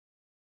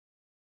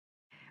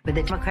With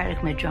the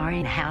Democratic majority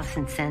in the House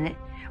and Senate,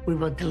 we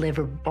will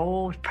deliver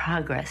bold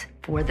progress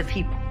for the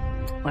people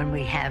when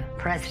we have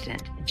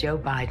President Joe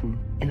Biden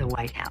in the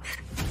White House.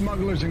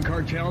 Smugglers and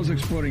cartels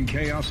exploding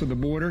chaos at the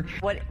border.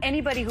 What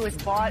anybody who has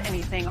bought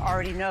anything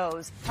already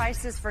knows,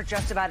 prices for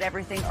just about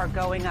everything are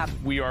going up.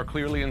 We are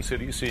clearly in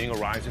cities seeing a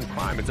rise in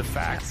crime. It's a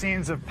fact.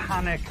 Scenes of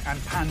panic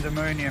and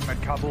pandemonium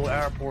at Kabul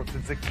airports.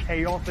 It's a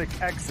chaotic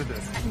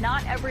exodus.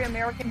 Not every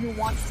American who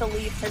wants to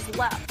leave has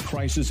left.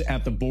 Crisis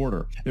at the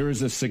border. There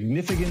is a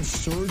significant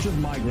surge of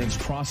migrants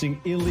crossing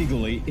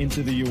illegally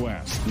into the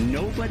U.S.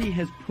 Nobody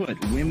has put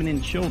women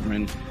and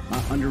children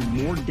under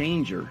more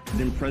danger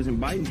than President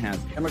Biden has.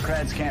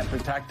 Democrats can't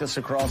protect us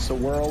across the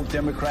world.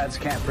 Democrats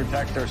can't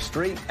protect our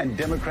street, and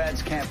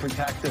Democrats can't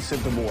protect us at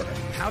the border.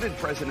 How did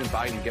President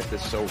Biden get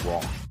this so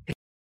wrong?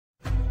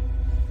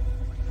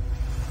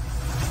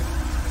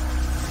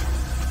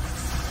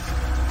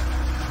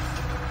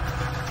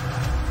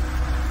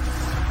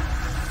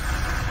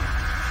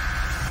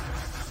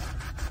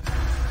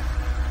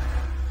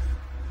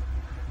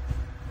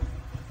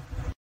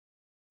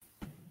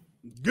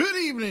 Good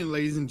evening,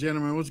 ladies and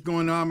gentlemen. What's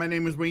going on? My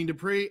name is Wayne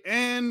Dupree,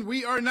 and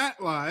we are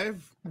not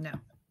live. No.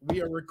 We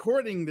are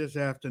recording this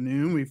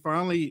afternoon. We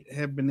finally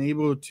have been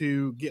able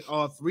to get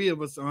all three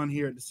of us on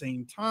here at the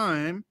same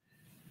time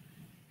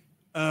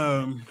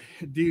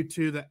due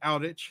to the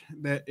outage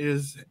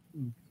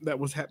that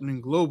was happening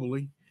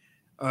globally.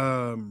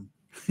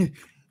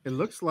 It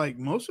looks like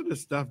most of the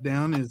stuff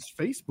down is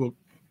Facebook.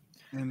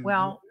 And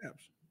well,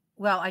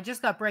 I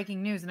just got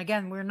breaking news, and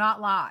again, we're not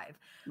live.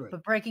 Right.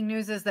 But breaking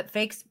news is that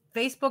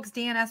Facebook's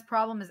DNS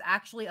problem is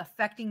actually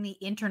affecting the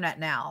internet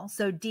now.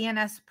 So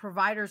DNS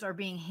providers are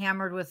being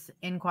hammered with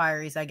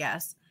inquiries, I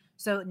guess.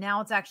 So now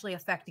it's actually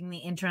affecting the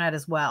internet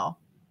as well.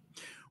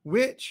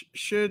 Which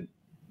should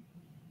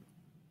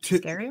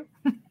scare you?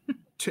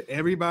 To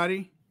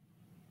everybody,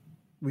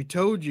 we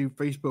told you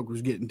Facebook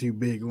was getting too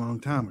big a long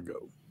time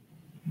ago.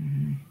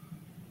 Mm-hmm.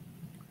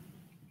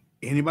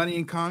 Anybody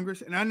in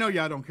Congress, and I know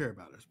y'all don't care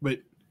about us, but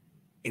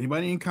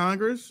anybody in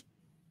Congress,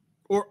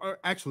 or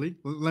actually,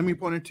 let me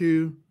point it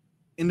to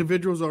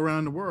individuals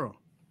around the world.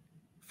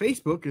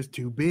 Facebook is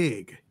too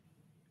big,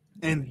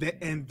 and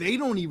they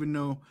don't even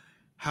know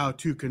how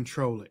to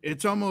control it.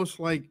 It's almost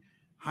like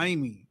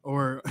Jaime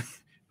or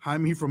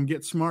Jaime from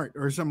Get Smart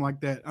or something like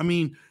that. I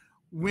mean,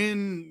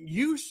 when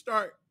you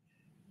start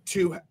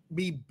to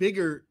be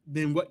bigger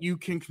than what you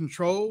can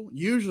control,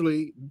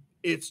 usually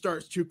it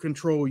starts to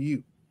control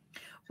you.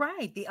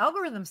 Right. The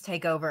algorithms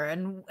take over,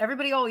 and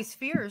everybody always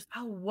fears,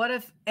 oh, what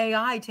if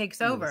AI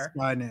takes over?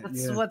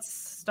 That's what's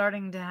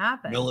starting to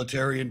happen.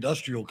 Military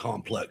industrial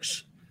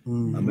complex.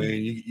 Mm-hmm. I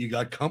mean, you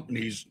got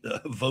companies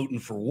voting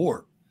for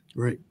war.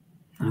 Right.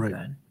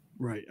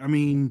 Right. I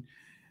mean,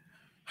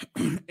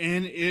 and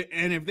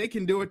if they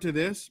can do it to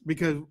this,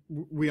 because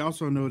we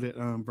also know that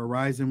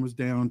Verizon was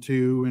down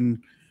too.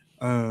 And,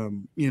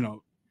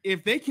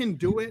 if they can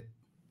do it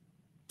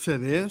to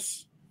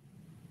this,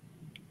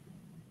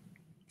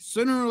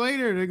 sooner or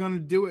later, they're going to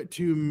do it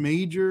to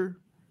major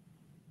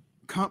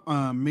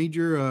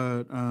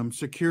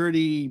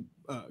security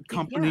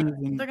companies.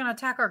 Yeah, they're going to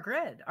attack our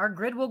grid. Our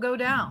grid will go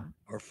down.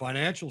 Our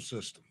financial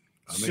system.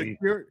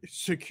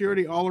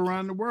 Security all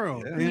around the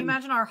world. Yeah. Can you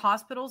imagine our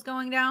hospitals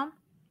going down?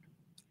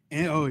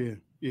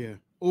 And yeah.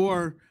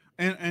 Or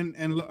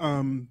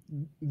and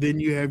then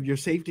you have your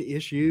safety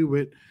issue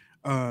with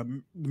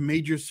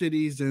major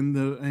cities and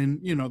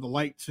the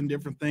lights and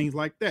different things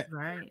like that.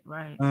 Right.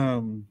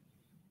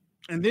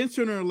 And then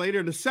sooner or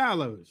later, the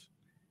silos.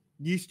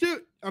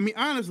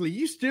 Honestly,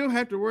 you still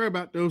have to worry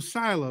about those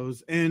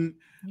silos. And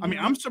I mean,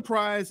 I'm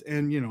surprised,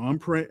 and I'm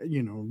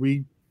praying.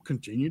 We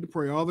continue to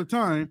pray all the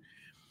time,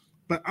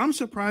 but I'm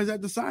surprised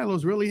that the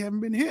silos really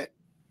haven't been hit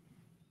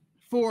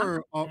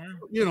for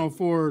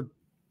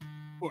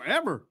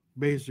forever,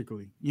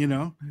 basically.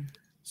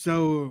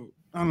 So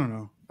I don't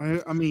know.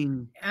 I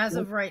mean, as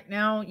of right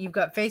now, you've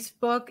got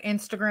Facebook,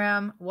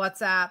 Instagram,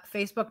 WhatsApp,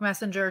 Facebook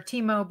Messenger,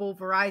 T-Mobile,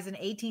 Verizon,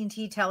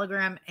 AT&T,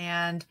 Telegram,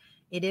 and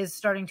it is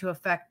starting to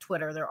affect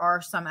Twitter. There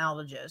are some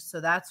outages. So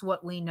that's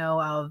what we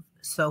know of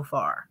so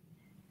far.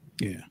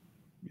 Yeah.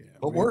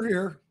 But we're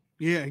here.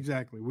 Yeah,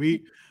 exactly.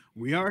 We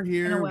are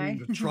here. In a way.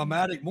 It's a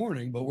traumatic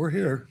morning, but we're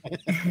here.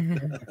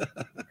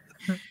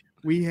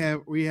 We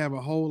have a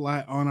whole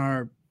lot on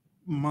our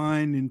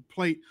mind and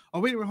plate. Oh,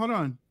 wait, hold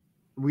on.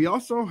 We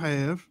also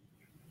have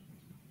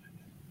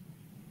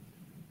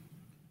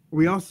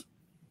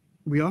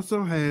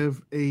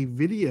a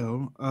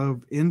video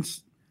of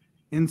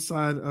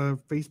inside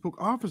of Facebook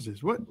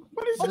offices. What is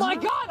Oh my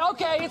God!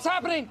 Okay, it's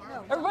happening.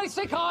 Everybody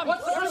stay calm.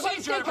 What's the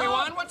procedure,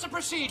 everyone? What's the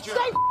procedure?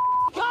 Stay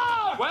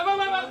calm. Wait.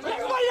 Everybody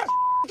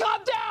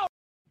calm down.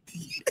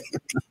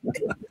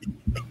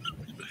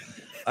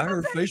 I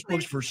heard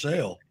Facebook's for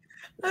sale.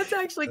 That's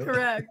actually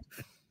correct.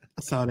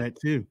 I saw that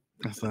too.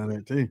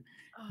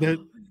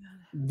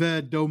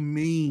 The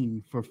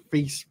domain for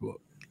Facebook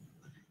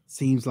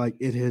seems like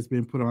it has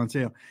been put on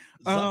sale.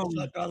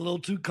 Zuck got a little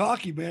too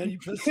cocky, man. You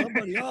pissed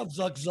somebody off,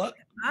 Zuck.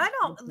 I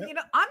don't,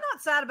 I'm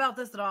not sad about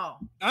this at all.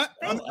 I'm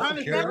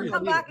never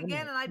come back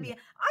again, and I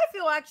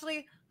feel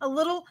actually a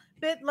little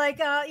bit like,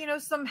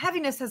 some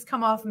heaviness has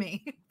come off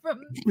me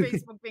from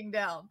Facebook being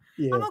down.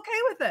 Yeah. I'm okay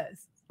with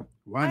this.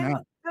 Why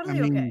not?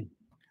 Totally okay.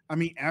 I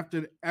mean,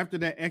 after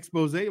that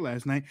expose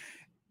last night,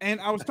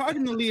 and I was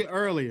talking to Leah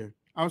earlier.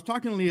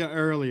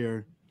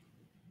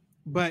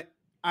 But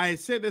I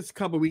said this a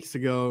couple weeks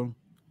ago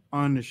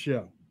on the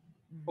show,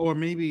 or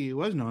maybe it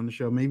wasn't on the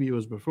show. Maybe it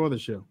was before the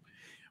show.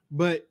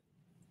 But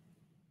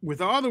with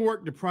all the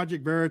work that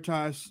Project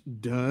Veritas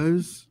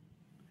does,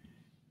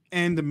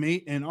 and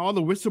all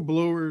the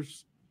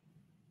whistleblowers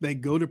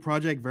that go to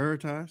Project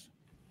Veritas,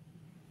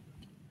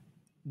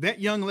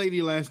 that young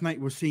lady last night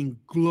was seen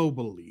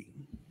globally.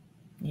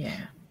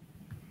 Yeah.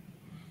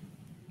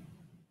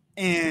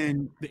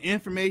 And the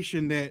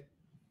information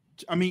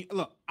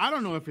look, I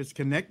don't know if it's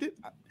connected,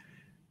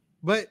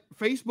 but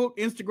Facebook,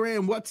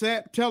 Instagram,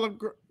 WhatsApp,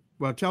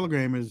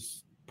 Telegram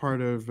is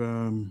part of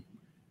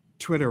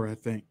Twitter, I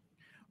think.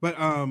 But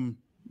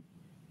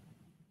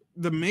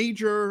the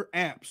major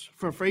apps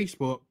for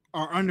Facebook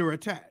are under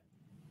attack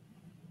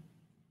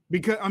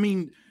because,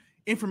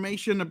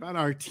 information about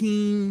our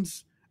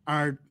teens,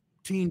 our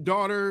teen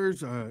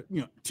daughters,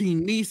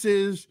 teen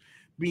nieces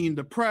being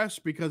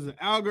depressed because of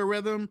the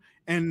algorithm,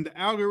 and the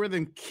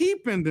algorithm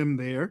keeping them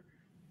there.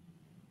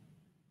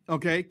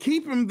 Okay,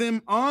 keeping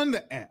them on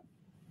the app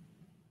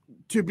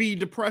to be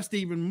depressed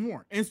even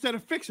more instead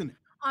of fixing it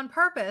on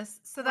purpose,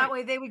 so that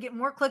way they would get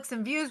more clicks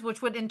and views,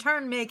 which would in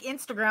turn make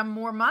Instagram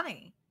more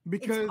money.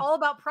 Because it's all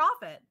about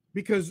profit.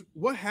 Because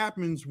what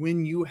happens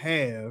when you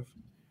have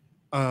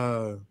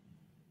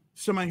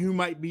somebody who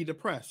might be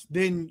depressed?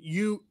 Then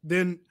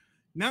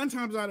 9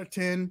 times out of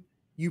 10,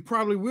 you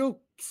probably will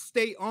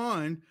stay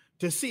on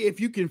to see if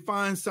you can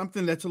find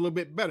something that's a little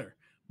bit better.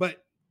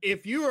 But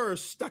if you are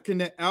stuck in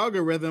that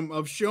algorithm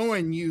of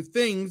showing you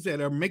things that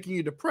are making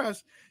you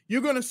depressed,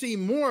 you're going to see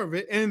more of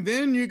it, and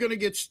then you're going to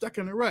get stuck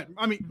in a rut.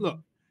 Look,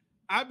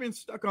 I've been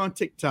stuck on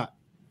TikTok.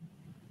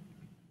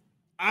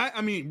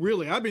 I've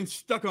been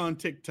stuck on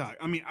TikTok.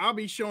 I'll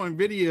be showing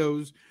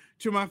videos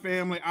to my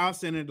family. I'll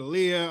send it to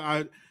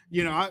Leah.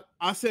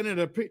 I send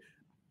it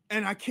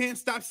and I can't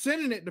stop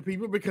sending it to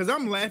people because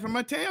I'm laughing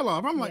my tail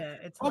off. I'm like,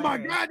 oh my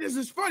God, this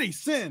is funny.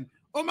 Send.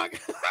 Oh my God,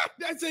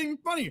 that's even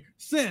funnier.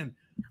 Send.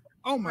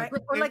 Oh my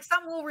God. Or like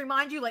something will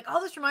remind you, like,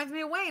 oh, this reminds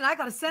me of Wayne. I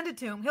got to send it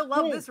to him. He'll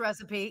love this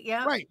recipe.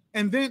 Yeah. Right.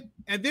 And then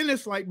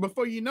it's like,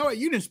 before you know it,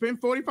 you didn't spend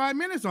 45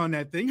 minutes on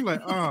that thing. You're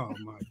like, oh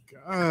my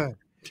God.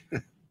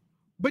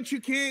 But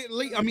you can't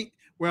leave.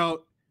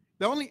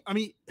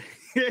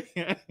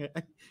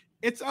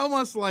 It's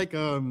almost like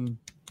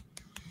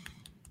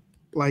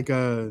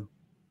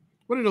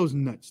what are those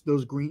nuts?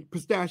 Those green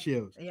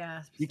pistachios.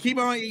 Yeah. You keep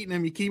on eating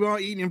them. You keep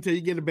on eating them till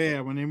you get a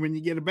bad one. And when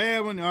you get a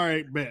bad one, all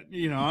right, bet.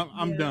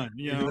 I'm done.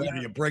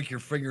 You break your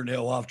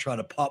fingernail off trying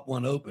to pop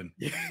one open.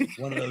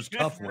 One of those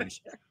tough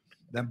ones.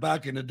 Then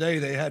back in the day,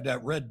 they had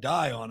that red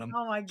dye on them.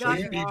 Oh my God.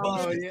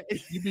 So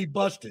you'd be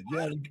busted. You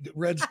had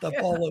red stuff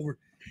all over.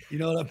 You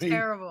know what I mean?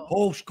 Terrible.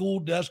 Whole school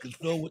desk is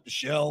filled with the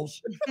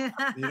shells.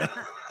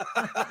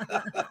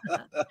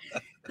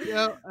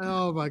 Yeah.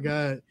 Oh my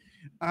God.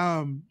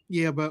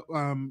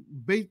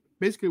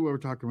 Basically what we're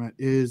talking about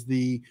is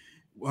the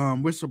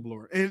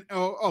whistleblower. And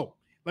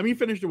let me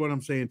finish what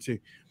I'm saying too.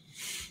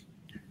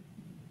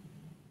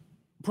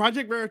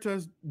 Project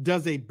Veritas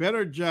does a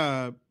better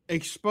job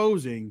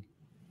exposing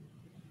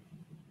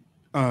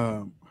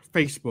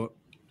Facebook.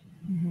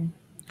 Mm-hmm.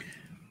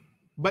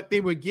 But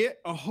they would get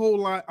a whole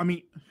lot.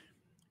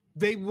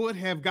 They would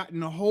have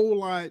gotten a whole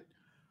lot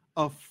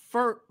of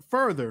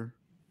further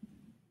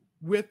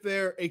with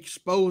their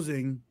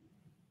exposing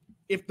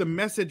if the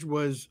message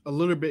was a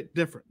little bit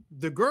different.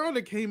 The girl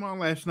that came on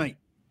last night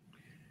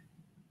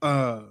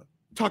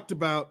talked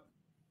about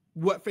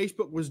what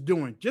Facebook was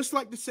doing, just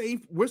like the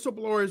same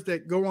whistleblowers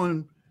that go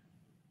on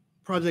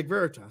Project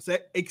Veritas,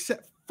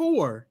 except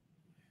for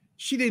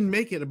she didn't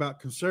make it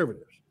about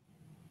conservatives.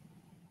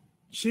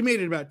 She made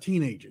it about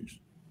teenagers.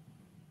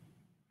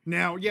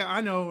 Now, yeah,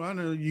 I know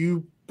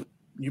you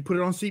put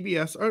it on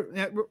CBS,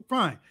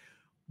 fine.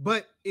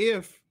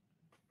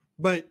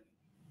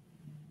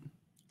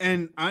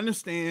 And I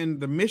understand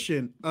the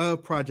mission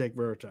of Project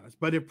Veritas,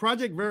 but if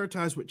Project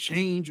Veritas would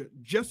change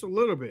just a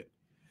little bit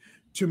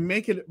to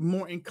make it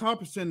more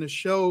encompassing to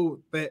show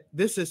that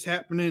this is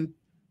happening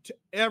to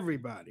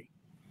everybody.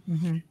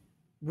 Mm-hmm.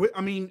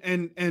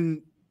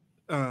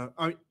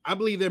 I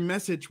believe their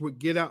message would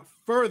get out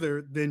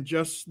further than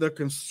just the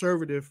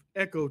conservative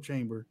echo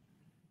chamber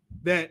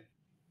that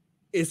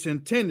it's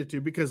intended to.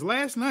 Because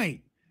last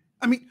night,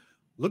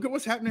 look at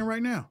what's happening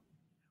right now.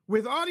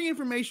 With all the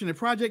information that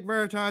Project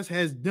Veritas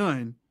has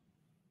done,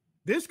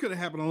 this could have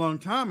happened a long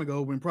time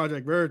ago when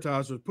Project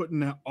Veritas was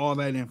putting out all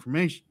that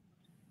information.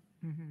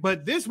 Mm-hmm.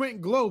 But this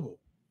went global.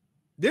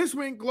 This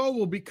went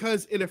global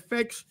because it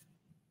affects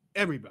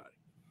everybody.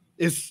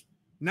 It's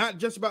not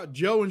just about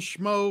Joe and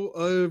Schmo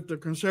of the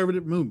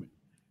conservative movement.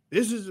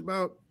 This is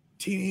about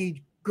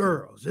teenage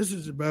girls. This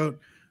is about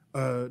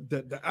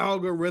the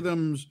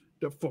algorithms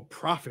for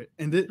profit.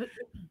 And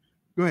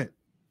go ahead.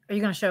 Are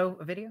you going to show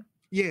a video?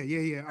 Yeah.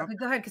 Okay,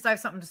 go ahead, because I have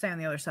something to say on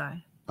the other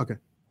side. Okay.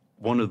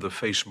 One of the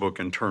Facebook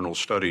internal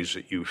studies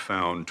that you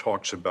found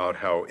talks about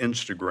how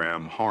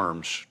Instagram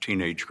harms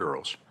teenage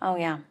girls. Oh,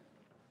 yeah.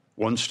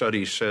 One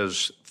study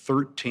says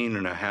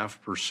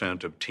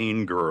 13.5% of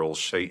teen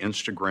girls say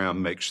Instagram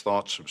makes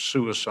thoughts of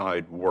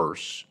suicide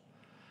worse.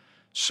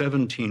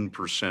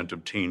 17%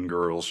 of teen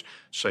girls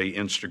say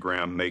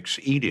Instagram makes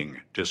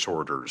eating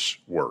disorders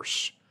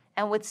worse.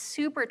 And what's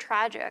super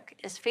tragic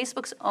is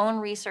Facebook's own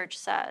research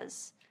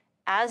says,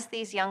 as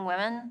these young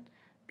women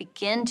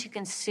begin to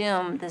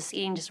consume this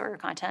eating disorder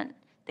content,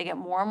 they get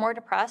more and more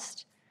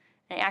depressed,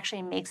 and it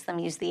actually makes them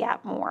use the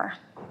app more.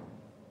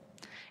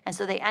 And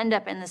so they end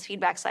up in this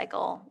feedback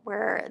cycle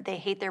where they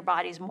hate their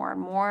bodies more and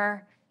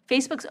more.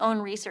 Facebook's own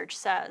research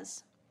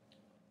says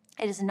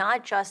it is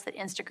not just that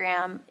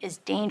Instagram is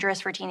dangerous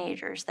for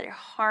teenagers, that it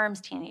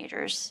harms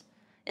teenagers.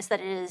 It's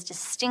that it is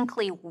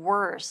distinctly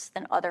worse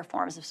than other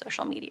forms of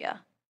social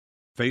media.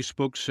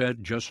 Facebook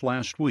said just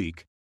last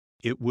week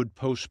it would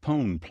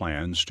postpone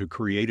plans to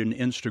create an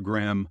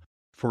Instagram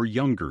for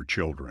younger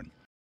children.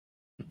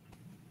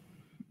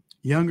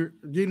 Younger,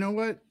 you know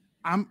what?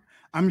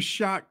 I'm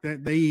shocked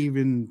that they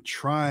even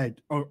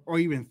tried or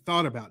even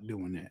thought about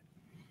doing that.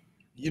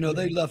 You know,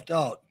 they left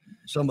out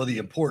some of the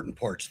important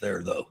parts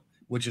there, though,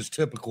 which is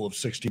typical of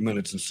 60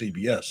 Minutes and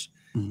CBS.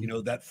 You know,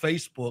 that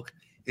Facebook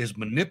is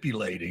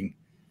manipulating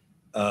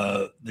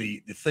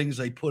the things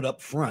they put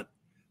up front,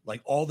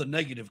 like all the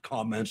negative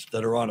comments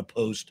that are on a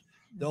post.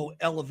 They'll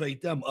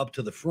elevate them up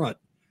to the front,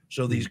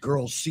 so these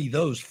girls see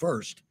those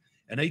first,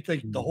 and they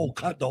think the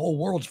whole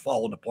world's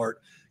falling apart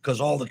because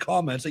all the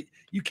comments.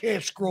 You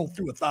can't scroll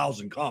through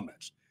 1,000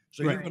 comments,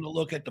 so you're going to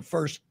look at the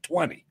first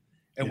 20,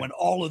 and when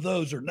all of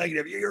those are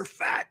negative, you're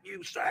fat,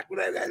 you suck,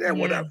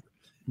 whatever.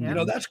 Yeah. You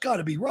know, that's got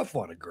to be rough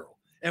on a girl,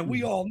 and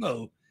we all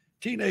know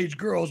teenage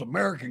girls,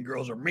 American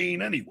girls, are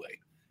mean anyway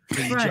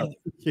to each other.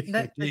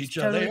 To each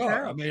other, they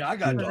are. I mean, I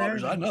got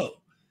daughters, I know.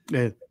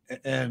 Yeah.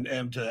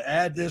 And to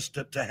add this,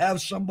 to have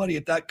somebody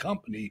at that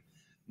company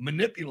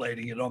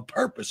manipulating it on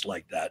purpose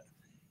like that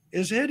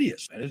is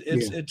hideous.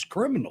 It's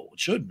criminal. It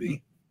should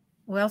be.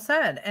 Well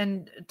said.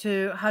 And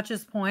to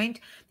Hutch's point,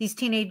 these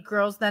teenage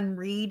girls then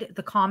read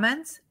the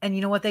comments, and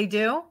you know what they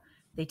do?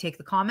 They take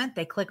the comment,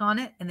 they click on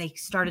it, and they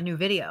start a new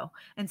video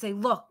and say,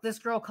 look, this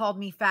girl called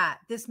me fat.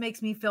 This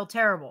makes me feel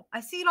terrible.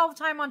 I see it all the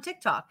time on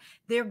TikTok.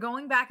 They're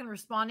going back and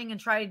responding and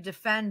trying to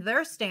defend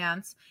their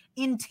stance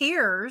in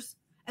tears.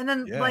 And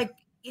then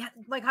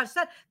like Hutch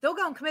said, they'll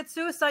go and commit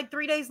suicide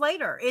 3 days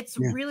later. It's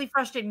really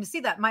frustrating to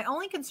see that. My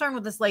only concern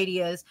with this lady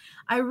is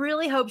I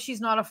really hope she's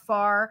not a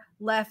far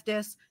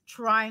leftist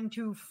trying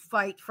to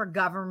fight for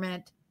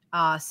government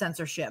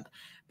censorship.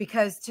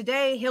 Because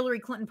today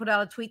Hillary Clinton put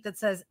out a tweet that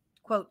says,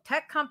 quote,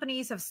 tech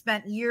companies have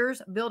spent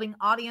years building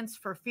audience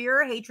for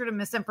fear, hatred, and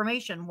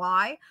misinformation.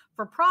 Why?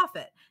 For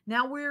profit.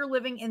 Now we're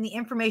living in the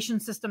information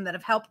system that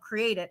have helped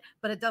create it,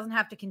 but it doesn't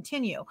have to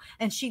continue.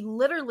 And she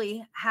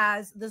literally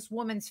has this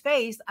woman's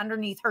face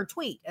underneath her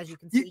tweet, as you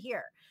can see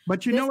here.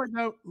 But you know what?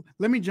 Now,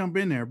 let me jump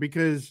in there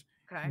because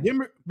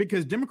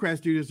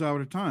Democrats do this all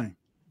the time.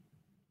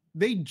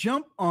 They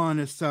jump on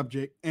a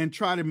subject and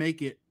try to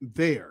make it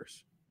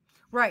theirs.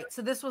 Right.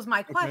 So this was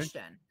my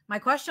question. My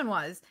question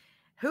was,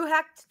 who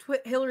hacked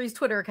Hillary's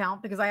Twitter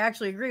account? Because I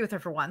actually agree with her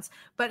for once.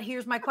 But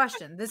here's my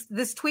question.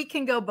 This tweet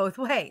can go both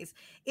ways.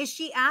 Is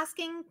she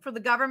asking for the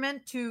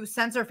government to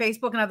censor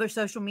Facebook and other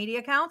social media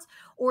accounts?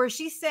 Or is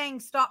she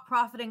saying stop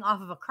profiting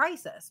off of a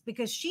crisis?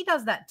 Because she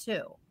does that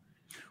too.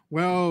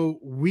 Well,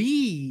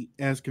 we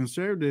as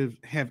conservatives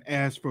have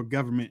asked for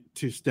government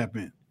to step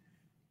in.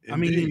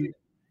 Indeed.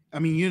 I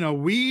mean, you know,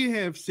 we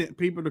have sent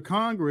people to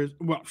Congress.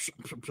 Well,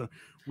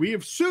 we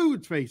have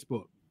sued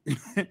Facebook.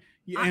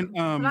 But I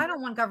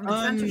don't want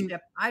government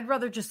censorship. I'd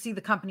rather just see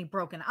the company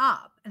broken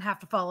up and have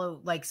to follow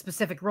like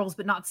specific rules,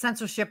 but not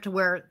censorship to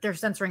where they're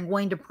censoring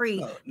Wayne Dupree.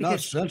 No, not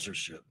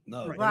censorship.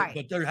 No, right.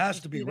 But there has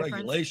to be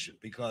regulation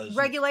because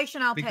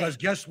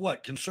guess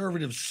what?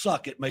 Conservatives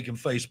suck at making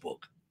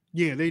Facebook.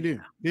 Yeah, they do.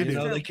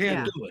 They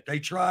can't do it. They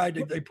tried.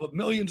 They put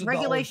millions of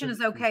regulation dollars.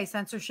 Is okay.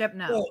 Censorship,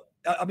 no. Well,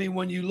 I mean,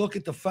 when you look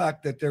at the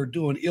fact that they're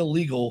doing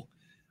illegal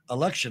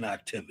election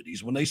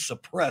activities, when they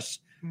suppress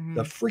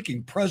the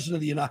freaking president of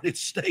the United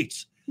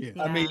States. Yeah.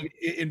 I mean,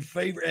 in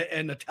favor,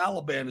 and the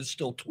Taliban is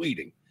still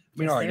tweeting. I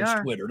mean, all right, it's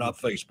Twitter, not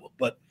Facebook,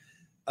 but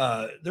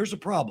there's a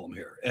problem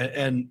here.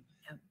 And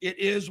it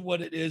is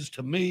what it is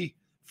to me,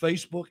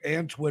 Facebook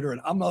and Twitter.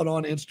 And I'm not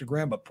on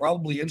Instagram, but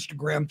probably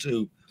Instagram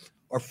too,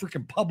 are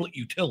freaking public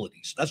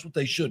utilities. That's what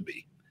they should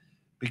be,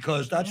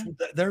 because that's what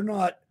they're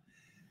not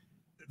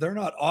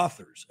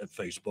authors at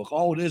Facebook.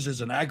 All it is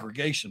an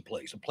aggregation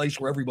place, a place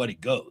where everybody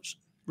goes.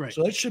 Right.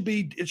 So it should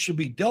be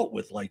dealt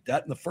with like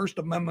that. And the First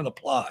Amendment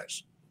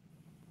applies.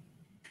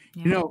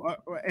 You know,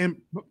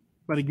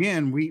 but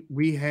again,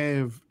 we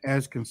have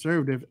as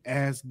conservative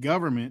as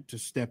government to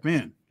step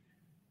in.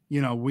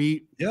 You know,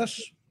 we have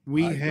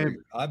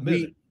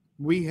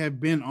we have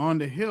been on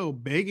the Hill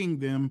begging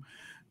them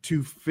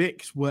to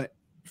fix what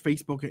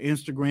Facebook and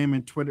Instagram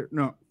and Twitter,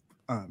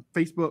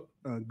 Facebook,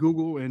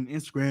 Google and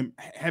Instagram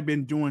have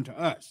been doing to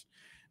us.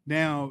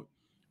 Now,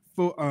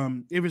 for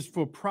if it's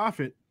for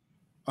profit,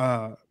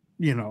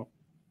 you know,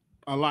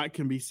 a lot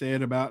can be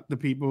said about the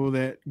people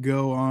that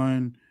go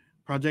on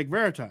Project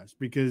Veritas,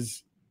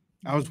 because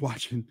I was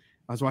watching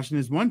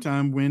this one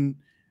time when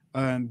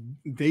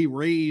they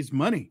raised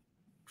money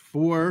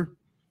for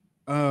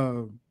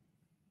the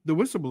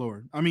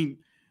whistleblower. I mean,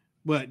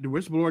 but the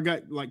whistleblower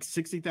got like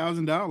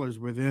 $60,000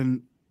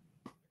 within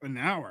an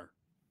hour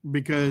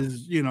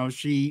because, you know,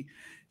 she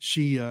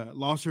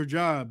lost her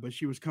job, but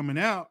she was coming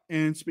out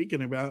and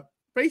speaking about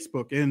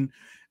Facebook and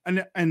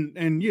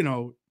you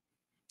know,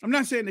 I'm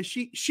not saying that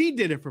she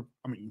did it for,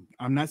 I mean,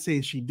 I'm not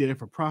saying she did it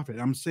for profit.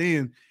 I'm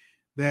saying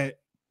that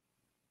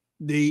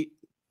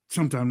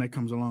sometimes that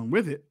comes along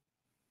with it.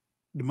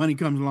 The money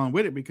comes along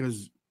with it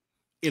because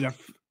it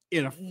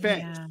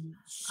affects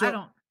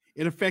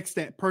it affects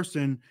that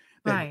person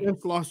that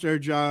just lost their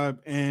job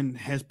and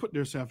has put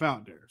themselves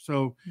out there.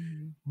 So,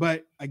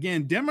 but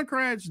again,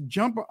 Democrats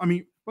jump. I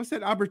mean, what's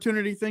that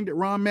opportunity thing that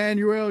Rahm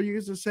Emanuel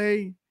used to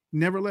say?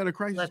 Never let a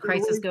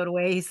crisis go to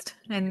waste.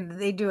 And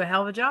they do a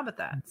hell of a job at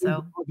that.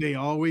 So they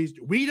always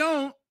do. We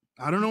don't.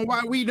 I don't know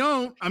why we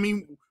don't. I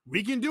mean,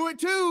 we can do it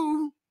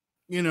too,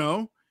 you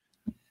know,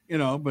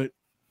 but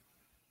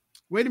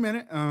wait a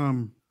minute.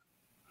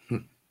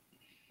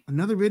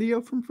 Another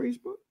video from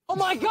Facebook. Oh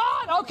my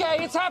God!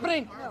 Okay, it's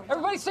happening.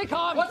 Everybody stay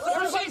calm. What's the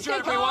procedure,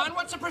 everyone?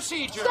 What's the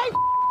procedure? Stay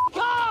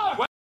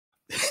calm!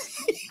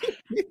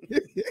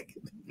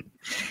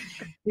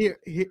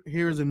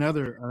 Here's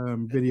another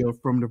video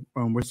from the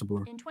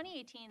whistleblower. In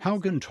 2018,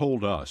 Haugen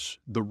told us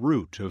the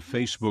root of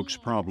Facebook's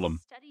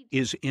problem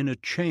is in a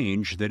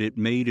change that it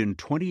made in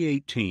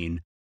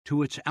 2018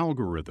 to its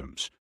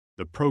algorithms,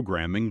 the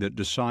programming that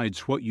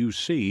decides what you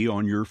see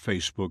on your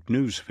Facebook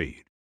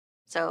newsfeed.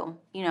 So,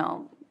 you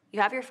know, you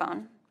have your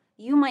phone.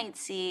 You might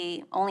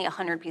see only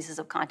 100 pieces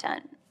of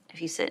content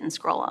if you sit and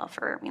scroll off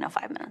for,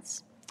 5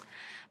 minutes.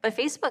 But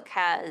Facebook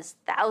has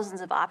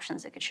thousands of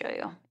options it could show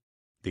you.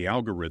 The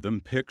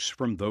algorithm picks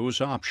from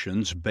those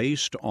options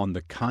based on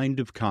the kind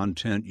of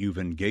content you've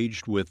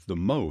engaged with the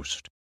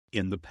most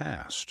in the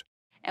past.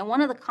 And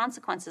one of the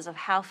consequences of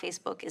how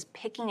Facebook is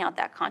picking out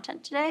that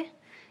content today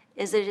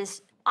is that it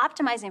is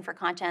optimizing for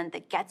content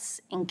that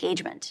gets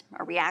engagement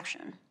or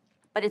reaction.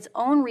 But its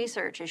own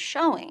research is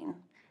showing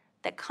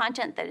that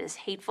content that is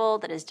hateful,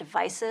 that is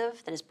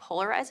divisive, that is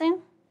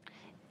polarizing,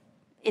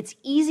 it's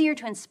easier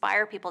to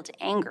inspire people to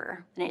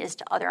anger than it is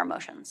to other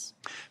emotions.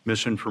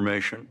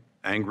 Misinformation,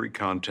 angry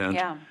content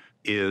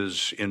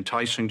is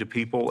enticing to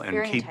people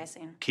and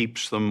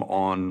keeps them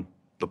on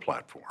the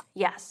platform.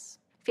 Yes.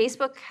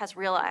 Facebook has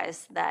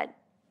realized that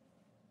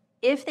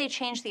if they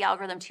change the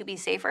algorithm to be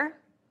safer,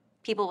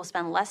 people will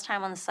spend less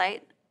time on the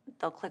site,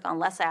 they'll click on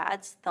less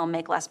ads, they'll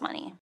make less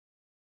money.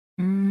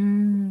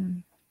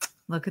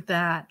 Look at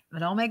that.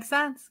 It all makes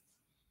sense.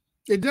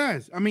 It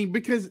does. I mean,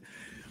 because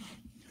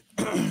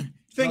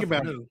think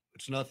about it.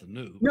 It's nothing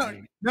new.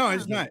 No,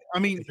 it's not. I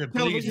mean,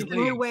 television, it's a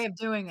new way of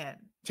doing it.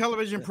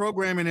 Television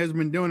programming has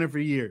been doing it for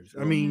years.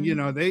 I mean,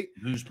 they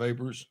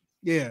newspapers.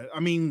 Yeah. I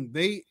mean,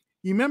 you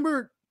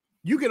remember,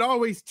 you could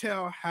always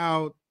tell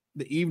how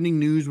the evening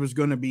news was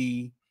going to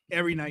be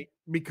every night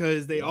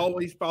because they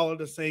always follow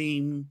the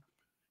same,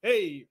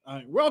 hey,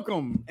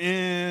 welcome.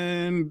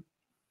 And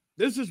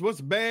this is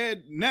what's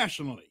bad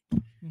nationally.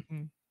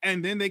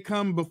 And then they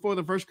come before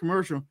the first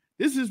commercial.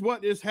 This is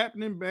what is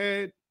happening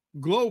bad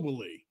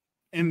globally.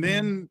 And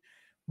then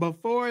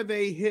before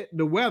they hit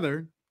the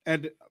weather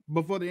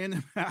before the end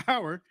of the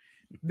hour,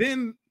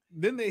 then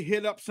they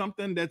hit up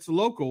something that's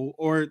local,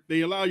 or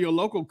they allow your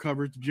local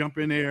coverage to jump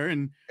in there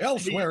and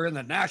elsewhere in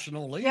the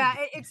National League. Yeah,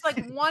 it's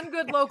like one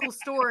good local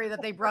story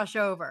that they brush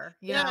over.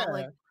 You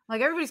know,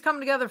 like everybody's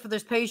coming together for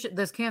this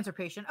cancer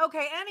patient.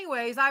 Okay,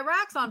 anyways,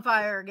 Iraq's on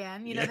fire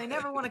again. You know, they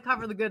never want to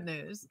cover the good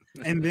news.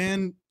 And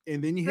then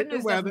you hit the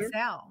weather.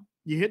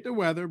 You hit the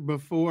weather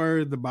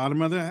before the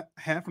bottom of the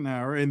half an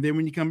hour, and then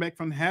when you come back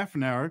from the half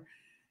an hour,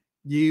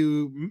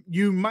 you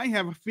might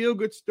have a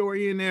feel-good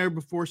story in there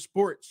before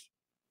sports,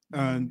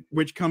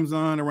 which comes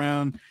on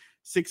around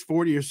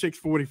 6:40 or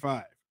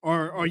 6:45,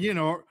 or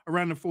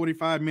around the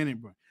 45-minute.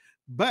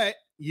 But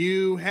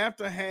you have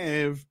to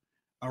have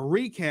a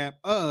recap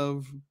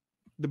of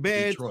the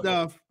bad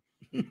stuff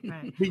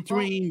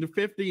between the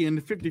 50 and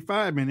the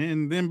 55 minute,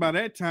 and then by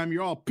that time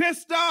you're all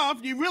pissed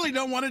off. You really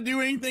don't want to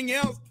do anything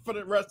else for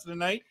the rest of the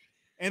night.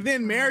 And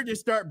then marriages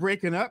start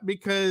breaking up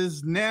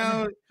because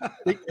now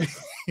and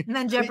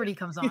then Jeopardy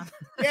comes on.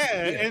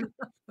 And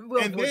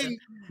then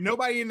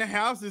nobody in the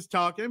house is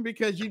talking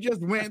because you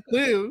just went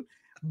through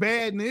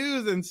bad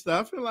news and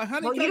stuff. And like,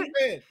 honey, go to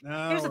bed.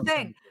 No. Here's the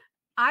thing.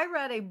 I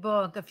read a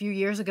book a few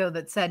years ago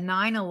that said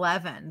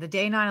 9/11, the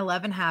day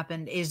 9/11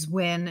 happened, is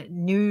when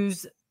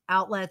news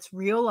outlets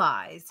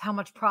realized how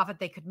much profit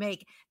they could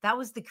make, that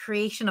was the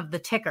creation of the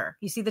ticker.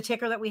 You see the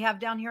ticker that we have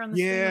down here on the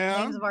screen with the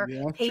names of our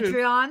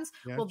Patreons?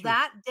 Well,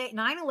 that day,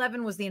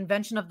 9/11 was the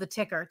invention of the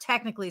ticker.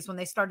 Technically, is when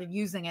they started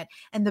using it.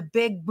 And the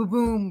big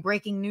boom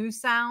breaking news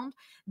sound,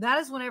 that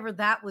is whenever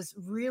that was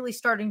really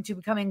starting to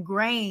become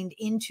ingrained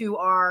into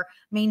our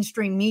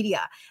mainstream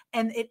media.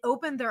 And it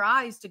opened their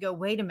eyes to go,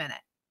 wait a minute.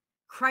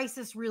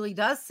 Crisis really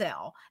does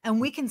sell,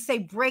 and we can say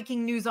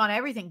breaking news on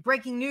everything.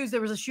 Breaking news,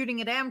 there was a shooting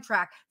at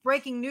Amtrak.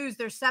 Breaking news,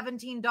 there's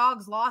 17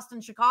 dogs lost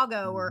in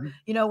Chicago or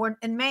or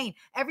in Maine.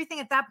 Everything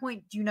at that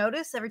point, do you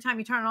notice every time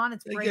you turn it on,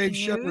 it's breaking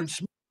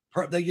news?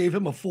 They gave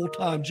him a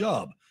full-time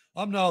job.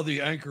 I'm now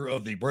the anchor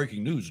of the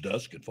breaking news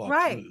desk at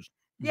Fox News.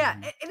 Yeah,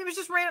 and it was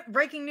just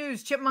breaking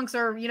news. Chipmunks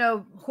are,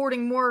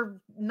 hoarding more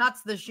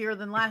nuts this year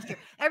than last year.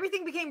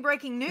 Everything became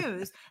breaking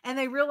news, and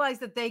they realized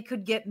that they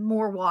could get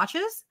more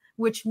watches,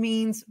 which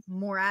means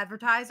more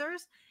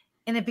advertisers,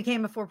 and it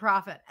became a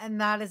for-profit. And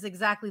that is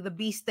exactly the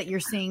beast that you're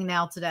seeing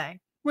now today.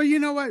 Well, you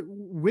know what?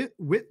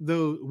 With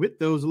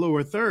those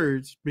lower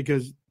thirds,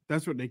 because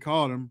that's what they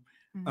call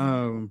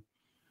them,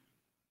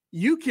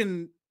 you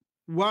can,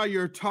 while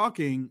you're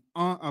talking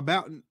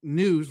about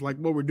news like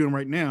what we're doing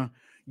right now,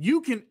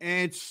 you can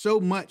add so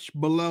much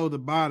below the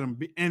bottom,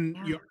 and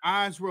your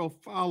eyes will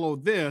follow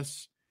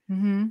this.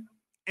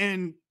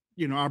 And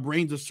our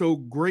brains are so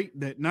great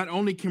that not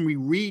only can we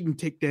read and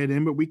take that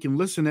in, but we can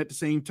listen at the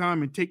same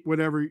time and take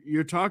whatever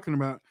you're talking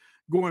about,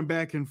 going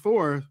back and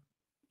forth.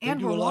 They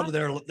do a lot of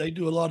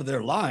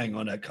their lying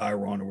on that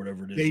Chiron or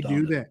whatever it is. They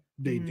do that.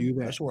 They do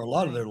that. That's where a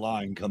lot of their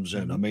lying comes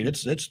in. I mean,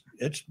 it's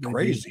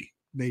crazy.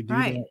 They do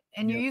right. that.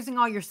 And you're using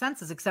all your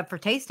senses except for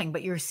tasting,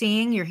 but you're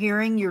seeing, you're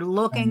hearing, you're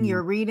looking,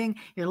 you're reading,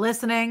 you're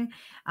listening.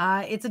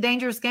 It's a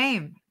dangerous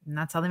game, and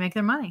that's how they make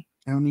their money.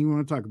 I don't even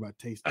want to talk about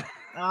tasting.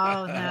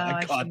 Oh no,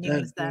 I shouldn't even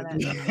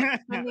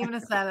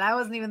have said it. I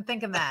wasn't even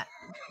thinking that.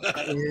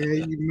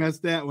 Yeah, you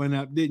messed that one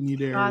up, didn't you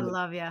there? I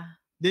love you.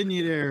 Didn't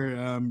you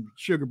there,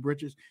 Sugar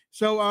Britches?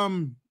 So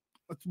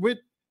with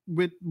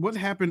what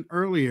happened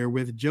earlier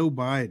with Joe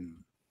Biden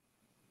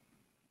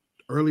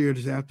earlier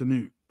this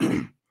afternoon,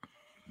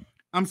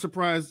 I'm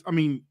surprised. I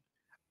mean,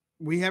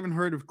 we haven't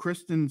heard of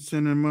Kristen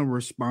Sinema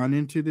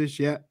responding to this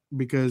yet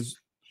because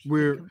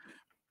we're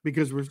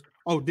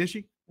oh, did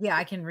she? Yeah,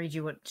 I can read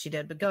you what she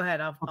did, but go ahead.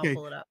 I'll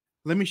pull it up.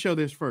 Let me show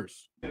this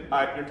first. You're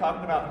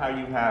talking about how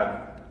you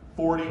have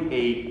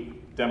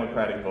 48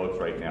 Democratic votes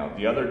right now.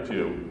 The other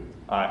two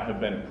have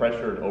been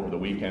pressured over the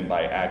weekend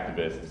by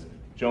activists.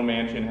 Joe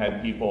Manchin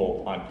had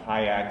people on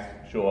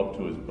kayaks show up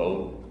to his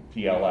boat to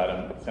yell at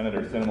him.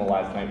 Senator Sinema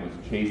last night was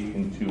chased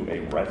into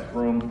a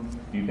restroom.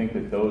 Do you think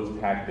that those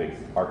tactics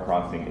are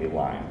crossing a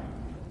line?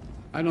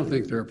 I don't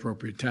think they're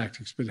appropriate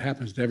tactics, but it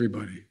happens to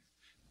everybody.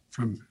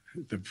 From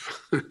the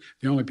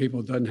only people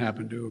it doesn't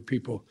happen to are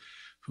people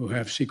who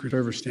have Secret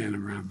Service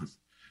standing around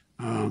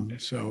them.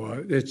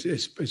 So it's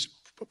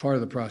part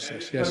of the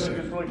process. Yes, sir.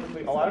 Just really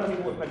quickly, a lot of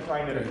people have been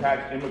trying to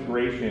attack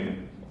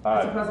immigration.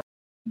 Did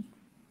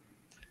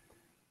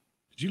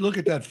you look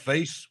at that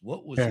face?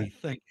 What was he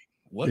thinking?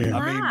 What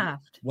I mean,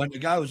 when the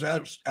guy was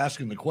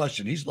asking the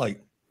question, he's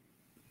like,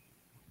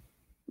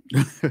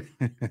 "This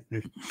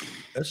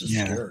is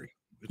scary."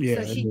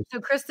 Yeah. So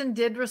Kristen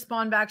did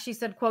respond back. She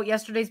said, quote,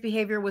 "Yesterday's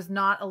behavior was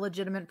not a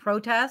legitimate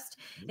protest.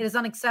 It is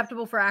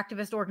unacceptable for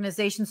activist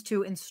organizations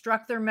to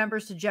instruct their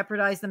members to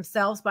jeopardize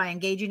themselves by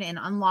engaging in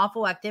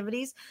unlawful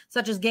activities,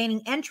 such as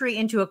gaining entry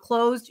into a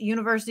closed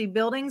university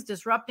buildings,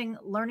 disrupting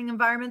learning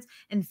environments,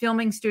 and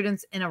filming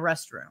students in a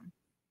restroom."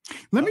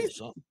 Let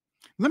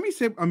me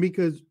say,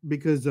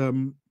 because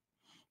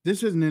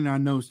this isn't in our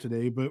notes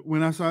today, but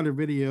when I saw the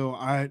video,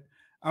 I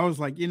was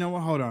like, you know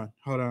what? Hold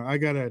on.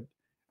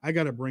 I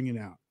gotta bring it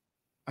out.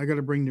 I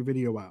gotta bring the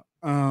video out.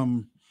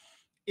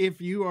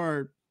 If you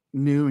are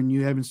new and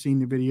you haven't seen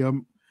the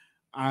video,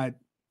 I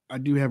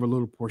do have a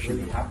little portion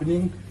of it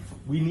happening.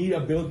 We need a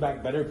Build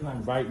Back Better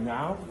plan right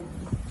now.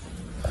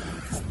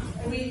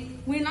 We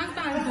knocked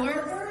on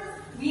doors.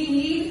 We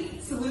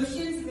need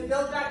solutions. The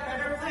Build Back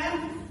Better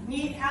plan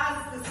has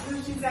the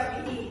solutions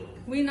that we need.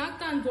 We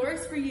knocked on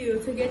doors for you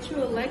to get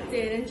you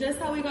elected, and just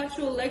how we got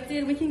you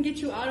elected, we can get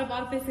you out of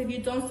office if you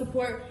don't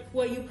support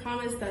what you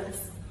promised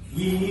us.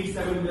 We need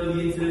 7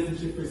 million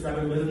citizenship for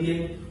 7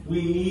 million.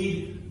 We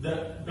need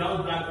the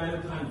Build Back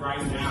Better plan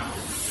right now.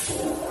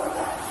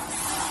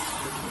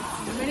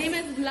 My name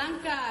is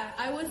Blanca.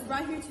 I was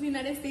brought here to the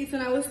United States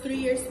when I was 3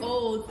 years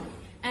old.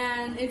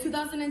 And in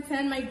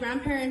 2010, my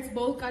grandparents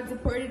both got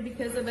deported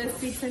because of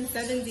SB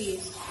 1070.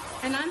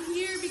 And I'm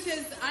here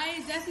because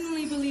I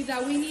definitely believe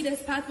that we need a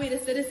pathway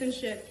to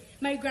citizenship.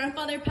 My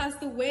grandfather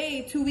passed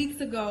away 2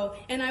 weeks ago,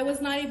 and I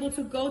was not able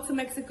to go to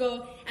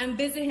Mexico and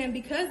visit him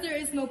because there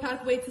is no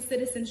pathway to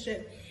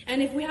citizenship.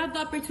 And if we have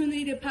the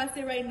opportunity to pass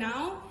it right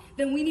now,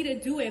 then we need to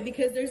do it,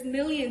 because there's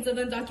millions of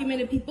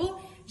undocumented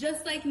people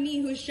just like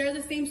me who share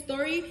the same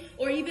story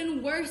or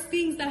even worse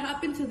things that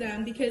happen to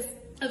them because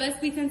of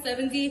SB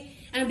 1070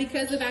 and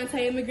because of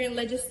anti-immigrant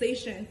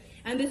legislation.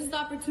 And this is the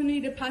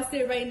opportunity to pass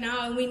it right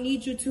now. And we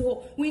need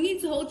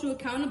to hold you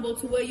accountable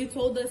to what you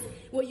told us,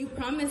 what you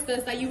promised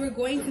us that you were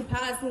going to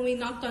pass when we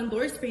knocked on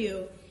doors for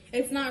you.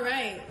 It's not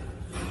right.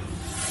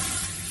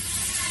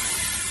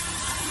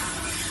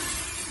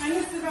 I'm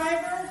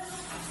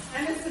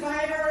a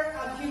survivor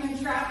of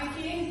human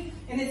trafficking,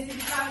 and it's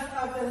because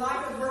of the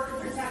lack of worker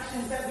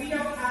protections that we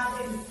don't have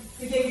in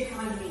the gig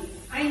economy.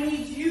 I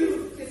need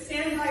you to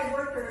stand by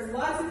workers.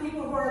 Lots of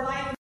people who are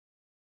alive.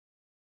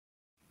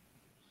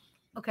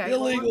 Okay.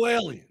 Illegal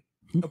alien.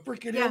 A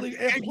freaking illegal.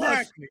 And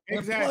Exactly.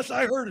 plus,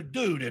 I heard a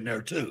dude in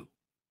there too.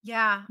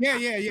 Yeah. Yeah.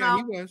 Well,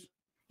 He was.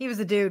 He was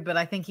a dude, but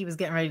I think he was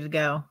getting ready to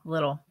go a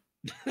little.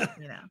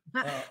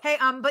 Hey,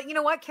 but you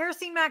know what?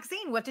 Kerosene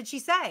Maxine, what did she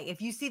say?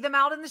 If you see them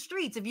out in the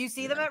streets, if you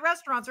see them at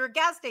restaurants or at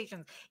gas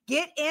stations,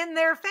 get in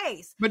their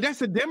face. But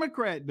that's a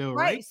Democrat, though,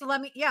 right? So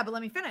let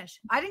me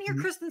finish. I didn't hear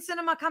Kristen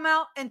Sinema come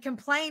out and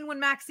complain when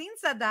Maxine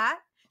said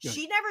that. Yeah.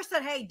 She never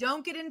said, hey,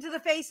 don't get into the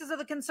faces of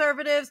the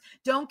conservatives.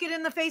 Don't get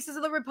in the faces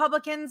of the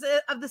Republicans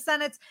of the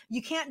Senate.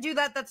 You can't do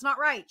that. That's not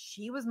right.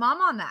 She was mom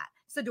on that.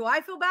 So do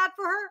I feel bad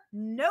for her?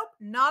 Nope,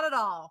 not at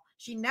all.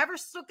 She never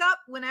stuck up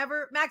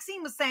whenever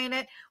Maxine was saying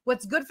it.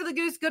 What's good for the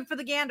goose, good for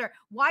the gander.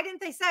 Why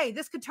didn't they say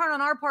this could turn on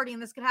our party and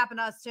this could happen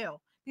to us too?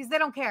 Because they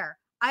don't care.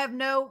 I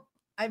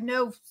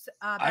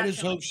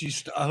just hope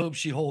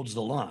she holds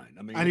the line.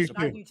 I mean, it's a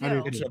pretty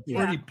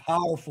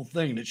powerful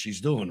thing that she's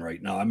doing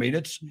right now. I mean,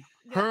 it's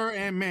her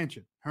and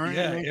Manchin.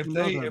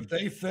 If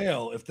they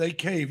fail, if they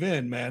cave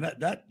in, man,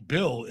 that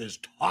bill is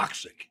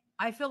toxic.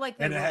 I feel like,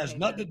 and it has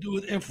nothing to do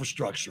with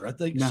infrastructure. I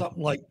think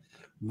something like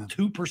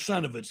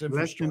 2% of its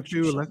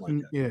infrastructure.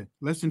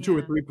 Less than 2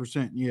 or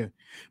 3%. Yeah,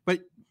 but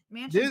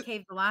Manchin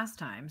caved the last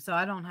time, so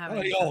I don't have.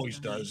 He always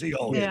does. He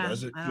always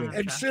does it.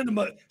 And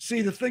Sinema,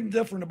 see, the thing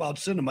different about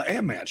Sinema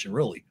and Manchin,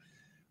 really,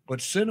 but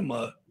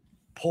Sinema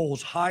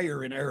polls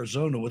higher in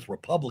Arizona with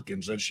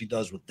Republicans than she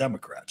does with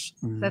Democrats.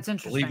 That's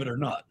interesting. Believe it or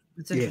not.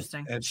 It's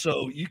interesting. And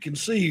so you can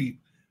see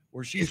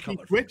where she's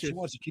coming from. She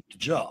wants to keep the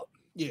job.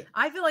 Yeah,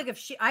 I feel like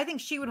I think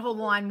she would hold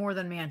the line more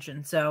than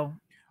Manchin. So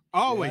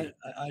always,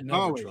 I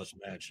never trust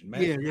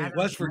Manchin.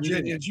 West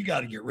Virginians, you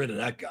got to get rid of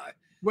that guy.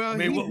 Well, I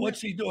mean,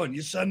 what's he doing?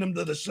 You send him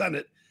to the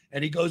Senate,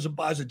 and he goes and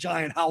buys a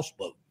giant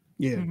houseboat.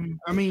 Yeah,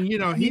 I mean,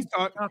 he's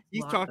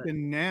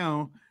talking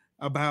now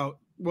about.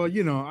 Well,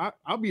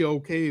 I'll be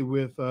okay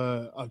with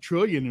 $1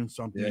 trillion or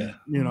something. Yeah,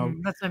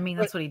 that's what I mean.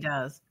 That's what he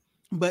does.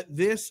 But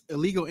this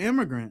illegal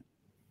immigrant,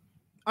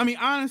 I mean,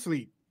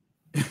 honestly.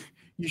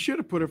 You should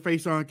have put her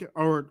face on,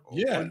 or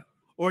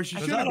she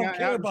should have. I don't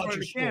care about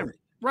your story.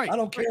 Right. I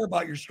don't care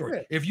about your story.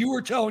 Yeah. If you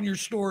were telling your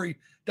story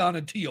down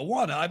in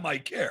Tijuana, I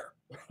might care.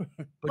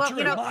 But you're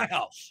in my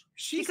house.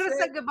 She could have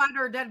said goodbye to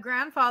her dead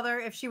grandfather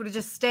if she would have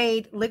just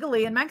stayed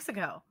legally in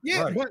Mexico.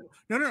 Yeah, but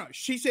no.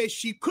 She said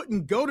she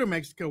couldn't go to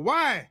Mexico.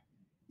 Why?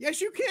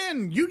 Yes, you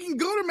can. You can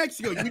go to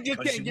Mexico. You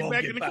just can't get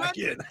back in the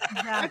country.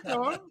 That's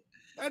all.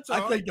 That's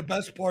all. I think the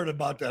best part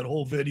about that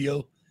whole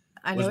video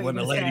was when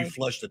the lady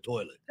flushed the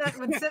toilet. That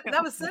was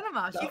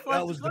Sinema.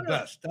 That was the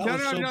best.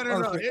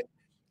 No.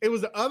 It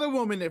was the other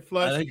woman that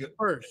flushed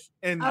first.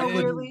 And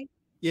really?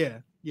 Yeah.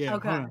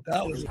 Okay.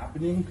 That was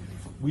happening.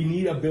 We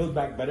need a Build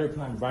Back Better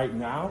plan right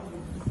now.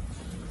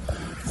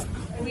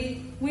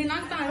 We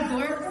knocked on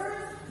doors.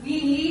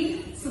 We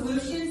need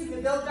solutions.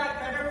 The Build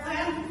Back Better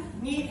plan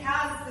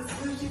has the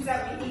solutions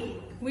that we need.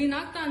 We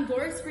knocked on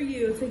doors for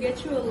you to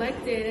get you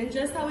elected, and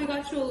just how we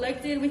got you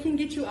elected, we can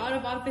get you out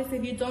of office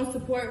if you don't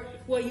support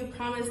what you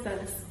promised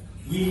us.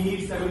 We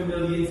need 7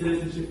 million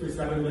citizenship for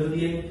 7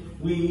 million.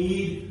 We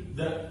need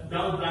the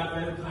Build Back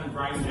Better plan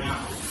right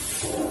now.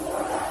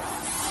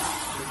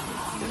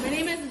 My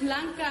name is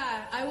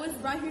Blanca. I was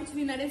brought here to the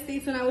United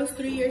States when I was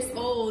 3 years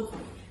old.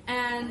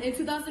 And in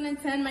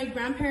 2010, my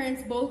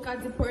grandparents both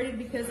got deported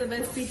because of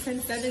SB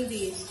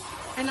 1070.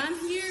 And I'm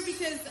here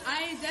because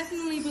I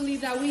definitely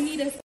believe that we need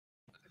a...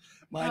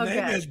 My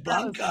name is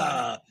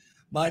Blanca.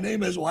 My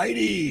name is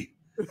Whitey.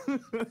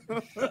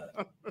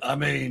 I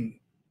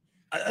mean,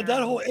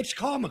 that whole, it's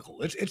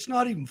comical. It's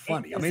not even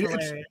funny.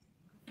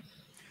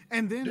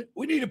 And then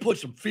we need to put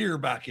some fear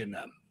back in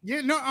them.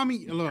 Yeah, no, I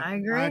mean, look, I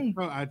agree.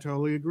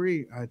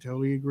 I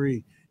totally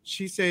agree.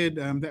 She said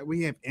that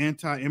we have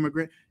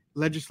anti-immigrant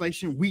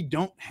legislation. We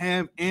don't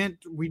have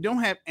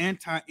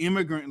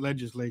anti-immigrant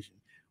legislation.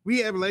 We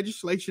have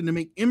legislation to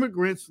make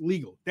immigrants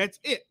legal. That's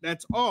it.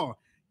 That's all.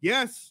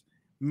 Yes,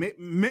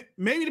 maybe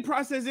the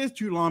process is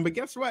too long, but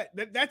guess what?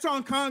 That's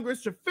on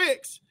Congress to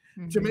fix,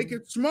 to make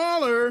it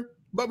smaller.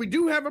 But we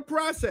do have a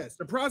process.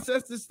 The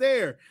process is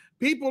there.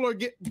 People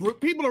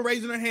are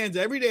raising their hands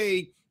every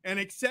day and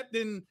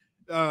accepting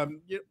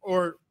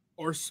or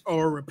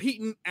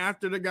repeating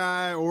after the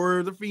guy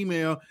or the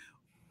female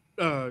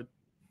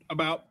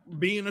about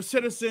being a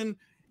citizen.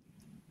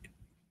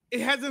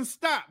 It hasn't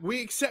stopped.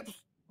 We accept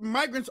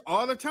migrants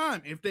all the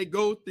time if they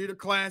go through the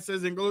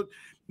classes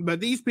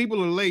but these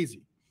people are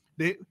lazy.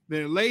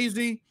 They're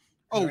lazy.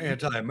 They're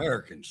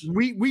anti-Americans.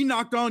 We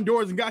knocked on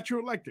doors and got you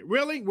elected.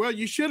 Really? Well,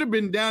 you should have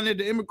been down at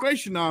the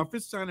immigration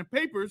office signing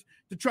papers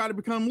to try to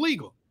become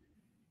legal.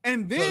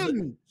 And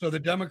then so the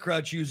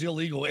Democrats use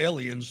illegal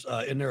aliens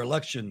in their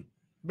election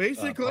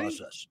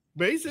process.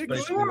 Basically,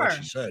 what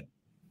she said.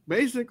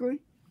 Basically.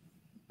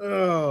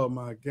 Oh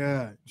my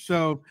God.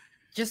 So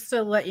just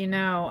to let you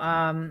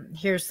know,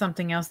 here's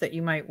something else that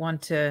you might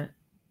want to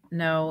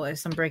know,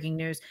 some breaking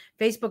news.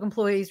 Facebook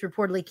employees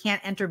reportedly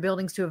can't enter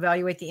buildings to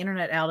evaluate the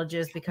internet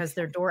outages because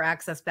their door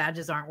access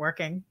badges aren't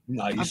working.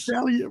 Nice. I'm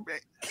telling you, man.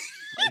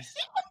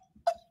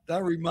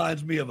 That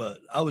reminds me of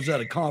I was at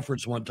a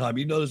conference one time.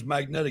 You know those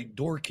magnetic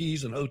door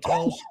keys in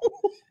hotels?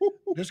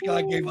 This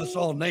guy gave us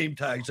all name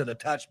tags that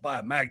attached by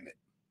a magnet.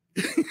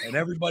 And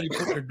everybody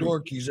put their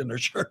door keys in their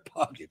shirt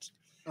pockets.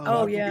 We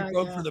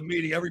broke for the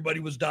meeting. Everybody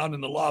was down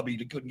in the lobby.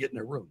 They couldn't get in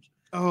their rooms.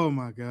 Oh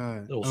my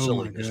God. Little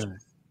silliness.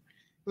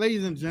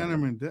 Ladies and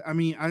gentlemen, I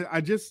mean, I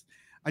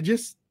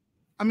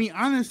mean,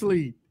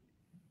 honestly,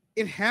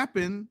 it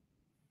happened.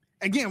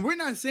 Again, we're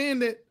not saying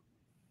that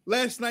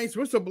last night's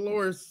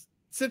whistleblower's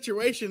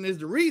situation is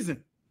the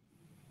reason,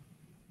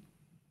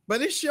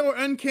 but it's sure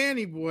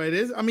uncanny,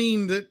 boy. I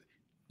mean,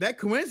 that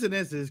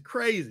coincidence is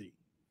crazy.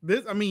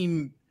 I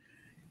mean,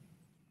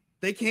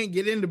 they can't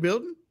get in the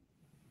building.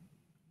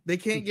 They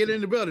can't get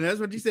in the building.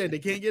 That's what you said. They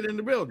can't get in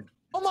the building.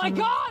 Oh my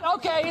God!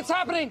 Okay, it's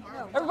happening.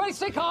 Everybody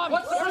stay calm.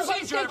 What's the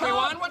procedure,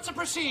 everyone? What's the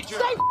procedure?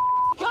 Stay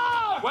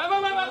calm! Wait.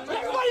 Everybody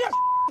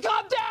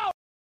calm down!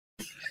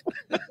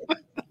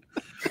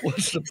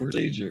 What's the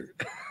procedure?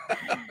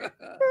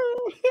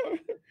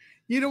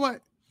 You know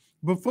what?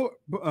 Before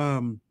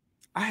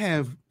I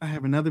have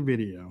another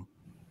video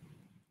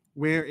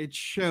where it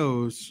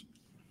shows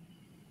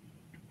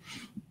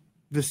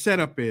the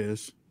setup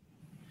is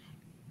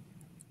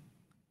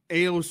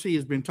AOC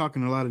has been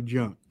talking a lot of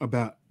junk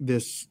about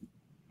this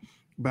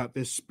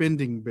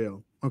spending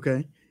bill,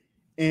 okay?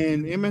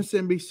 And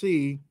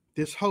MSNBC,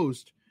 this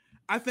host,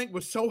 I think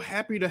was so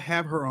happy to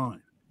have her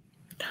on.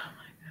 Oh my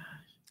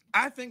gosh.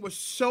 I think was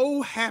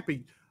so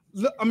happy.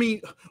 Look, I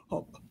mean,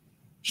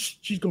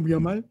 she's gonna be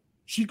on my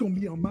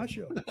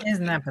show.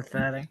 Isn't that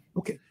pathetic?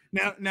 Okay.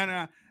 Now,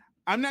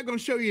 I'm not gonna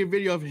show you a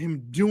video of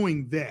him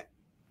doing that.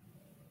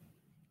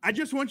 I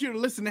just want you to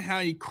listen to how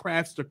he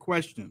crafts the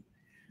question.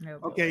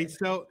 Oh, okay,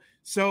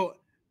 so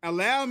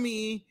allow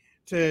me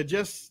to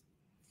just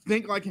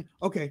think like,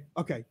 okay,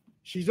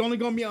 she's only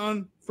gonna be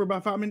on for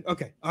about 5 minutes.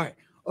 Okay, all right.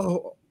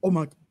 Oh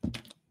my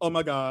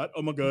God,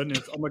 oh my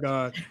goodness, oh my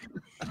God.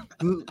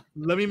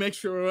 Let me make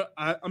sure.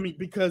 I mean,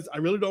 because I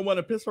really don't want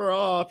to piss her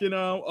off, you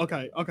know.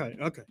 Okay. All right.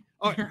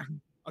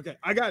 Okay,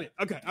 I got it.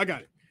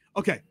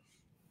 Okay.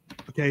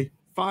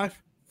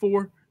 5,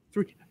 4,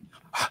 3.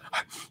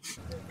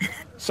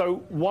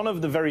 So one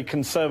of the very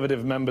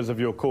conservative members of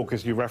your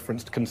caucus, you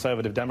referenced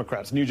conservative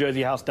Democrats, New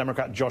Jersey House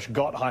Democrat Josh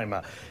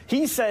Gottheimer,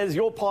 he says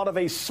you're part of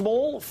a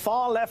small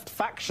far-left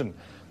faction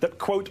that,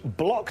 quote,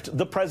 blocked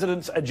the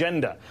president's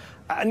agenda.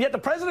 And yet the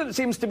president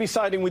seems to be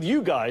siding with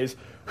you guys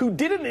who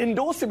didn't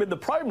endorse him in the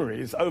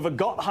primaries over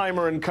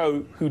Gottheimer and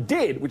co. who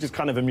did, which is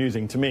kind of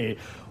amusing to me.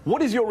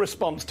 What is your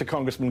response to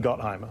Congressman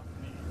Gottheimer?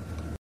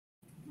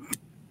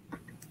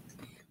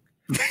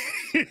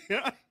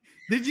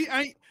 Did you?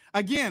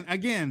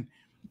 Again.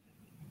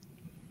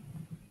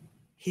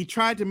 He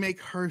tried to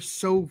make her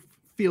feel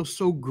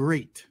so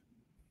great.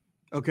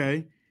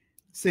 Okay,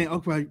 saying,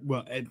 "Okay,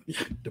 well,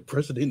 the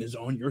president is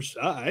on your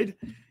side,"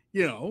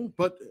 you know.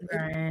 But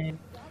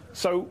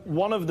so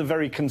one of the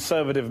very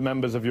conservative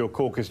members of your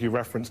caucus, you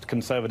referenced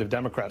conservative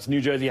Democrats, New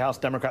Jersey House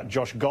Democrat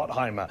Josh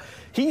Gottheimer,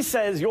 he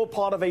says you're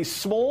part of a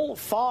small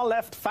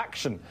far-left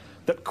faction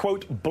that,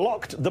 quote,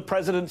 blocked the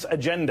president's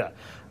agenda.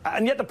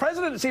 And yet the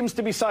president seems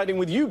to be siding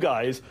with you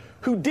guys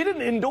who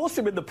didn't endorse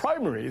him in the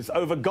primaries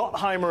over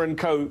Gottheimer and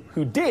co.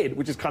 who did,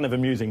 which is kind of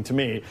amusing to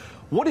me.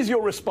 What is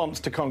your response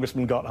to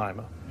Congressman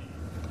Gottheimer?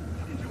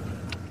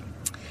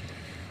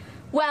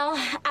 Well,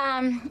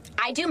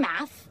 I do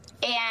math,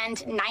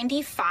 and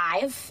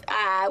 95,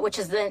 which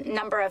is the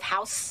number of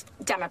House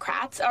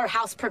Democrats or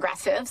House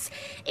progressives,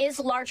 is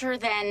larger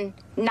than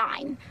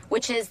 9,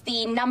 which is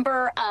the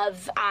number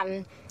of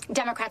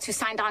Democrats who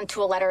signed on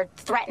to a letter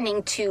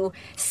threatening to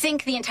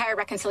sink the entire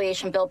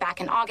reconciliation bill back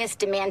in August,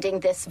 demanding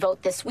this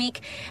vote this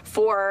week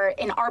for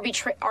an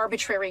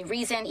arbitrary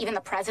reason. Even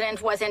the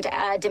president wasn't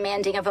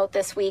demanding a vote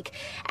this week.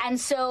 And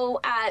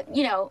so,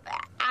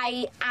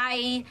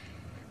 I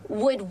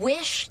would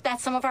wish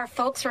that some of our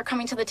folks were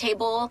coming to the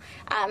table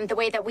the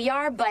way that we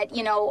are, but,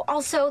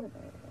 also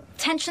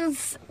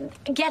tensions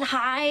get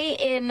high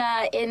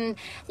in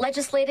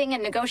legislating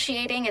and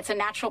negotiating. It's a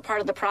natural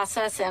part of the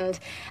process, and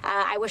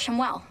I wish him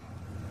well.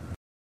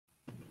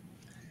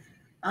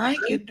 I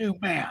can do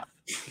math.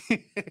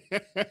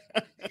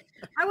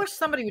 I wish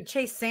somebody would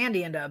chase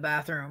Sandy into a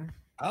bathroom.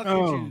 How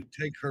could you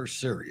take her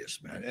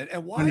serious, man?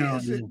 And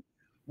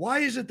why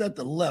is it that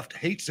the left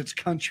hates its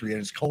country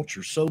and its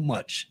culture so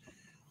much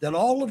that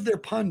all of their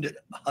pundit,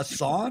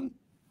 Hassan,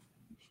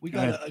 we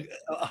got a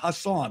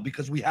Hassan,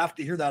 because we have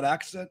to hear that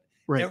accent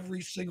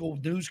every single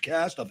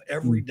newscast of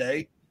every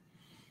day.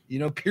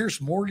 Pierce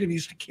Morgan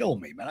used to kill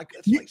me, man.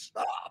 It's like,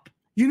 stop.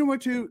 You know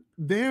what, too?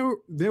 There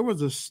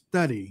was a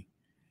study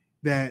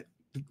that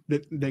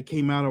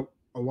came out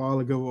a while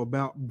ago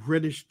about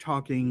British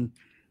talking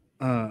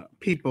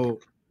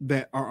people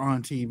that are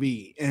on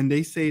TV, and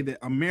they say that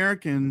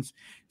Americans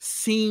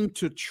seem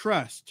to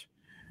trust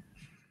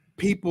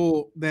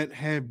people that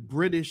have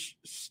British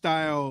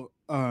style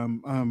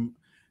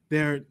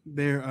their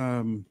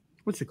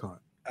what's it called?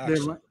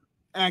 Their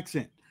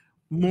accent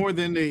more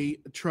than they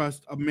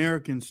trust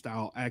American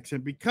style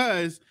accent,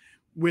 because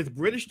with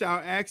British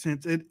style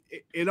accents,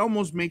 it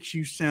almost makes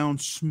you sound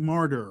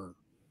smarter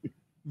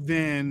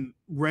than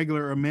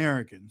regular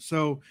Americans.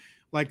 So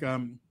like I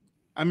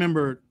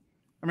remember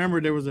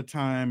there was a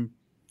time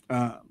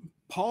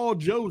Paul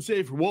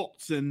Joseph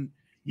Watson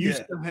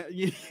used to have,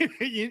 you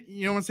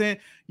know what I'm saying?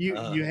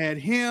 You had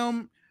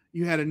him,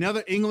 you had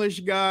another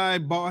English guy,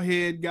 bald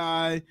head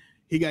guy.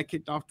 He got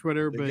kicked off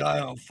Twitter. The but guy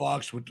on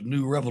Fox with the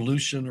New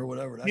Revolution or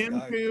whatever. That him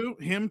guy.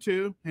 Him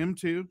too.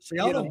 See,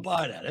 I don't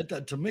buy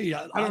that. To me,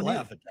 I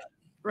laugh at that.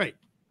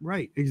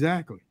 Right,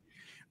 exactly.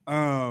 What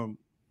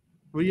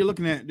are you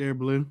looking at there,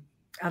 Blue?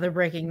 Other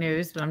breaking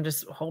news, but I'm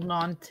just holding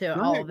on to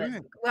all of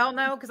it. Well,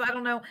 no, because I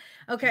don't know.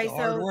 Okay, so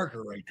hard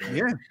worker right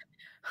there. Yeah.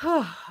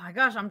 Oh my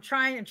gosh, I'm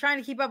trying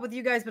to keep up with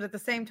you guys, but at the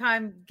same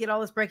time, get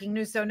all this breaking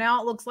news. So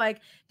now it looks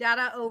like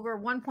data over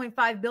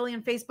 1.5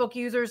 billion Facebook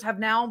users have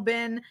now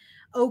been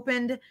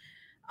opened,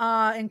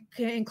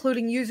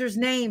 including users'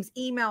 names,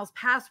 emails,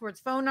 passwords,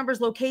 phone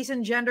numbers,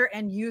 location, gender,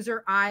 and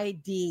user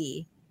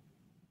ID.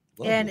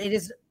 Lovely. And it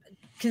is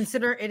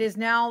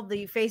now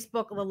the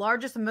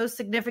largest and most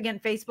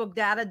significant Facebook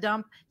data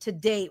dump to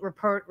date,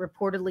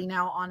 reportedly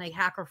now on a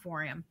hacker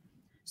forum.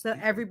 So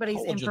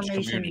everybody's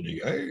information.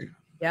 Hey.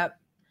 Yep.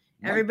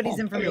 Everybody's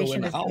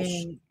information is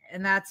being,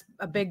 and that's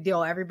a big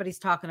deal. Everybody's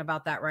talking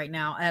about that right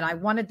now. And I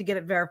wanted to get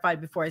it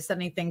verified before I said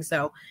anything.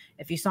 So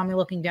if you saw me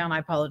looking down, I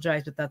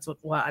apologize, but that's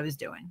what I was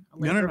doing.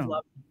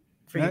 No.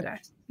 For you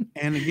guys.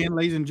 And again,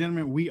 ladies and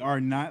gentlemen, we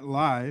are not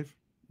live,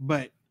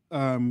 but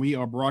we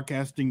are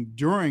broadcasting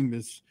during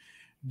this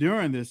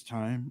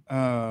time.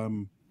 I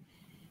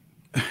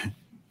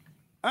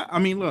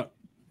mean, look,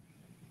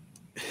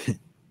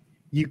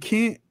 you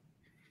can't.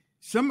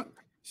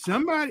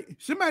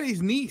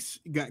 Somebody's niece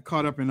got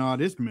caught up in all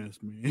this mess,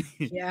 man.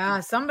 Yeah,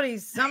 somebody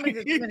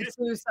that committed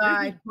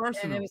suicide,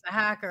 and it was a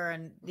hacker.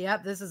 And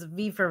yep, this is a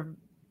V for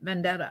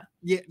Vendetta.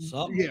 Yeah.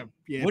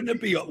 Wouldn't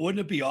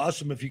it be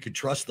awesome if you could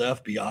trust the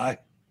FBI?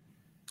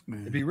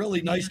 Man. It'd be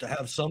really nice to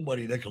have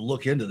somebody that could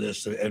look into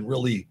this and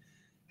really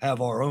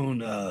have our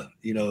own,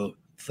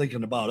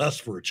 thinking about us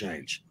for a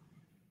change.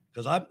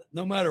 Because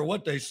no matter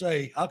what they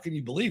say, how can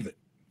you believe it?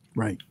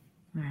 Right.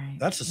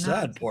 That's the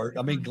sad part.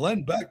 I mean,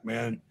 Glenn Beck,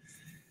 man,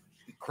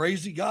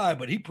 crazy guy,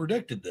 but he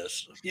predicted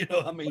this. Isn't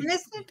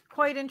it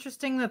quite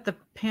interesting that the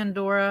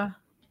Pandora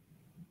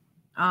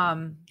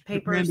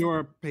papers?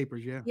 Pandora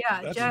papers, yeah.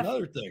 Yeah, that's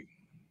another thing.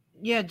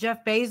 Yeah,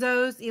 Jeff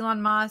Bezos,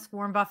 Elon Musk,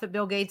 Warren Buffett,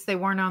 Bill Gates, they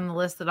weren't on the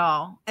list at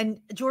all. And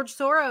George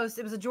Soros,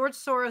 it was a George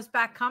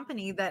Soros-backed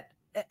company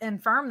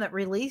and firm that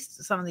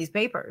released some of these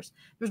papers.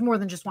 There's more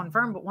than just one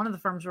firm, but one of the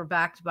firms were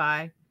backed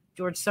by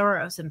George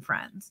Soros and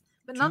friends.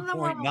 But none of them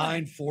were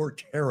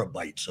 2.94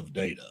 terabytes of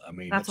data. I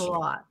mean, that's a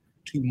lot.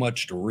 Too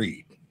much to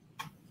read.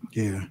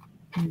 Yeah.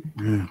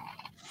 Yeah.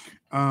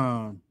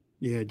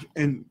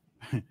 And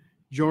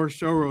George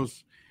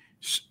Soros,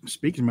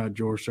 speaking about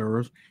George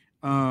Soros,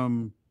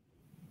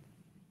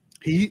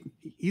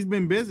 he's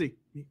been busy.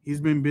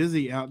 He's been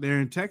busy out there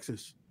in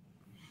Texas.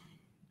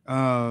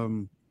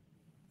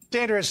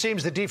 Sandra, it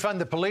seems the defund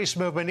the police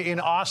movement in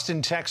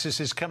Austin,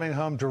 Texas is coming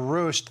home to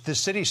roost. The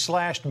city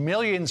slashed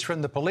millions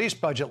from the police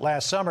budget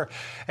last summer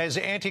as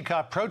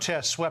anti-cop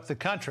protests swept the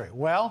country.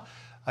 Well,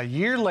 a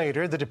year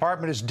later, the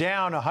department is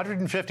down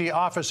 150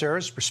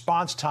 officers,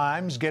 response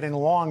times getting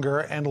longer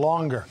and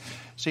longer.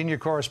 Senior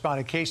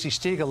correspondent Casey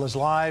Stiegel is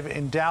live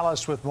in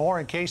Dallas with more.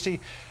 And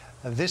Casey,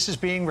 this is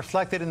being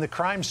reflected in the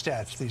crime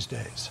stats these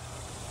days.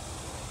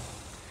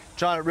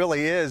 John, it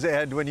really is.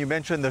 And when you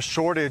mention the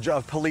shortage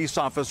of police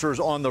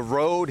officers on the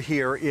road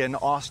here in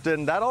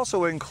Austin, that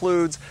also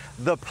includes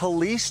the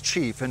police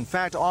chief. In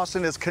fact,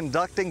 Austin is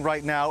conducting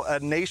right now a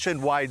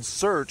nationwide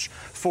search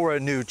for a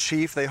new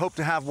chief. They hope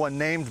to have one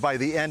named by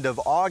the end of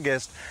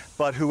August.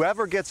 But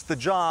whoever gets the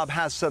job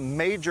has some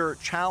major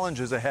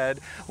challenges ahead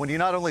when you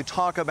not only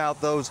talk about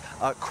those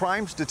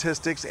crime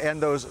statistics and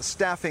those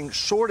staffing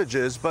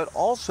shortages, but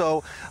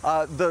also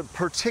the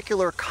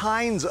particular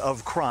kinds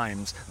of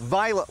crimes,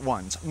 violent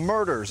ones,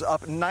 murders,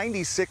 up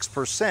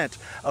 96%,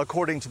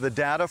 according to the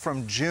data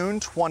from June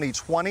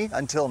 2020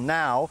 until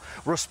now.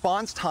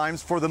 Response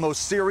times for the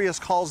most serious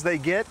calls they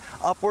get,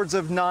 upwards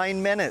of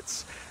 9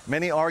 minutes.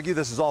 Many argue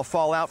this is all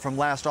fallout from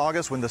last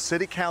August when the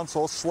city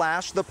council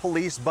slashed the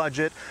police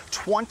budget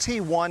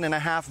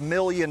 $21.5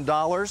 million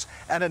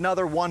and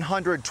another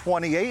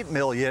 $128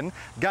 million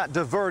got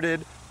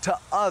diverted to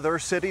other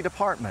city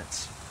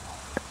departments.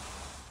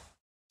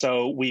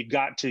 So we've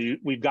got to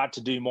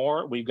do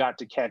more. We've got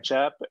to catch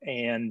up,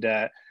 and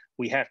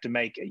we have to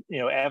make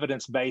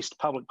evidence-based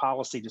public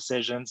policy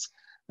decisions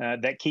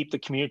that keep the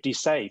community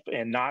safe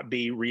and not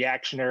be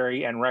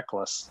reactionary and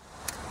reckless.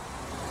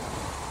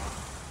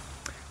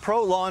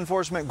 Pro-law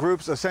enforcement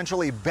groups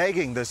essentially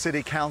begging the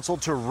city council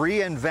to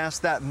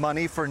reinvest that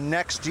money for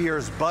next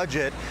year's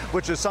budget,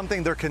 which is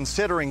something they're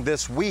considering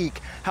this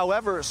week.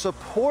 However,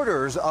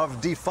 supporters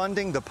of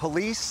defunding the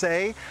police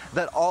say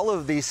that all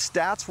of these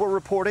stats we're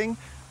reporting,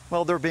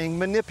 well, they're being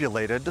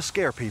manipulated to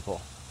scare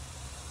people.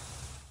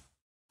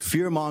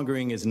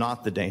 Fear-mongering is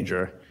not the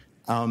danger,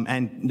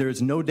 and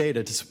there's no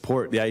data to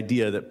support the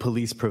idea that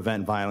police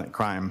prevent violent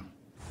crime.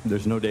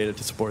 There's no data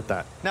to support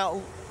that.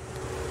 Now,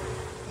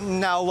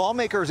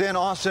 lawmakers in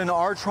Austin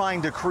are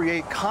trying to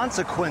create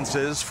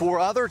consequences for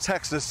other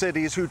Texas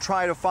cities who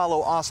try to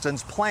follow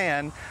Austin's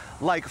plan,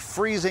 like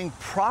freezing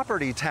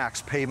property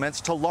tax payments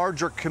to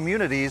larger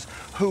communities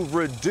who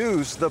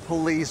reduce the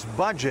police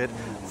budget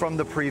from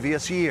the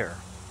previous year.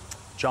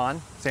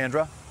 John,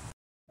 Sandra?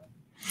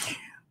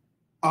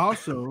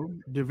 Also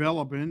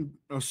developing,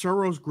 a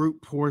Soros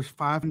group pours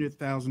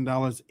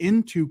 $500,000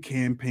 into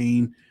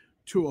campaign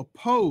to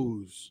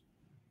oppose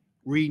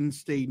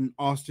reinstating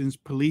Austin's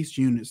police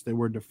units that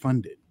were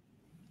defunded.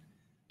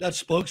 That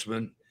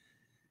spokesman,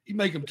 you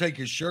make him take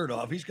his shirt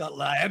off. He's got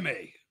La M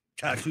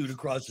tattooed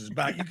across his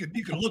back.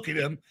 You could look at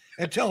him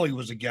and tell he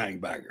was a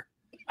gangbanger.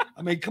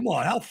 I mean, come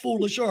on, how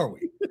foolish are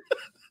we?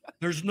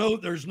 There's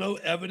no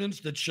evidence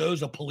that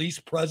shows a police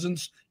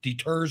presence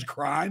deters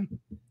crime.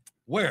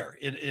 Where?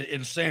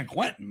 In San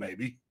Quentin,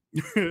 maybe.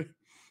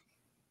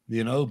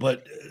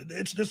 But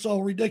it's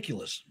all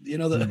ridiculous.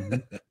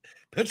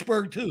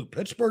 Pittsburgh too.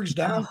 Pittsburgh's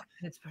down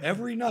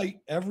every night,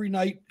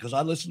 because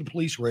I listen to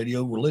police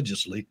radio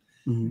religiously.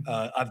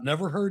 I've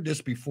never heard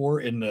this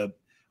before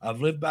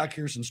I've lived back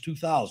here since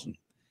 2000,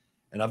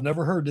 and I've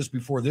never heard this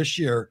before this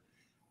year.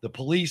 The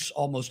police,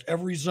 almost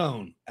every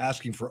zone,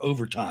 asking for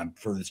overtime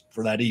for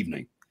that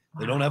evening.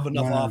 They don't have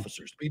enough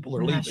officers. People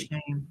are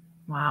leaving.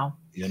 Wow.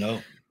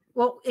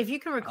 Well, if you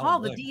can recall,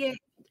 the DA,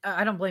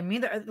 I don't blame me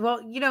either. Well,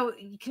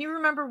 can you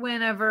remember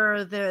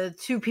whenever the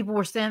two people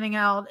were standing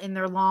out in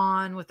their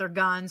lawn with their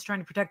guns trying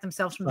to protect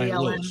themselves from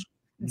BLM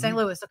in St.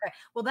 Louis? Okay.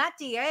 Well, that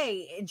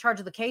DA in charge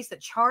of the case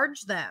that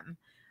charged them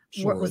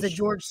was a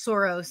George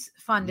Soros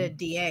funded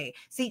DA.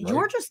 See, right.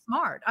 George is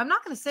smart. I'm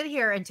not going to sit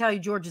here and tell you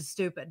George is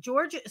stupid.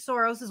 George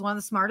Soros is one of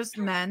the smartest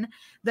men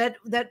that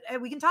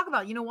we can talk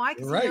about. You know why?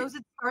 Because he knows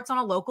it starts on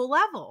a local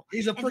level.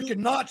 He's a freaking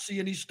Nazi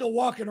and he's still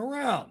walking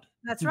around.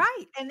 That's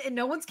right. And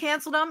no one's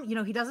canceled him.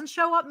 He doesn't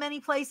show up many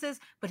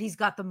places, but he's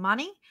got the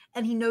money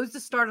and he knows to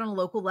start on a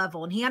local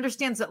level. And he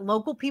understands that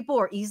local people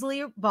are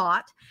easily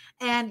bought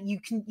and you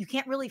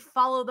can't really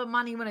follow the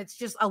money when it's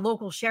just a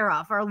local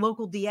sheriff or a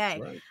local DA.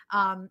 Right.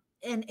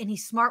 And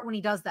he's smart when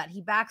he does that. He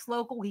backs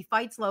local, he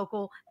fights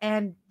local.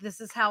 And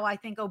this is how I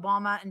think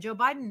Obama and Joe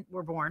Biden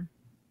were born,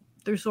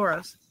 through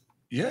Soros.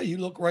 Yeah, you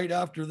look right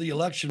after the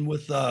election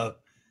with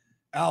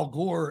Al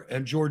Gore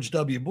and George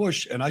W.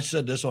 Bush, and I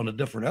said this on a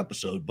different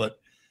episode, but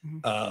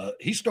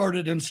he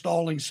started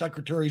installing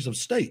secretaries of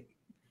state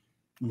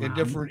in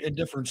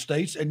different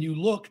states. And you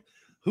look,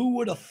 who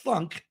would have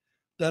thunk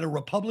that a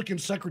Republican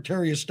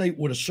secretary of state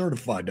would have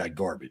certified that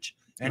garbage?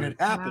 And it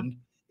happened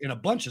in a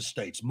bunch of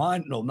states.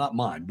 Not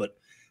mine, but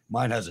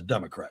mine has a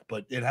Democrat.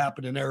 But it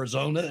happened in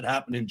Arizona, it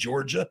happened in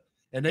Georgia,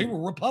 and they were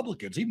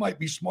Republicans. He might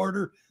be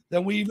smarter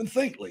than we even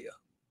think, Leah.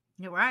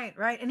 You're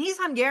right. And he's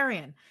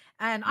Hungarian.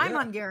 And I'm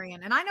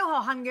Hungarian, and I know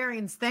how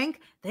Hungarians think.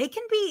 They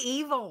can be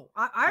evil.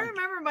 I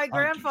remember my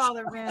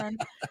grandfather, man.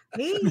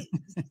 He,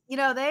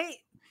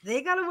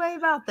 they got a way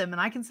about them,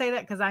 and I can say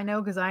that because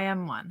I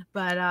am one.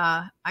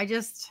 But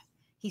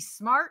he's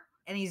smart,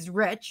 and he's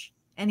rich,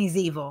 and he's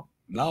evil.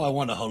 Now I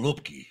want a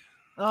halupki.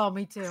 Oh,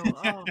 me too.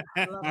 Oh,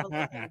 I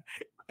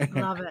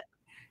love it.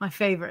 My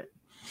favorite.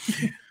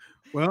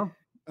 Well,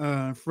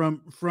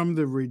 from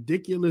the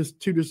ridiculous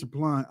to the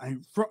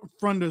sublime,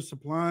 from the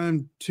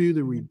sublime to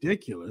the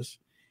ridiculous,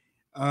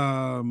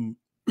 Bernie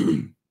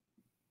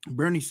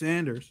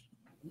Sanders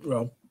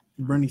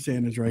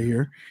right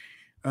here,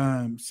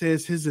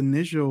 says his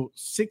initial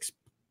 $6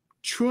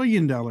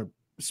 trillion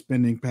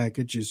spending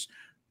package is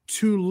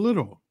too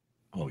little.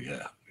 Oh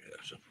yeah.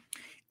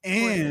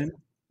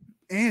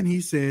 And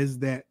he says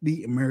that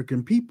the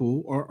American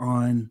people are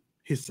on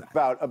his side.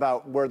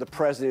 About where the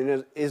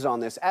president is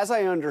on this. As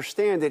I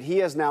understand it, he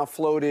has now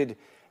floated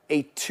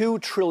a $2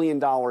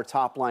 trillion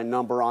top line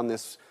number on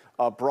this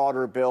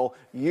broader bill.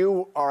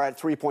 You are at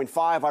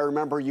 3.5. I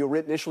remember you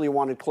initially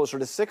wanted closer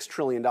to $6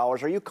 trillion.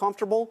 Are you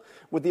comfortable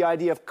with the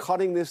idea of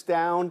cutting this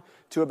down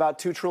to about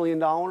 $2 trillion?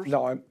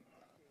 No,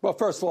 well,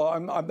 first of all,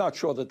 I'm not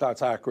sure that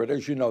that's accurate.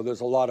 As you know,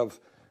 there's a lot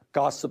of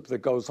gossip that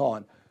goes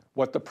on.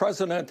 What the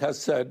president has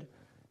said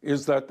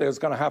is that there's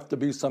going to have to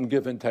be some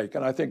give and take,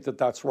 and I think that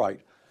that's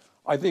right.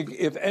 I think,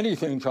 if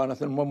anything,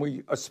 Jonathan, when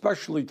we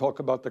especially talk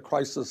about the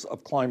crisis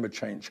of climate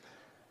change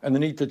and the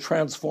need to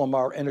transform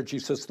our energy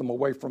system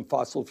away from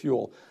fossil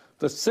fuel,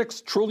 the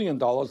 $6 trillion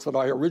that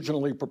I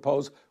originally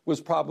proposed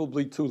was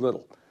probably too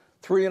little.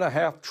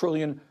 $3.5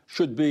 trillion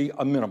should be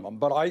a minimum.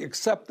 But I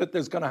accept that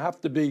there's going to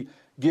have to be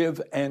give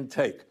and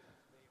take.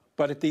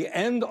 But at the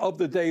end of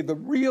the day, the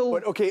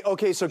real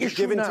so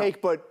give and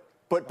take, but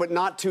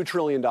not $2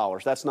 trillion.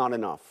 That's not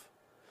enough.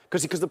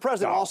 Because the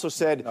president also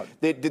said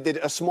that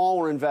a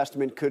smaller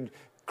investment could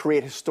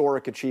create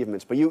historic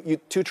achievements. But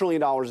 $2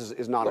 trillion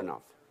is not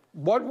enough.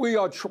 What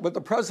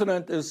the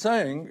president is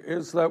saying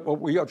is that what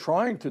we are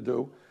trying to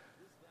do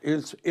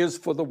is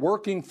for the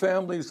working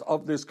families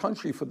of this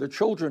country, for the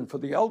children, for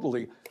the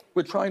elderly.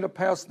 We're trying to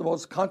pass the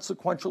most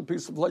consequential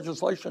piece of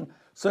legislation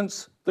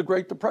since the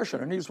Great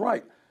Depression, and he's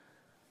right.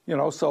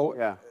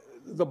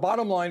 The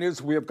bottom line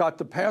is we have got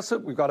to pass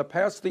it. We've got to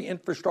pass the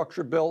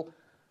infrastructure bill,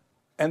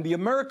 and the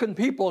American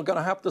people are going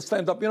to have to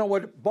stand up. You know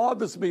what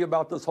bothers me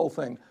about this whole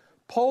thing?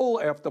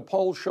 Poll after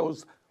poll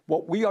shows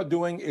what we are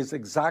doing is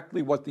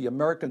exactly what the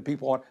American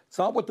people want. It's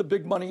not what the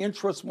big money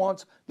interest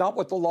wants, not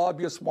what the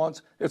lobbyists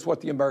wants. It's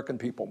what the American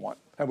people want,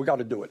 and we got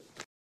to do it.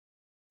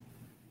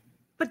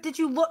 But did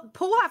you look?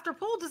 Poll after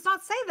poll does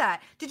not say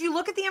that. Did you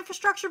look at the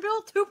infrastructure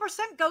bill?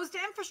 2% goes to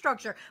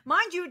infrastructure.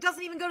 Mind you, it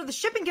doesn't even go to the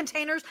shipping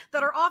containers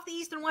that are off the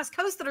east and west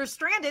coast that are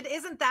stranded.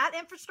 Isn't that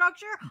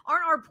infrastructure?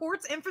 Aren't our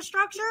ports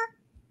infrastructure?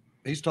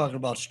 He's talking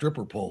about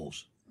stripper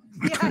poles.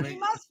 Yeah, he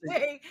must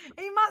be.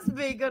 He must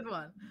be. Good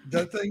one.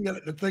 The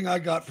thing I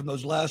got from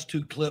those last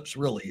two clips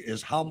really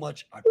is how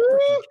much I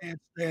freaking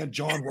can't stand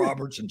John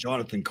Roberts and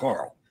Jonathan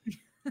Karl.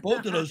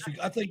 Both of those.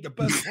 I think the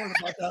best part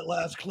about that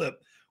last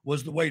clip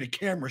was the way the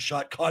camera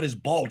shot caught his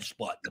bald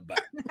spot in the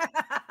back.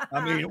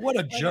 I mean, what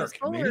a jerk.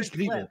 I mean, these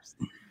people.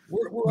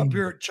 We're up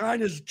here.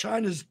 China's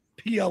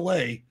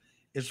PLA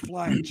is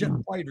flying jet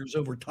fighters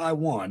over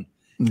Taiwan.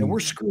 And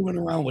we're screwing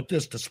around with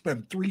this to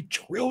spend $3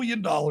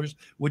 trillion,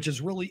 which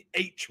is really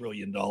 $8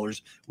 trillion,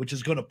 which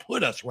is going to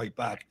put us right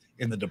back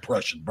in the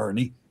Depression,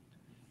 Bernie.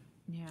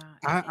 Yeah.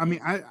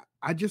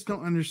 I just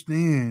don't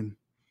understand.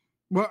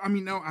 Well, I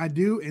mean, no, I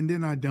do, and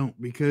then I don't,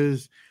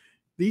 because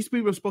these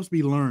people are supposed to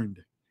be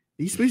learned.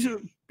 These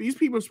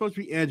people are supposed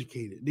to be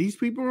educated. These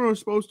people are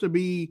supposed to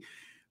be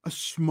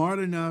smart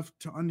enough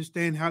to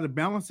understand how to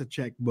balance a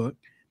checkbook.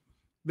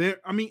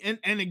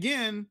 And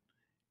again,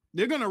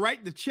 they're going to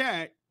write the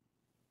check.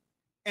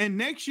 And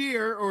next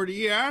year or the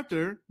year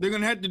after, they're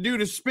going to have to do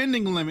the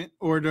spending limit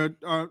or the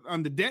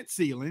on the debt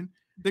ceiling.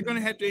 They're going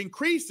to have to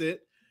increase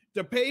it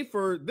to pay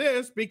for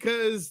this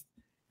because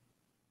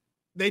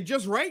they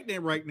just write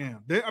it right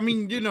now.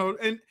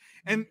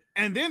 And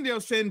then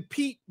they'll send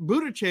Pete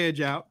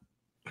Buttigieg out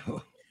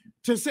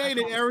to say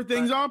that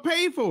everything's all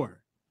paid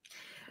for.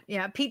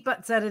 Yeah, Pete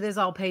Butt said it is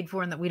all paid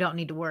for and that we don't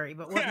need to worry.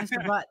 But what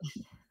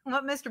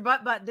Mr.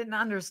 Butt didn't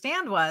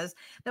understand was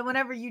that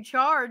whenever you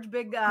charge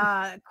big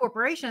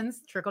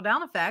corporations, trickle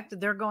down effect,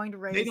 they're going to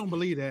raise. They don't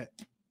believe that.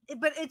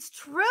 But it's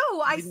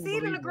true. I see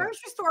it in a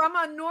grocery store. I'm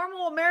a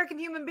normal American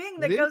human being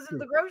that goes into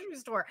the grocery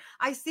store.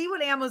 I see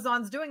what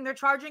Amazon's doing. They're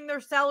charging their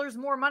sellers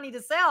more money to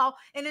sell.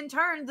 And in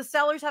turn, the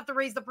sellers have to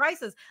raise the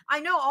prices. I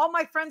know all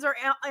my friends are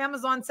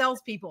Amazon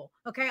salespeople.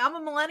 Okay. I'm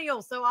a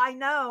millennial, so I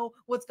know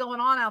what's going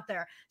on out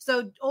there.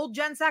 So old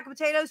Jen Sack of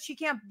Potatoes, she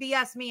can't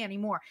BS me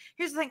anymore.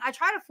 Here's the thing. I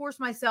try to force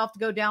myself to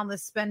go down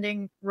this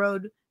spending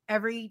road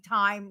every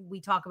time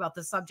we talk about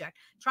this subject.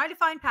 Try to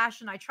find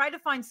passion. I try to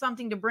find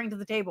something to bring to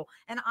the table,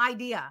 an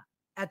idea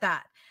at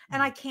that.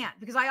 And I can't,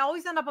 because I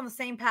always end up on the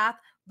same path,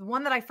 the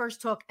one that I first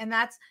took. And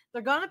that's,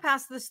 they're going to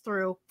pass this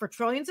through for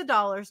trillions of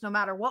dollars, no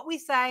matter what we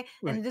say.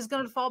 Right. And it is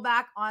going to fall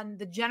back on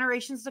the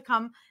generations to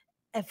come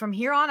and from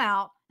here on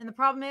out. And the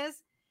problem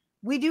is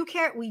we do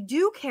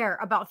care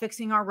about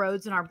fixing our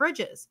roads and our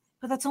bridges,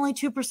 but that's only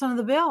 2% of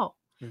the bill.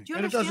 Right.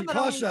 And it doesn't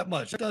cost that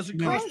much. It doesn't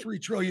cost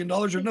 $3 trillion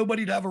or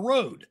nobody to have a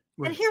road.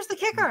 Right. And here's the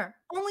kicker.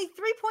 Only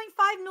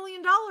 $3.5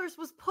 million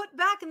was put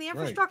back in the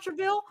infrastructure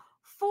bill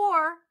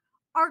for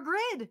our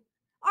grid.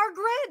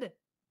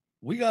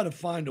 We got to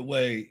find a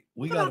way.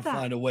 We got to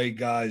find a way,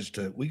 guys,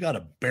 we got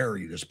to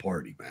bury this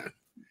party, man.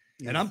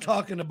 Yes. And I'm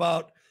talking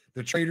about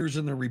the traitors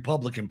in the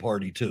Republican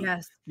Party too.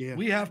 Yes. Yeah.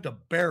 We have to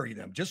bury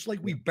them, just like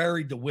we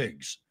buried the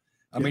Whigs.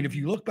 I mean, if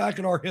you look back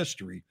at our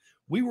history,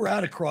 we were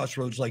at a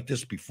crossroads like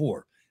this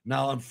before.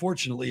 Now,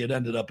 unfortunately, it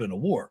ended up in a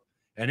war,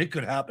 and it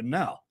could happen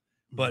now.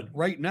 But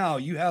right now,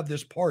 you have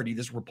this party,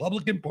 this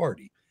Republican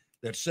Party,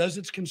 that says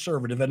it's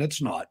conservative, and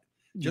it's not.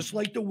 Just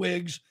like the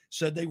Whigs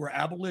said they were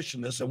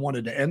abolitionists and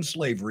wanted to end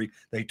slavery.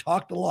 They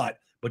talked a lot,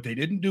 but they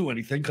didn't do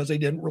anything because they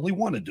didn't really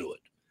want to do it.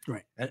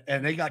 Right.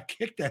 And they got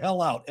kicked the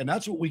hell out. And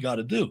that's what we got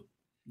to do.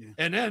 Yeah.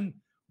 And then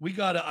we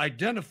got to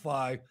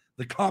identify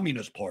the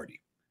Communist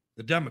Party,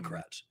 the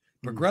Democrats,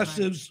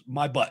 progressives,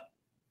 my butt.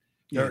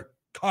 They're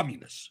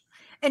communists.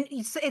 And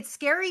it's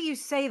scary you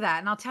say that,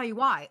 and I'll tell you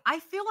why. I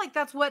feel like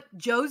that's what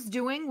Joe's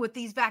doing with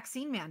these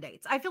vaccine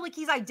mandates. I feel like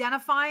he's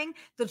identifying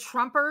the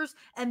Trumpers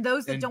and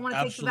those that don't want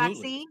to take the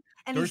vaccine,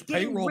 and he's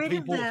getting rid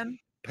of them.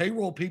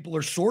 Payroll people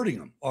are sorting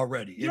them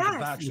already into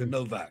vax and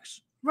no vax.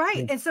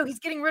 Right, and so he's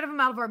getting rid of them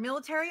out of our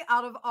military,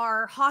 out of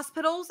our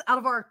hospitals, out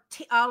of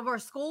our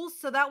schools,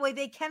 so that way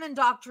they can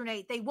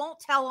indoctrinate. They won't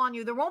tell on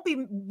you. There won't be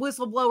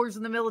whistleblowers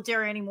in the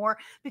military anymore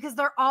because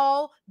they're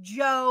all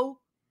Joe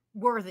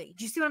worthy.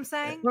 Do you see what I'm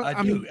saying? Well,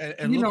 I mean,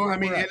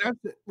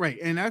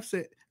 and I've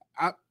said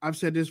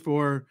this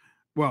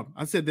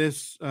I said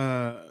this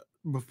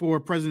before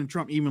President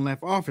Trump even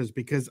left office,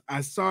 because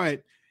I saw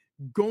it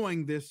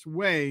going this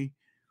way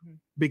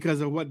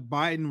because of what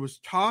Biden was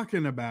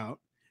talking about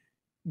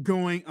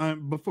going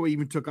on before he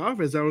even took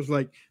office. I was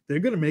like, they're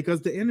going to make us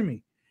the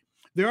enemy.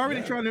 They're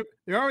already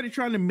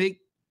trying to make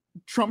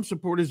Trump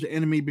supporters the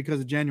enemy because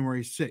of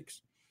January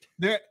 6th.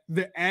 They're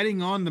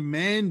adding on the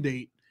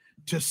mandate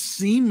to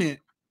cement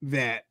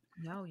that.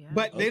 Oh, yeah.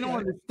 But they don't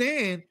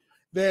understand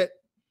that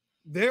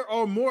there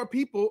are more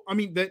people. I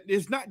mean, that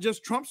it's not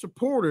just Trump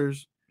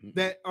supporters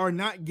that are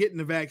not getting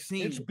the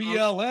vaccine. It's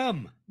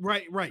BLM.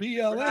 Right.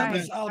 BLM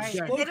is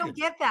outspoken. They don't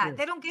get that.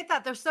 They don't get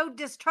that. They're so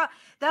distrust.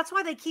 That's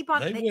why they keep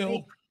on.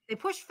 They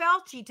push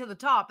Fauci to the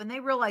top, and they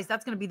realize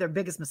that's going to be their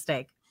biggest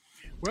mistake.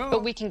 Well,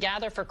 but we can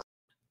gather for.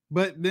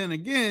 But then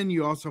again,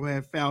 you also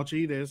have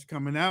Fauci that's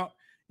coming out.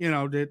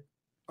 That.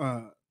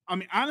 I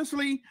mean,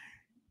 honestly,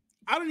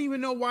 I don't even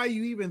know why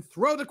you even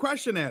throw the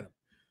question at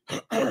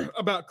him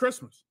about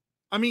Christmas.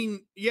 I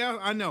mean, yeah,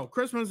 I know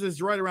Christmas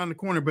is right around the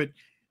corner, but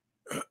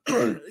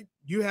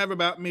you have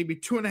about maybe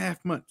 2.5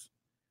 months.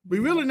 We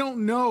really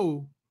don't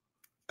know.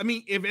 I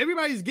mean, if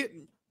everybody's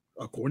getting,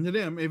 according to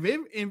them,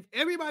 if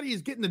everybody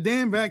is getting the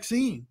damn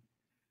vaccine,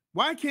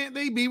 why can't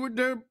they be with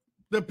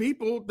the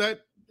people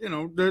that,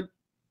 they're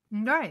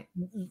right,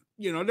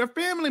 their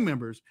family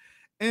members?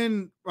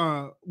 And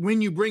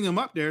when you bring them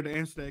up there to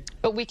answer that.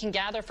 But we can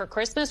gather for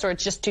Christmas, or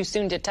it's just too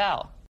soon to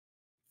tell?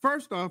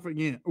 First off,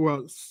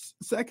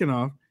 second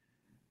off,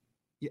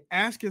 you're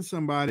asking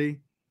somebody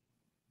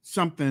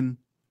something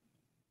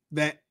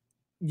that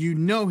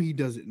he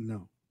doesn't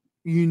know.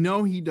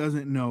 He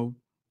doesn't know,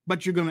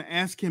 but you're going to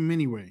ask him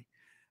anyway.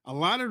 A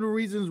lot of the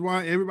reasons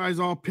why everybody's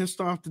all pissed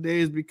off today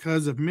is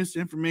because of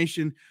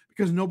misinformation,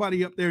 because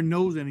nobody up there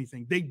knows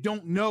anything. They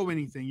don't know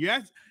anything. You're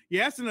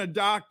asking a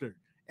doctor.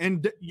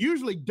 And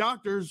usually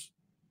doctors,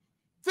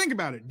 think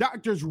about it,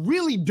 doctors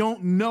really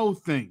don't know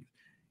things.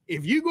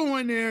 If you go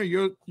in there,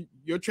 your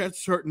chest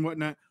is hurting and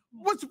whatnot,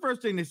 what's the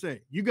first thing they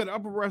say? You got an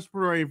upper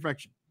respiratory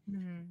infection.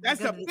 Mm-hmm. That's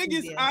the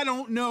biggest I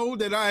don't know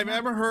that I've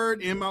ever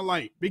heard in my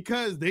life,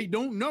 because they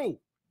don't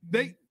know.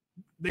 They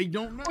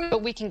don't know.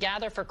 But we can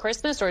gather for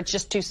Christmas, or it's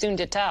just too soon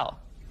to tell?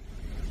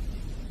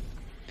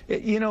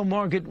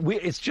 Margaret,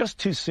 it's just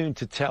too soon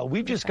to tell.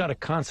 We've just got to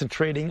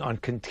concentrating on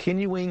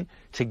continuing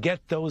to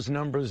get those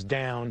numbers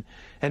down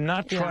and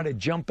not try to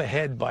jump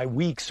ahead by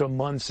weeks or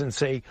months and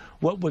say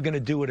what we're going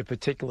to do at a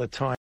particular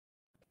time.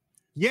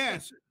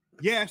 Yes,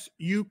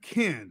 you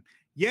can.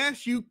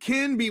 Yes, you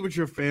can be with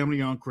your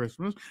family on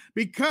Christmas,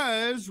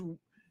 because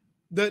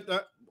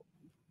the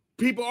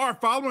people are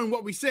following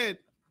what we said.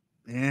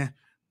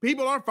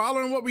 People are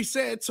following what we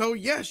said. So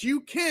yes,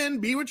 you can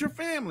be with your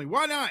family.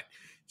 Why not?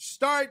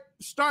 Start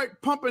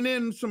pumping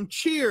in some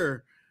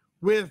cheer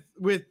within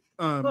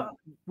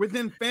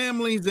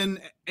families and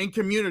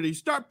communities.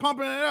 Start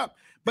pumping it up.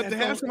 But to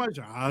have somebody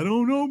say, I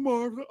don't know,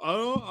 Martha. I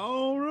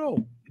don't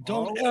know.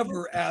 Don't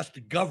ever ask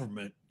the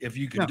government if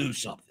you can do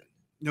something.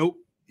 Nope.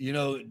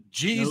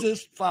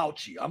 Jesus,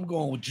 Fauci. I'm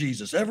going with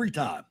Jesus every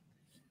time.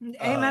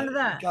 Amen to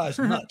that. The guy's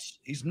nuts.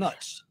 He's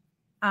nuts.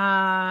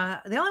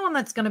 The only one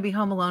that's going to be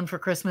home alone for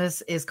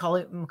Christmas is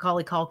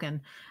Macaulay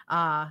Culkin,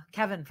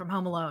 Kevin from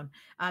Home Alone,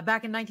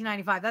 back in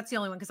 1995. That's the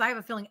only one, because I have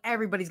a feeling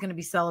everybody's going to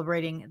be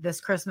celebrating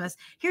this Christmas.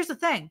 Here's the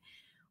thing.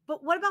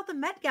 But what about the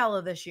Met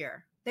Gala this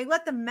year? They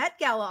let the Met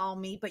Gala all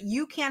meet, but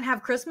you can't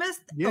have Christmas,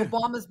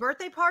 Obama's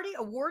birthday party,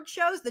 award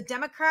shows, the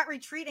Democrat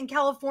retreat in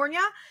California.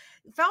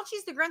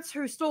 Fauci's the Grinch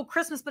who stole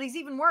Christmas, but he's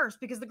even worse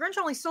because the Grinch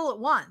only stole it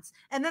once.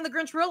 And then the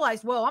Grinch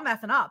realized, whoa, I'm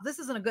effing up. This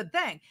isn't a good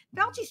thing.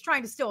 Fauci's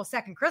trying to steal a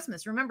second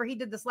Christmas. Remember, he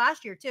did this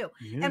last year too.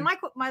 Yeah. And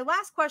my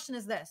last question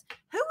is this.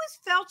 Who is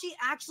Fauci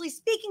actually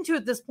speaking to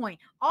at this point?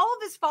 All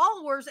of his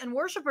followers and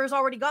worshipers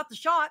already got the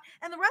shot,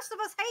 and the rest of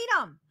us hate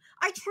him.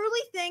 I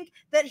truly think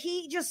that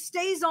he just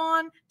stays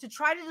on to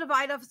try to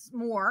divide us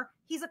more.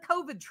 He's a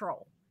COVID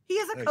troll. He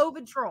is a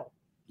COVID troll.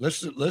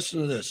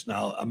 Listen to this.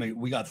 Now, I mean,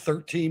 we got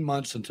 13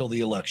 months until the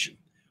election.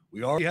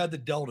 We already had the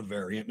Delta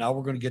variant. Now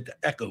we're going to get the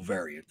Echo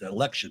variant, the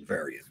election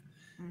variant.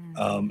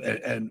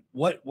 And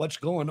what's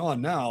going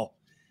on now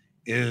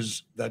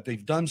is that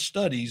they've done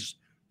studies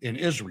in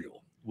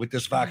Israel with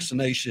this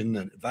vaccination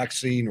and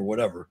vaccine or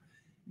whatever.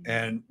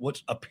 And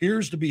what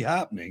appears to be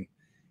happening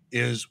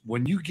is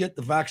when you get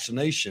the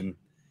vaccination,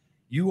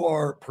 you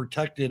are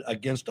protected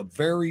against a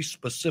very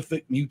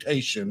specific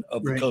mutation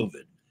of the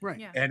COVID. Right.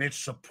 Yeah. And it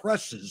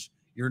suppresses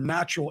your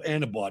natural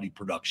antibody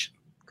production.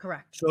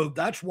 Correct. So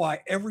that's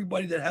why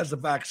everybody that has the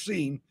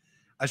vaccine,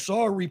 I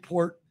saw a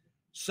report,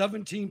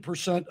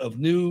 17% of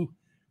new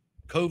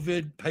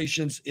COVID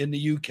patients in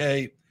the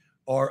UK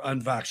are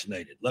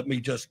unvaccinated. Let me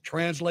just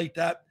translate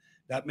that.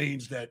 That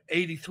means that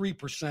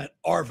 83%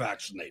 are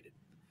vaccinated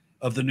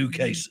of the new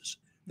cases.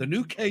 The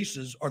new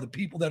cases are the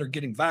people that are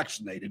getting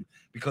vaccinated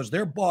because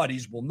their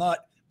bodies will not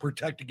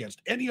protect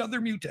against any other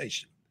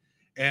mutation.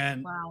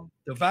 And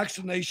the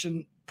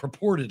vaccination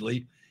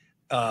purportedly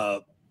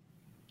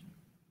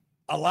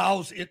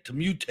allows it to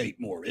mutate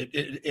more.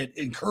 It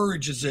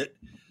encourages it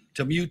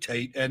to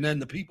mutate. And then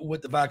the people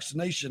with the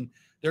vaccination,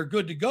 they're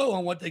good to go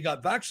on what they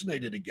got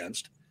vaccinated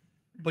against.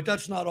 But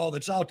that's not all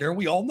that's out there. And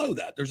we all know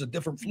that. There's a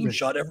different flu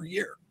shot every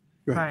year.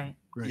 Right.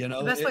 Great. You know,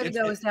 The best way to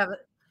go is to have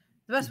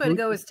the best way to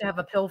go is to have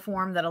a pill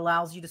form that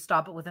allows you to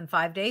stop it within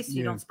 5 days, so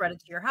you don't spread it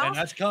to your house. And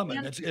that's coming.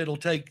 And- It'll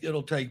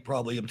take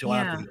probably until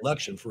after the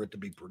election for it to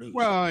be produced.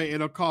 Well,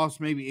 it'll cost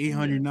maybe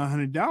 $800,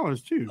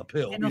 $900 too. A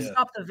pill. And it'll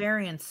stop the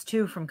variants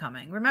too from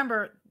coming.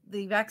 Remember,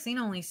 the vaccine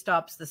only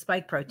stops the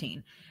spike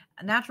protein.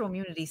 Natural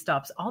immunity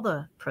stops all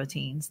the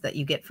proteins that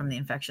you get from the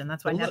infection.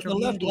 That's why natural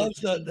left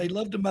immunity. they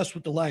love to mess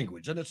with the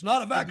language, and it's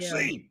not a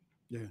vaccine.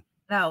 Yeah.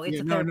 No, it's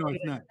a therapeutic.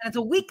 it's not. And it's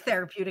a weak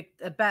therapeutic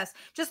at best.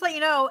 Just let you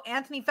know,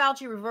 Anthony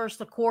Fauci reversed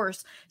the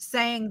course,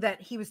 saying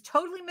that he was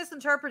totally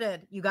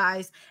misinterpreted, you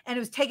guys, and it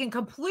was taken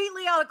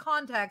completely out of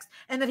context,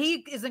 and that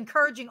he is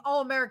encouraging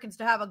all Americans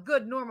to have a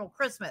good, normal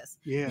Christmas.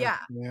 Yeah.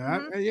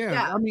 Mhm.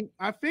 I mean,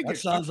 I figured. That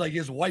sounds like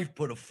his wife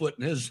put a foot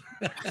in his.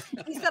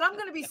 He said, I'm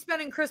going to be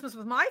spending Christmas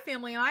with my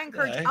family, and I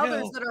encourage The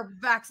others hell? that are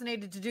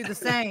vaccinated to do the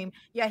same.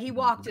 Yeah, he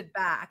walked it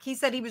back. He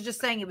said he was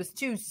just saying it was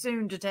too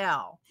soon to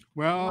tell.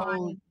 Well,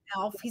 Lying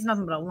elf. He's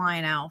nothing but a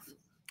lying elf.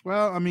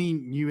 Well, I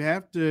mean, you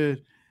have to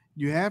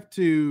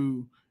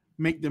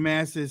make the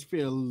masses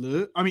feel a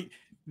little. I mean,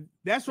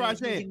 that's why I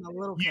said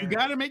you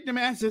got to make the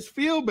masses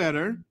feel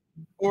better.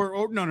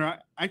 Or no.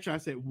 Actually, I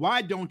said,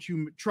 why don't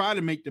you try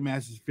to make the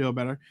masses feel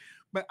better?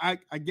 But I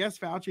guess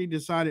Fauci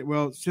decided,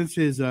 well, since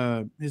his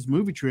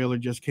movie trailer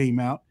just came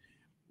out,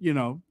 he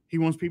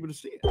wants people to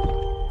see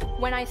it.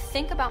 When I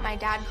think about my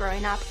dad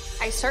growing up,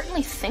 I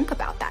certainly think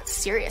about that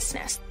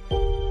seriousness.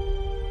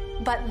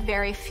 But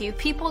very few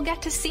people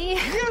get to see.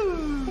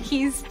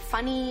 He's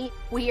funny,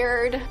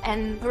 weird,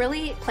 and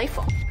really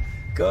playful.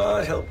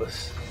 God help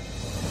us.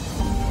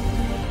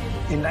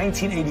 In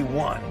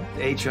 1981,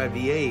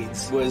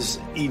 HIV/AIDS was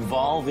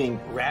evolving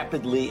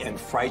rapidly and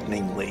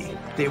frighteningly.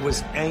 There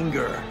was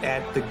anger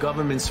at the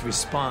government's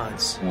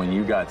response. When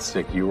you got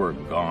sick, you were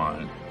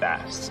gone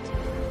fast.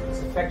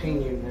 It's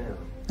affecting you now.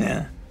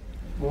 Yeah.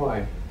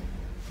 Why?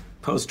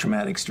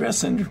 Post-traumatic stress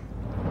syndrome.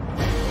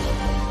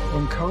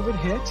 When COVID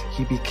hit,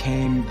 he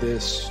became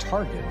this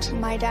target.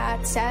 My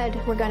dad said,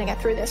 we're going to get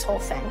through this whole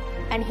thing.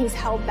 And he's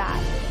held that.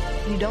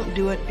 You don't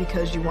do it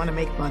because you want to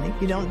make money.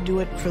 You don't do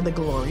it for the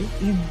glory.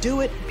 You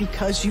do it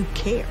because you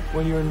care.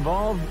 When you're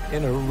involved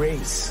in a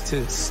race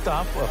to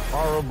stop a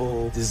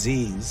horrible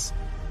disease,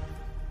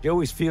 you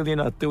always feel you're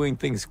not doing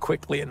things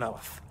quickly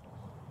enough.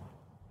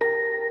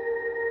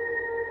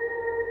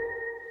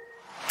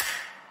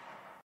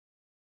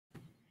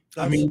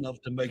 That's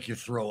enough to make you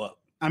throw up.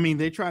 I mean,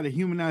 they try to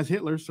humanize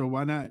Hitler, so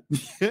why not?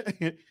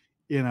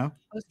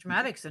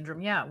 Post-traumatic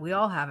syndrome. Yeah, we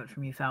all have it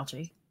from you,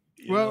 Fauci.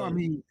 Well, I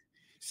mean,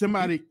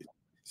 somebody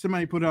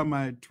put on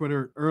my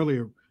Twitter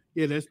earlier.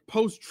 Yeah, that's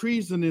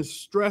post-treasonous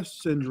stress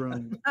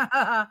syndrome.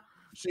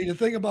 See, the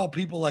thing about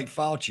people like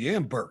Fauci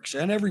and Birx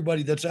and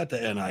everybody that's at the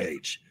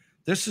NIH,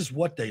 this is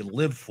what they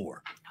live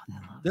for.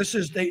 This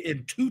is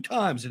in 2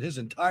 times in his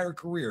entire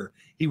career,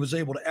 he was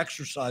able to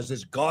exercise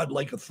this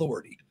godlike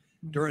authority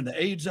during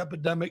the AIDS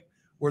epidemic,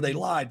 where they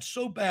lied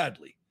so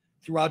badly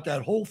throughout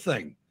that whole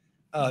thing.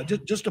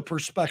 Just a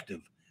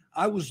perspective.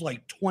 I was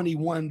like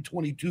 21,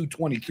 22,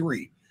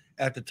 23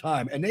 at the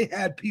time, and they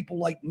had people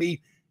like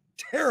me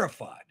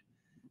terrified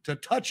to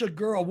touch a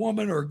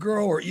woman or a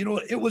girl, or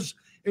it was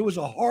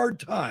a hard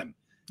time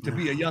to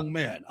be a young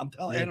man. I'm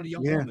telling you, and a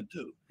young woman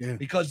too,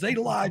 because they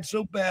lied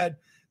so bad.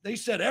 They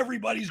said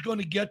everybody's going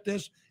to get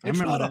this. It's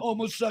not a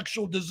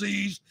homosexual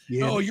disease.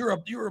 Yeah. No, you're a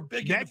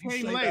bigot. That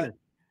came later.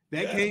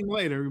 That came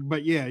later,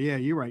 but yeah,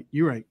 you're right.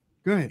 You're right.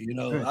 Go ahead.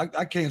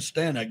 I can't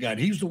stand that guy.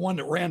 He's the one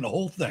that ran the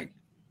whole thing.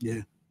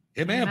 Yeah.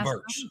 Him and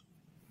Birx.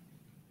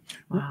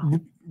 Wow.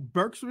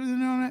 Birx was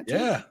in on that too?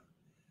 Yeah.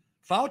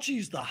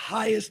 Fauci's the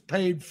highest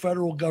paid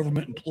federal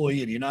government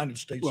employee in the United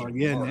States. Well,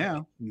 yeah,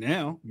 now,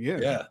 yeah.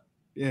 Yeah.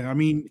 Yeah. I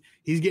mean,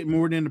 he's getting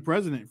more than the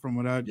president from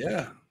what I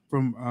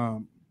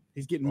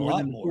he's getting more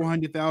than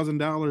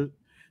 $400,000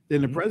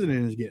 than the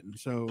president is getting.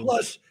 So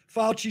plus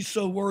Fauci's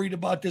so worried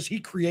about this, he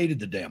created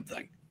the damn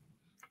thing.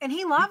 And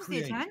he loves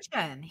the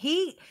attention.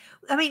 He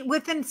didn't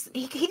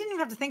even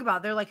have to think about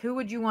it. They're like, who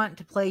would you want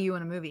to play you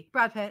in a movie?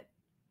 Brad Pitt.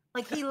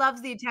 Like, he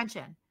loves the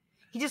attention.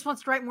 He just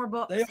wants to write more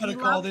books. They ought to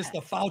call this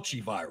the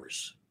Fauci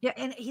virus. Yeah,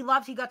 and he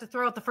got to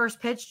throw out the first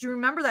pitch. Do you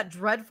remember that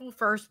dreadful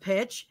first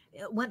pitch?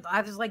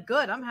 I was like,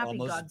 good. I'm happy.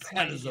 Almost as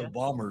bad as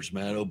Obama's,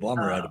 man.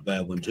 Obama had a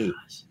bad one too.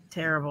 Gosh,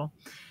 terrible.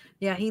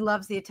 Yeah, he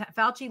loves the attention.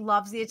 Fauci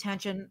loves the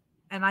attention,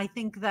 and I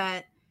think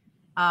that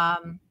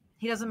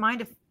he doesn't mind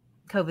if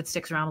COVID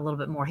sticks around a little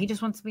bit more. He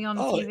just wants to be on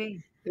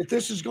TV. If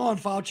this is gone,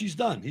 Fauci's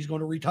done. He's going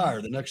to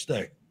retire the next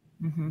day.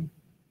 Mm-hmm.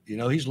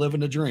 He's living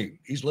the dream.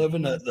 He's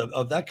living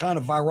of that kind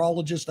of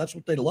virologist. That's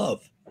what they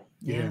love.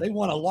 Yeah. They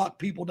want to lock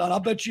people down. I'll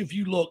bet you if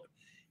you look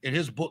in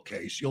his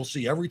bookcase, you'll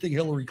see everything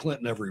Hillary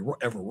Clinton ever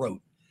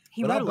wrote.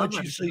 But I bet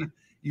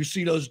you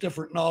see those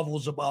different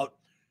novels about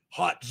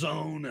hot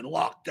zone and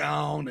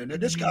lockdown. And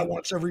this guy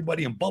wants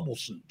everybody in bubble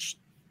suits.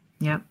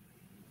 Yep.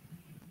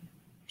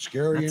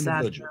 Scary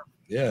individual.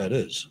 Yeah, it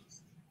is.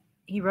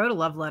 He wrote a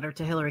love letter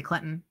to Hillary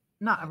Clinton.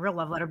 Not a real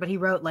love letter, but he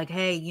wrote like,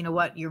 hey, you know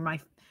what? You're my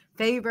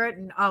favorite.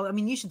 And I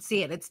mean, you should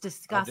see it. It's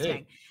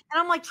disgusting. And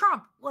I'm like,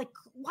 Trump, like,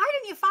 why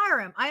didn't you fire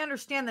him? I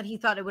understand that he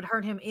thought it would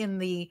hurt him in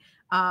the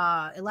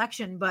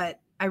election, but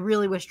I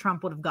really wish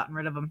Trump would have gotten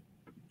rid of him.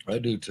 I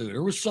do too.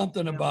 There was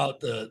something about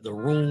the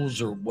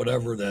rules or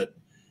whatever that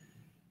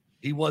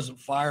he wasn't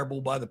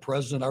fireable by the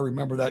president. I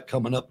remember that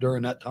coming up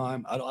during that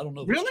time. I don't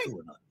know if it's true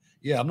or not.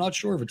 Yeah, I'm not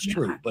sure if it's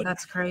true, but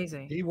that's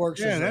crazy. He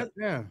works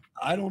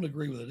I don't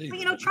agree with it either. But,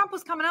 you know, Trump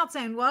was coming out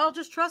saying, well,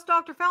 just trust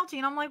Dr. Fauci.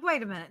 And I'm like,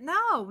 wait a minute.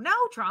 No,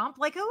 Trump.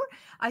 Like, who?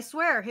 I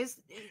swear, who's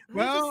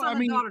his son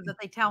and daughter that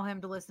they tell him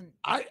to listen?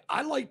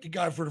 I liked the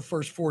guy for the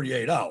first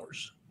 48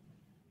 hours.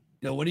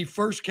 You know, when he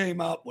first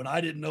came out, when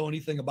I didn't know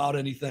anything about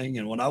anything,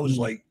 and when I was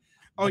like,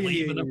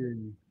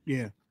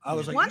 yeah. I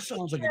was like, he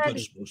sounds like a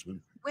good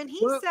spokesman. When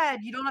he said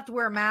you don't have to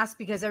wear a mask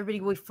because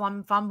everybody will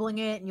be fumbling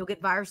it and you'll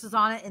get viruses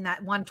on it in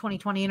that one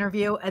 2020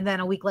 interview, and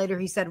then a week later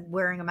he said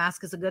wearing a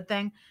mask is a good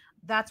thing,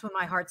 that's when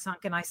my heart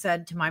sunk. And I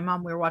said to my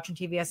mom, we were watching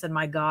TV, I said,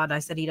 my God, I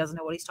said, he doesn't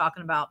know what he's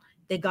talking about.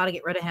 They got to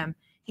get rid of him.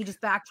 He just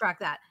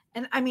backtracked that.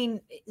 And I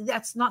mean,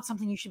 that's not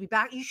something you should be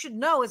back. You should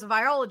know as a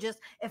virologist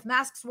if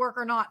masks work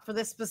or not for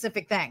this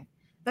specific thing.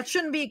 That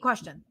shouldn't be a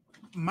question.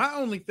 My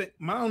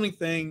only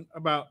thing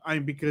about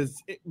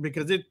because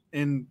it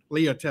and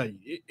Leah tell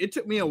you it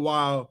took me a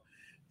while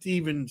to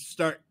even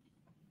start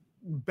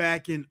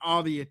backing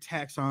all the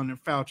attacks on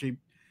Fauci,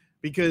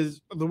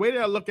 because the way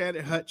that I look at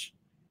it, Hutch,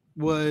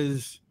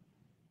 was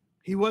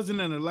he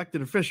wasn't an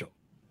elected official,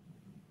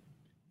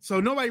 so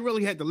nobody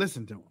really had to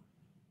listen to him.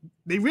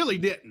 They really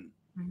didn't,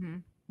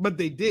 but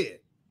they did,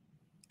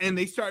 and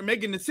they started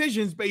making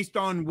decisions based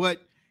on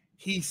what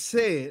he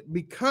said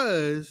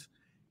because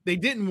they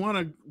didn't want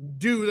to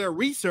do their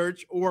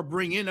research or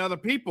bring in other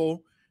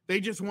people. They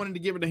just wanted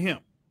to give it to him.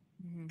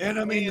 And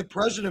I mean, the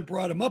president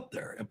brought him up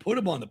there and put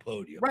him on the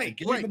podium. Right.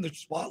 Gave him the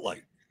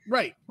spotlight.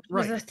 Right. It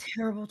was a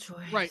terrible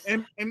choice. Right.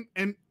 And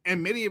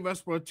many of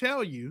us will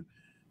tell you,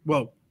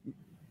 well,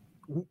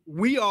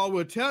 we all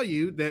will tell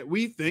you that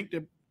we think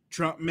that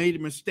Trump made a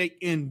mistake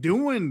in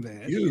doing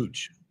that.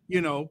 Huge.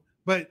 You know,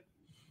 but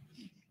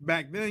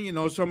back then, you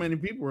know, so many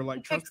people were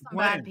like, trust the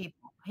plan. Bad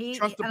people.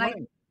 Trust the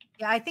plan.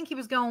 I think he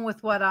was going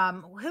with what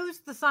who's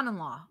the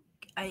son-in-law?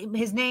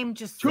 His name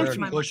just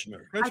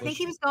Kushner. I think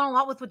he was going a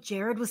lot with what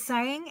Jared was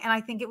saying, and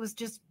I think it was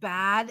just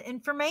bad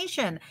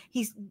information.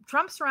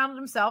 Trump surrounded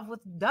himself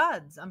with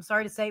duds. I'm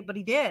sorry to say, but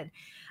he did.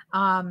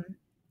 And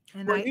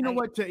you know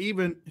what? To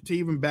even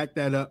back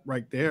that up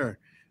right there,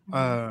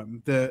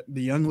 the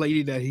young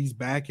lady that he's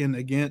backing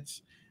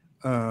against,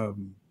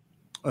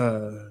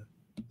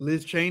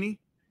 Liz Cheney,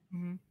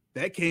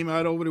 that came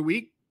out over the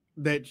week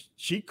that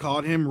she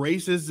called him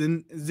racist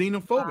and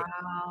xenophobic.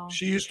 Wow.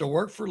 She used to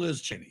work for Liz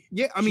Cheney.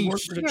 Yeah, I mean, she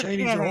worked for the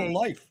Cheneys her whole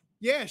life.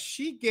 Yeah,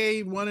 she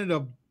gave one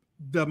of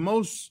the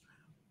most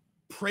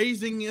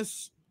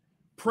praisingest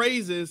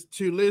praises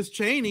to Liz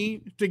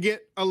Cheney to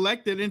get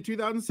elected in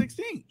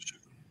 2016.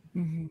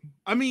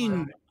 I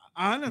mean,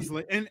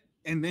 honestly, and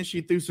then she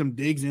threw some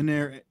digs in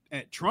there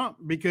at Trump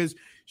because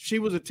she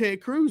was a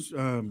Ted Cruz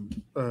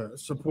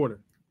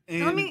supporter,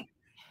 and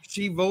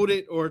she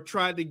voted or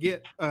tried to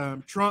get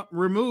Trump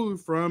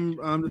removed from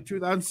the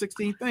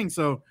 2016 thing.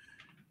 So,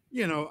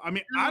 you know, I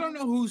mean, I don't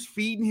know who's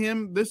feeding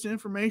him this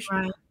information.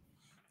 Right.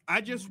 I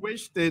just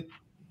wish that,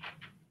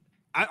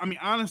 I mean,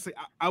 honestly,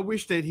 I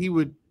wish that he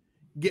would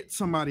get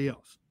somebody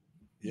else.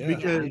 Yeah,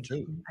 because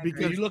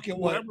you look at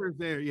whoever is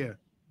there,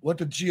 what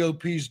the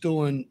GOP's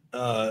doing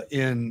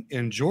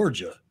in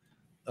Georgia.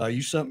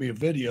 You sent me a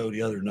video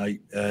the other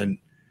night, and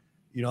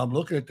you know, I'm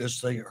looking at this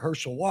thing.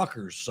 Herschel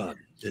Walker's son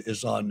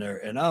is on there,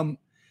 and I'm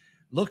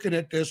looking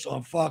at this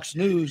on Fox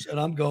News, and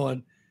I'm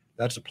going,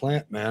 "That's a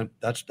plant, man.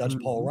 That's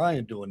Paul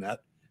Ryan doing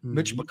that."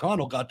 Mitch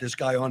McConnell got this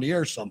guy on the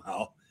air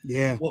somehow.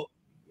 Yeah. Well,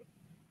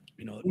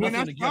 you know, when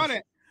I saw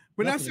that,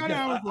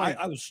 I was like,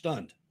 I was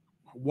stunned.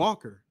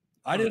 Walker.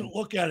 I didn't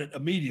look at it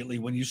immediately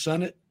when you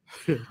sent it,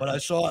 but I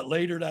saw it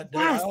later that day.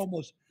 Yes.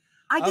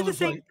 I did the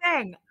same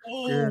thing.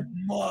 Oh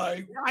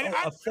my!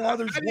 A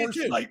father's worst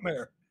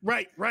nightmare.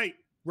 Right.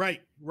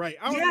 I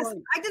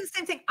did the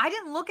same thing. I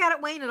didn't look at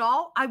it, Wayne, at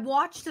all. I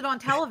watched it on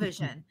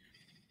television.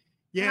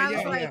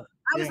 I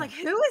was like,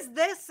 who is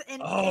this?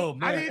 And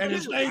and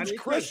his name's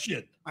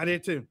Christian. I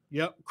did too.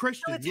 Yep,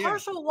 Christian. So it's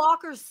Herschel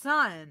Walker's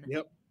son.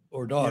 Yep,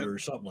 or daughter, or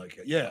something like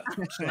that. Yeah.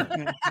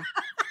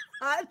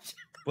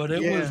 But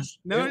it was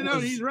no.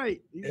 He's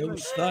right. It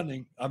was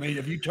stunning. I mean,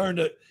 if you turned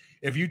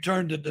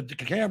the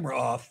camera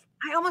off,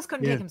 I almost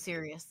couldn't take him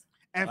serious.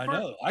 I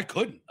know. I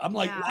couldn't. I'm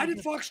like, why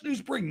did Fox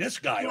News bring this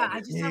guy on?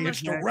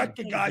 It's to wreck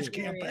the guy's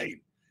campaign.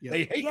 Yeah.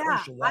 They hate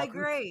Herschel Walker. I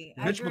agree.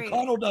 Mitch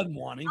McConnell doesn't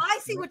want him. I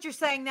see what you're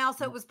saying now.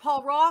 So it was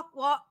Paul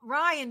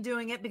Ryan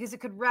doing it because it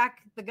could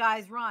wreck the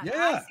guy's run.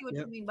 Yeah. I see what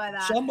you mean by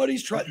that.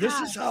 Somebody's trying. This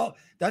is how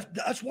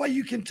that's why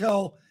you can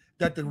tell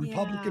that the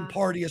Republican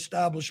Party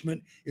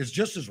establishment is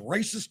just as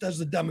racist as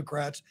the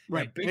Democrats,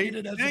 and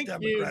bigoted as the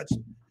Democrats.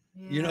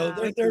 You know,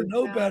 they're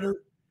no better.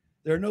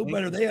 They're no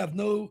better. They have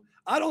no.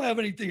 I don't have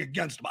anything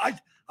against them.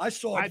 I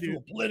saw it through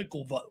a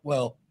political.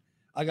 Well,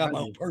 I got my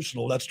own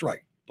personal. That's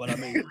right. but I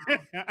mean,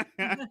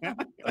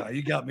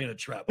 you got me in a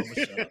trap. I'm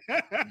gonna shut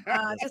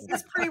up. This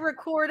is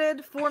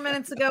pre-recorded 4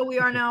 minutes ago. We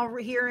are now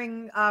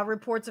hearing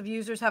reports of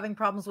users having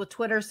problems with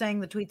Twitter, saying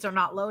the tweets are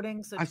not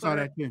loading. So I saw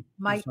that too.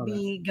 Might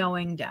be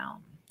going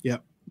down.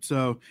 Yep.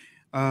 So,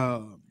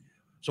 so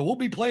we'll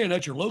be playing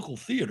at your local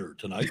theater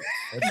tonight.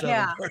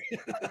 Yeah.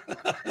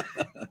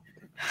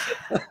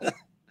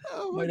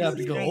 Might have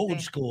to go old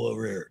school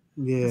over here.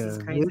 Yeah. This is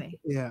crazy.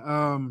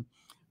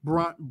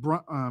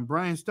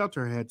 Brian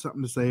Stelter had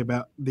something to say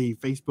about the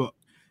Facebook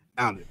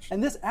outage.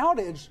 And this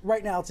outage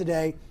right now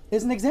today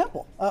is an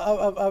example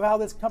of how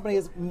this company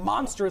is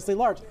monstrously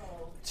large.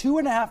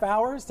 2.5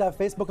 hours to have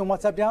Facebook and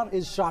WhatsApp down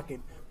is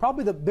shocking.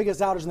 Probably the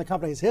biggest outage in the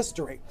company's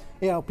history.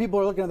 You know, people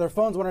are looking at their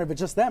phones wondering if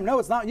it's just them. No,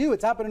 it's not you.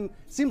 It's happening,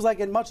 seems like,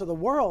 in much of the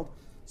world.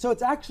 So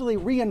it's actually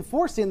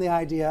reinforcing the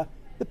idea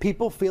that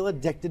people feel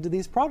addicted to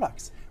these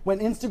products. When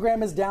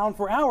Instagram is down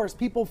for hours,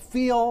 people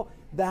feel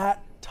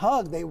that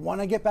tug. They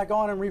want to get back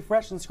on and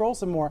refresh and scroll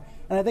some more.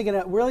 And I think in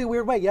a really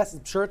weird way, yes,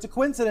 I'm sure it's a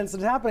coincidence that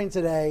it's happening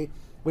today.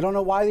 We don't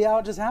know why the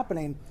outage is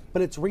happening,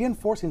 but it's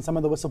reinforcing some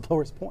of the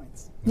whistleblowers'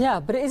 points. Yeah,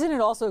 but isn't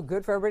it also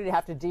good for everybody to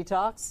have to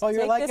detox? Oh,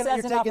 you're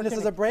taking this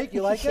as a break?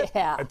 You like it?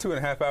 Yeah. A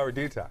 2.5 hour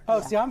detox.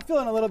 Oh, see, I'm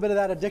feeling a little bit of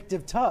that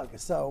addictive tug.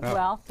 So,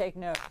 well, take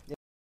note.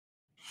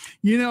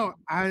 You know,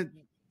 I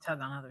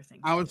tug on other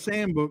things. I was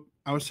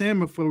saying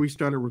before we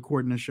started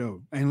recording the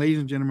show, and ladies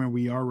and gentlemen,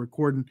 we are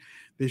recording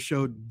this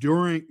show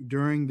during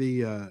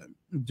the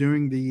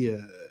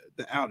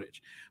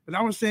outage. But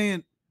I was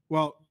saying,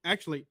 well,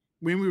 actually,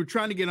 when we were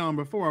trying to get on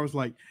before, I was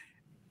like,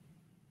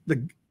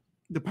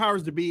 the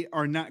powers to be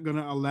are not going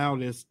to allow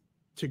this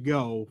to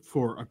go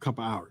for a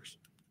couple hours.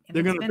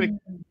 They're going to pick.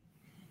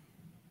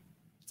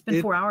 It's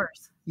been 4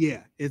 hours.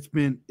 Yeah, it's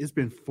been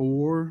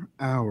 4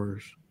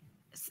 hours.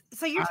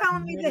 So you're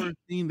telling me I've never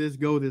seen this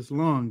go this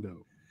long,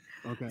 though.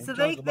 Okay. So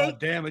talk about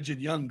damaging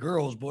young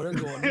girls, boy, they're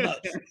going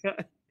nuts.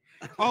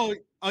 Oh,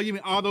 you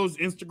mean all those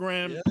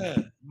Instagram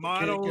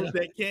models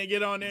that can't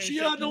get on there? She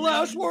had the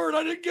last word.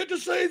 I didn't get to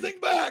say anything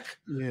back.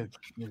 Yeah.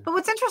 But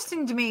what's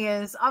interesting to me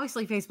is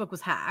obviously Facebook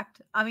was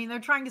hacked. I mean, they're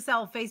trying to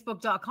sell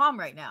Facebook.com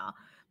right now.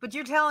 But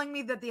you're telling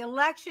me that the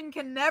election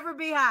can never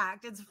be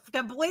hacked. It's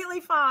completely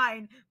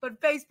fine,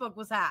 but Facebook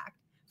was hacked.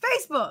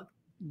 Facebook!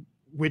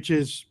 Which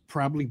is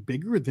probably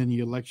bigger than the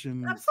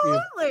election.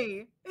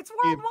 Absolutely. It's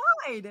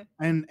worldwide.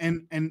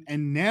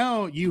 And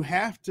now you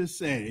have to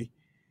say,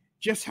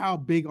 just how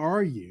big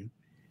are you?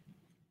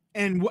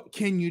 And what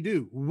can you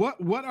do?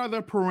 What are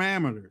the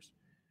parameters?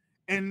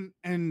 And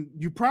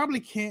you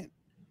probably can't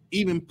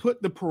even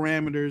put the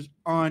parameters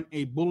on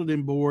a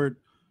bulletin board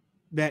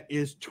that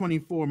is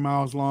 24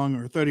 miles long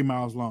or 30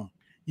 miles long.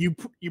 You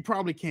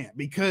probably can't,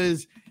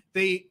 because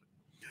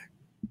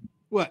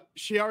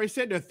she already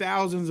said there are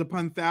thousands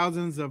upon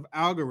thousands of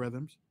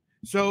algorithms.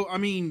 So, I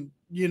mean,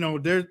 you know,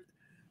 there's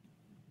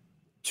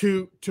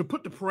to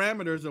put the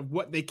parameters of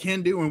what they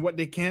can do and what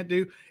they can't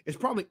do, it's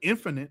probably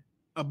infinite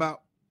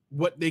about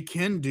what they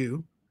can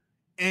do.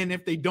 And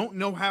if they don't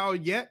know how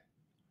yet,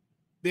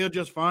 they'll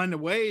just find a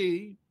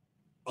way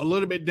a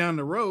little bit down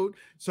the road.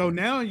 So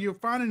now you're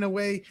finding a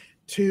way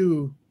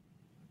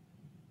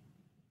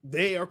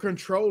they are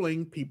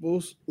controlling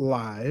people's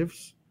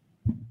lives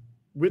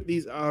with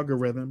these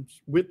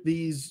algorithms, with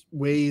these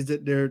ways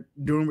that they're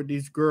doing with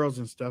these girls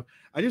and stuff.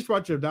 I just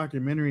watched a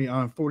documentary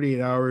on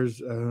 48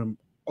 Hours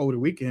over the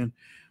weekend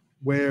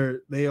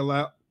where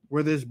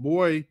this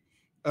boy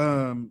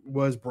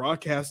was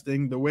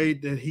broadcasting the way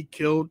that he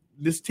killed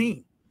this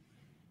teen.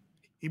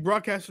 He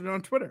broadcasted it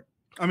on Twitter.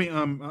 I mean,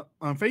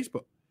 on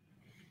Facebook.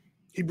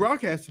 He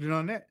broadcasted it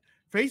on that.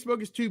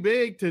 Facebook is too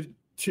big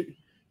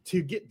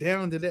to get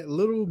down to that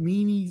little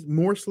meanie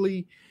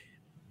morsely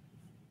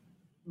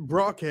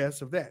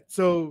broadcast of that.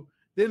 So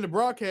then the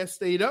broadcast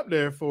stayed up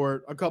there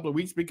for a couple of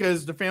weeks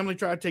because the family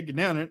tried to take it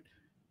down,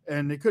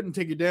 and they couldn't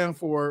take it down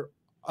for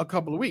a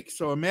couple of weeks.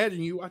 So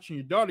imagine you watching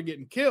your daughter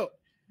getting killed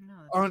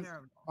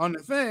on the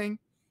thing,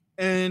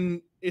 and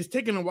it's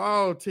taking a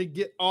while to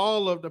get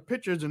all of the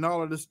pictures and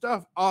all of the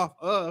stuff off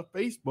of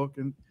Facebook.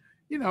 And,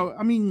 you know,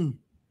 I mean,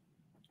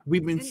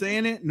 we've been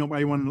saying it.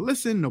 Nobody wanted to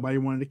listen. Nobody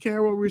wanted to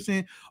care what we were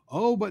saying.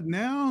 Oh, but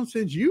now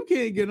since you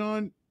can't get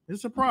on,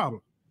 it's a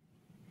problem.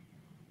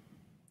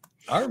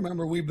 I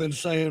remember we've been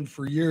saying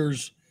for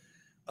years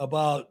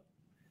about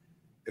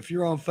if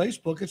you're on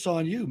Facebook, it's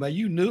on you, man.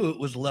 You knew it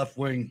was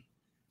left-wing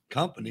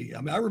company. I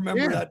mean, I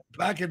remember that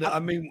back in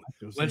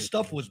when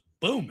stuff was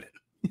booming.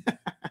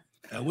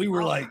 And we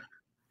were like,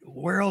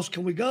 where else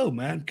can we go,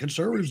 man?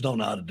 Conservatives don't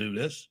know how to do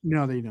this.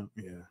 No, they don't.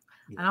 Yeah.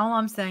 And all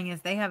I'm saying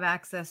is they have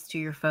access to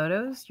your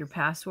photos, your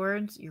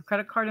passwords, your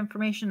credit card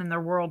information, and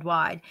they're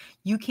worldwide.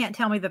 You can't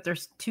tell me that their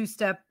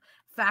two-step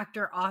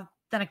factor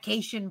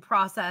authentication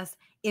process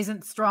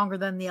isn't stronger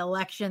than the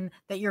election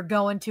that you're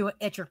going to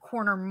at your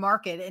corner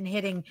market and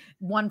hitting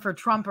 1 for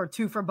Trump or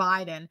 2 for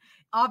Biden.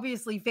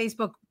 Obviously,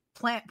 Facebook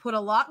put a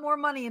lot more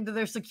money into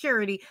their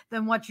security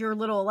than what your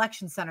little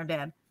election center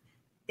did.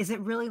 Is it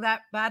really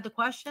that bad to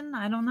question?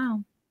 I don't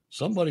know.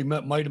 Somebody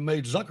might have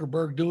made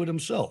Zuckerberg do it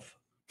himself.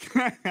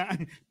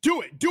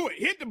 Do it.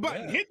 Hit the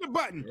button. Yeah. Hit the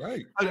button.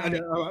 Right. I'm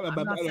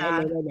not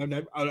sad. Hit I'm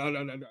it.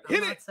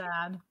 not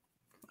sad.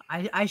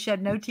 I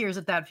shed no tears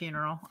at that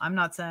funeral. I'm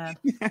not sad.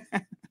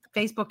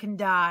 Facebook can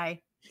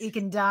die. It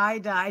can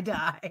die.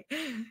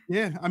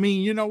 Yeah. I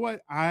mean, you know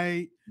what?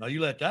 Now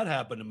you let that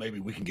happen, and maybe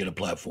we can get a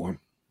platform.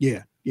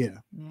 Yeah.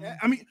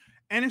 I mean,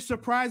 and it's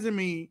surprising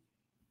me.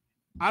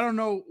 I don't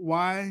know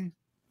why,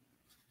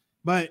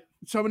 but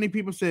so many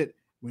people said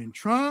if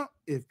Trump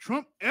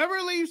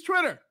ever leaves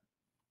Twitter,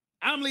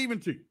 I'm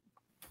leaving too.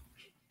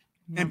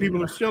 And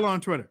people are still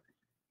on Twitter.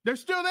 They're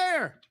still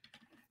there.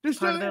 They're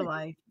still Part of there. their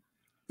life.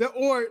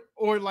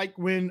 Or like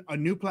when a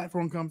new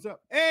platform comes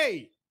up,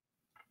 hey,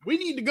 we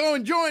need to go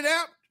and join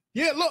app.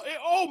 Yeah, look,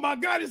 oh my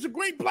God, it's a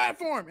great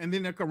platform. And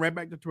then they'll come right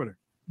back to Twitter.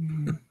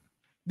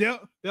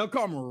 They'll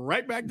come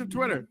right back to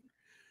Twitter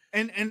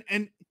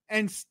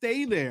and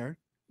stay there,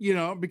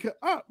 because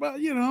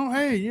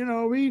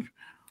we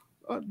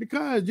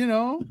because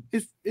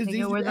it's they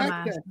go where the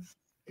masses.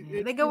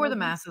 They go where the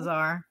masses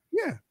are.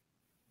 Yeah.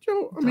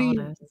 So I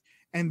mean,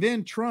 and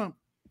then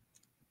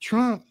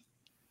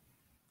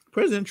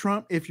President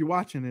Trump, if you're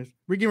watching this,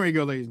 we're getting ready to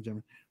go, ladies and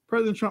gentlemen.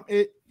 President Trump,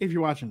 if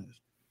you're watching this,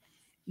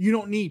 you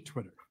don't need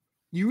Twitter.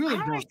 You really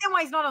don't. I don't understand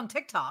why he's not on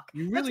TikTok.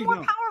 You really That's more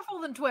don't.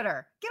 powerful than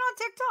Twitter. Get on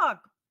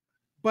TikTok.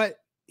 But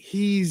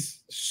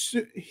he's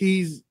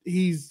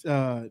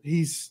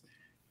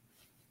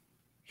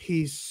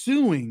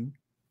suing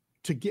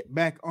to get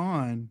back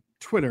on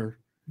Twitter.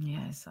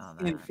 Yeah, I saw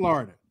that. In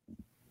Florida.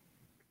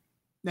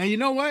 Now you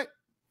know what?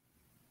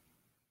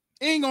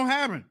 It ain't gonna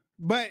happen.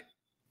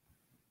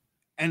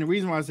 And the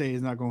reason why I say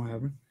it's not gonna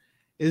happen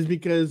is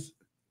because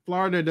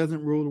Florida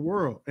doesn't rule the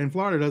world, and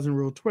Florida doesn't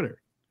rule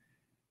Twitter.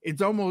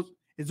 It's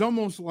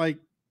almost like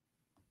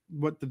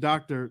what the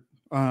doctor,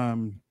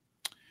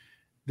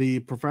 the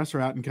professor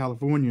out in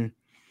California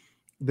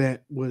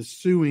that was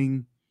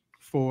suing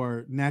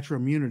for natural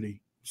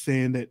immunity,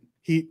 saying that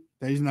he's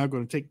not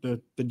going to take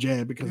the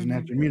jab because of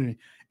natural immunity.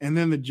 And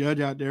then the judge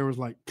out there was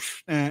like,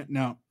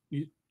 no,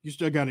 you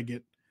still got to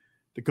get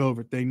the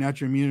COVID thing.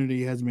 Natural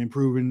immunity hasn't been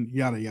proven,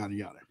 yada, yada,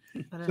 yada.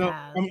 But So,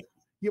 I mean,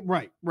 yeah,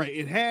 right.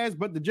 It has,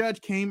 but the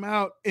judge came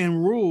out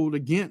and ruled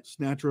against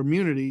natural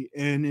immunity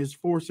and is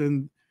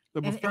forcing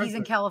the and he's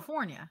in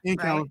California.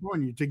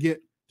 California to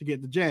get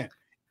the jab.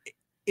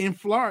 In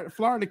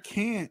Florida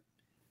can't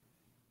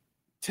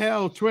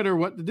tell Twitter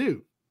what to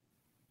do.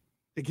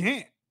 They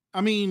can't.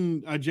 I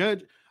mean, a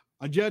judge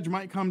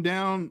might come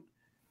down.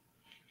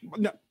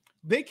 No,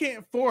 they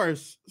can't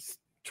force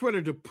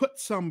Twitter to put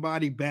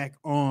somebody back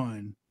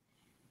on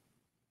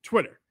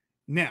Twitter.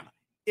 Now,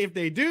 if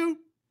they do,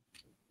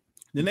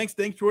 the next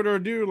thing Twitter will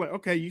do, like,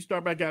 okay, you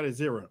start back out at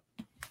 0.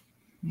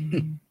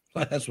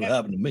 That's what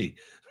happened to me.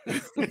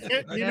 That's what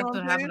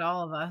happened to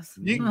all of us.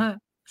 You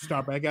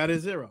start back out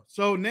at 0.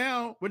 So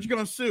now what you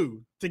gonna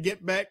sue to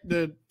get back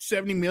the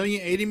 70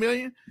 million, 80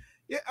 million?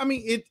 Yeah, I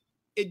mean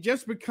it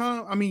just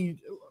become, I mean,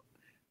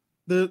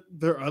 there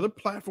are other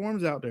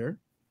platforms out there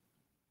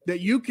that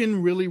you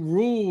can really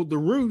rule the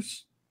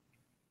roost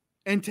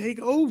and take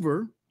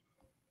over.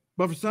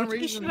 But for some reason,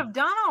 he should have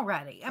done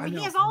already. I mean,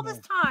 he has all this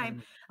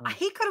time.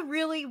 He could have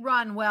really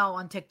run well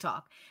on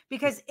TikTok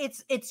because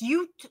it's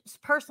you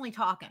personally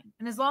talking.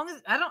 And as long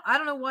as I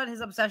don't know what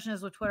his obsession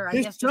is with Twitter. I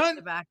guess just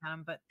to back on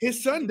him. But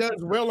his son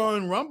does well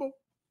on Rumble.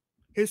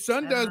 His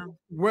son does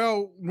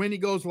well when he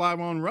goes live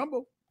on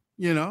Rumble.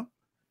 Yeah.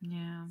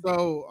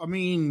 So I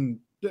mean,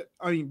 but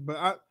I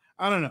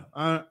don't know.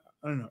 I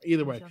don't know.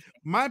 Either way,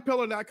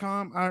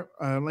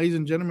 mypillow.com, ladies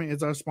and gentlemen,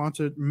 is our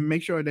sponsor.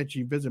 Make sure that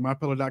you visit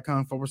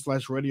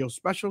mypillow.com/radio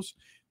specials.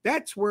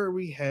 That's where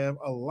we have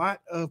a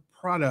lot of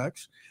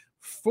products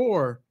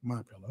for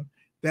MyPillow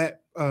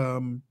that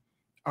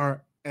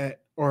are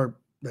at, or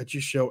that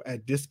you show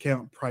at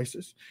discount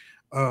prices.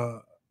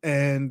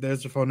 And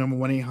there's a phone number,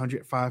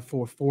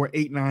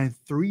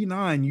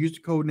 1-800-544-8939. Use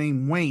the code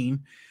name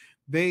Wayne.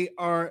 They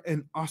are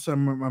an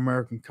awesome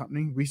American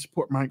company. We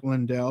support Mike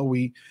Lindell.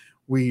 We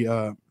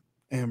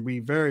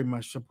very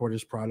much support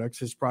his products.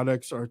 His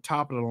products are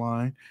top of the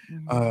line.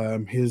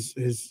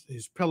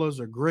 His pillows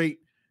are great.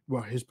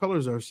 Well, his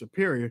pillows are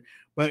superior,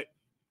 but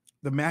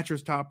the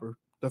mattress topper,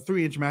 the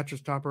 3-inch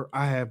mattress topper,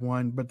 I have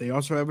one, but they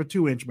also have a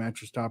 2-inch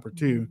mattress topper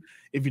too,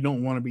 if you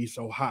don't want to be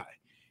so high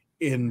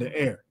in the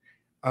air.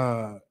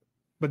 But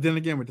then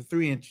again, with the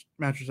 3-inch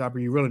mattress topper,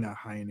 you're really not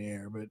high in the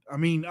air. But I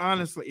mean,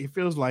 honestly, it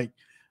feels like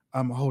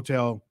a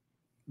hotel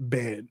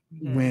bed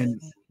when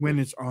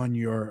it's on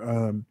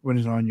your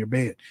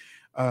bed.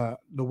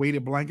 The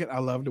weighted blanket, I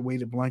love the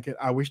weighted blanket.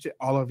 I wish that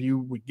all of you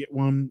would get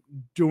one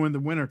during the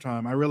winter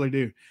time. I really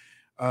do.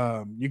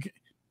 You can,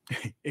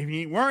 if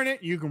you ain't wearing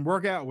it, you can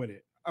work out with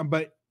it.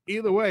 But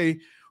either way,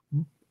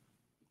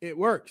 it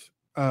works.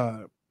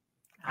 I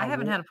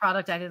haven't had a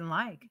product I didn't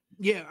like.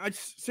 Yeah,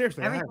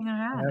 seriously, everything I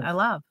had, I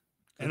love.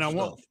 And I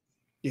want.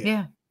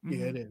 Yeah.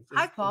 Yeah, it is.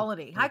 High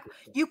quality.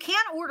 You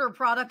can't order a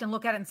product and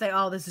look at it and say,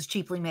 "Oh, this is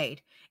cheaply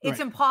made." It's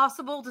Right.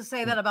 impossible to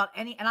say that about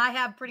any. And I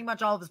have pretty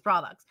much all of his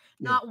products.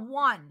 Not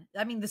one.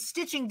 I mean, the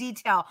stitching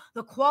detail,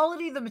 the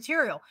quality of the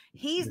material.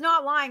 He's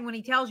not lying when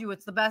he tells you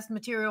it's the best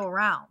material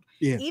around.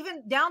 Yeah.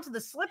 Even down to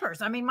the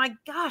slippers. I mean, my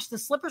gosh, the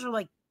slippers are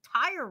like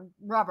tire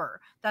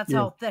rubber. That's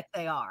how thick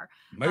they are.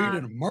 Made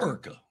in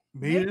America.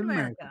 Made in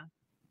America.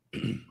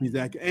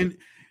 Exactly. And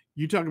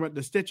you talk about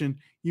the stitching.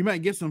 You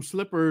might get some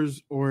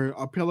slippers or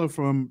a pillow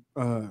from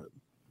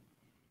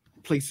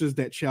places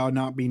that shall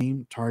not be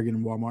named, Target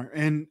and Walmart,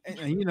 and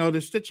you know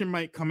the stitching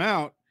might come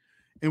out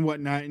and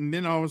whatnot, and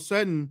then all of a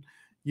sudden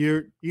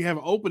you have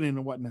an opening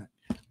and whatnot.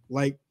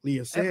 Like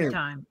Leah said,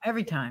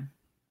 every time.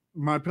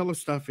 My pillow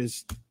stuff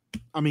is,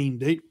 I mean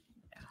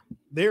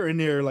they're in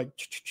there like,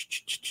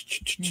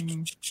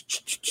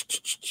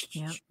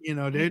 you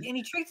know, and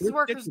he treats his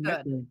workers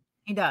good.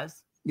 He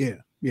does. Yeah.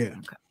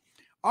 Okay.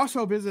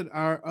 Also visit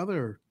our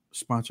other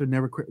sponsor,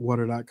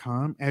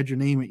 neverquitwater.com. Add your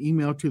name and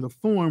email to the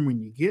form when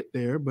you get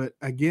there. But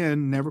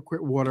again,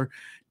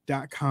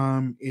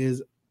 neverquitwater.com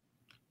is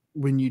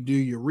when you do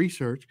your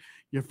research,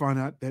 you'll find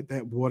out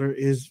that water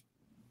is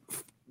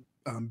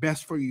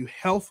best for you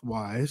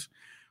health-wise,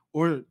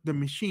 or the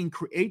machine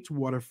creates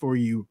water for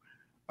you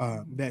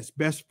that's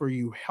best for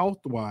you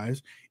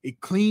health-wise.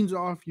 It cleans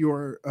off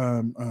your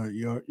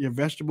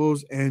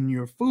vegetables and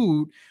your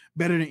food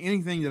better than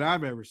anything that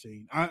I've ever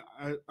seen. I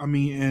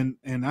mean,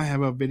 and I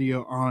have a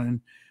video on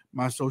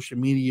my social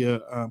media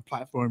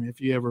platform if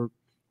you ever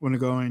want to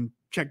go and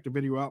check the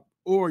video out,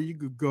 or you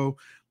could go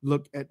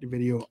look at the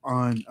video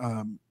on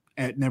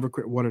at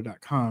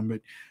neverquitwater.com. But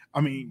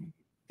I mean,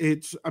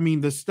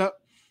 the stuff,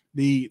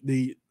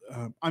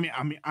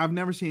 I've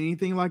never seen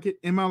anything like it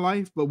in my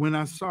life, but when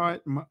I saw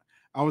it,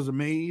 I was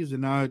amazed,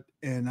 and I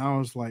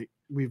was like,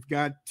 we've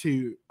got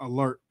to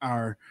alert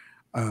our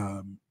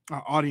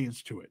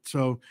audience to it.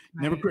 So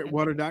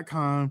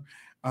neverquitwater.com.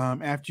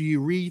 After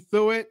you read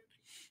through it,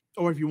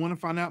 or if you want to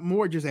find out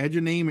more, just add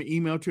your name and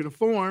email to the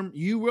form.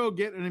 You will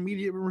get an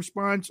immediate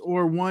response,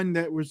 or one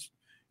that was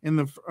in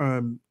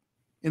an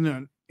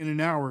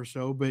hour or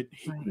so. But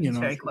He's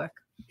very quick.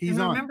 He's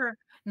and on. Remember,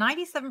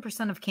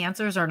 97% of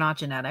cancers are not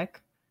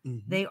genetic.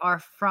 Mm-hmm. They are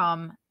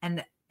from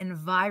an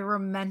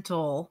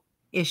environmental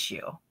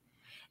issue.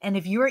 And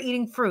if you are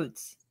eating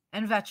fruits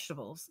and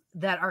vegetables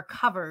that are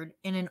covered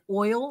in an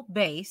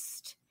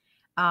oil-based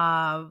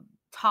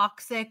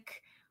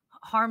toxic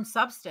harm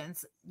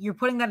substance, you're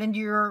putting that into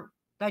your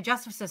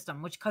digestive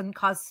system, which can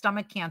cause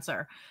stomach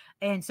cancer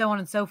and so on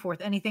and so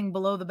forth, anything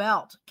below the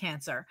belt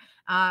cancer.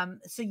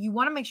 So you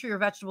want to make sure your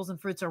vegetables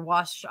and fruits are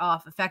washed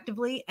off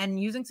effectively, and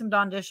using some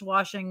Dawn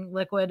dishwashing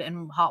liquid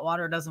and hot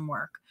water doesn't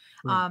work.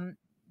 Right.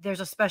 There's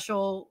a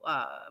special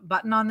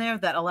button on there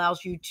that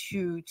allows you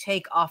to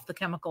take off the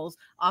chemicals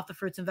off the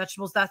fruits and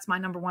vegetables. That's my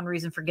number one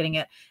reason for getting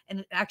it. And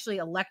it actually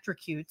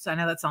electrocutes. I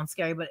know that sounds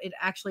scary, but it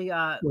actually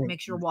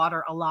makes your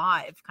water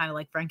alive, kind of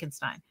like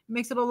Frankenstein. It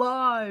makes it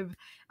alive.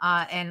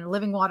 And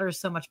living water is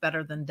so much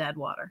better than dead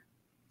water.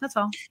 That's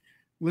all.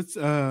 Let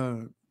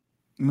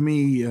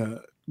me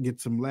get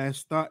some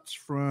last thoughts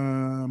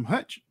from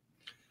Hutch.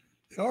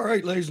 All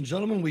right, ladies and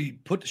gentlemen, we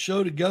put the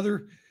show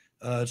together.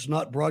 It's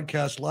not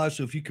broadcast live,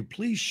 so if you could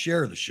please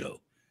share the show.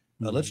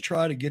 Let's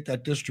try to get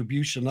that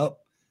distribution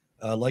up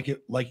like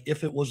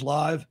if it was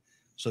live.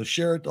 So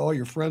share it to all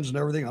your friends and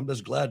everything. I'm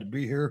just glad to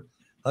be here.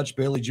 Hutch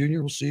Bailey Jr.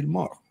 We'll see you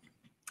tomorrow.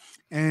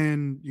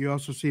 And you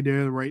also see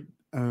there right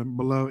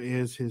below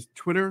is his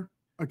Twitter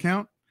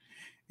account.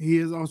 He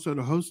is also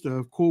the host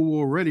of Cool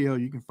War Radio.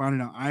 You can find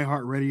it on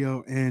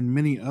iHeartRadio and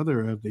many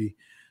other of the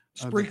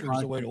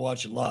Spreaker's the way to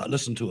watch it live.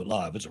 Listen to it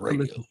live. It's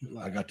radio.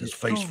 I got this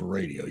face for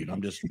radio. You know,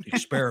 I'm just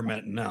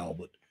experimenting now,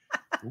 but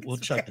we'll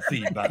check the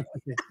feedback.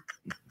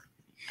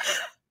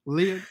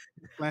 Leah,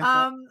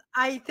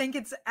 I think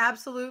it's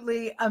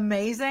absolutely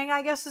amazing,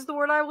 I guess is the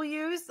word I will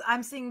use.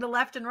 I'm seeing the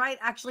left and right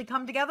actually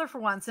come together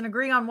for once and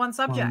agree on one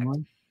subject.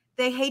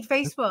 They hate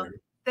Facebook.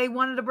 They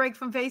wanted a break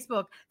from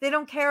Facebook. They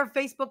don't care if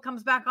Facebook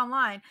comes back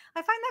online.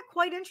 I find that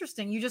quite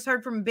interesting. You just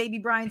heard from baby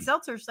Brian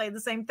Seltzer say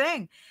the same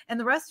thing, and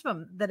the rest of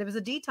them, that it was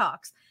a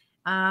detox.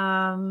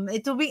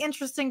 It'll be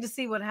interesting to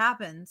see what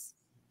happens,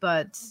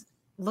 but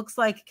looks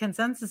like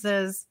consensus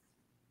is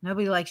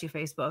nobody likes you,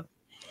 Facebook.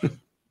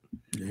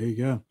 There you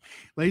go.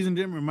 Ladies and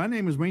gentlemen, my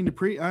name is Wayne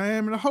Dupree. I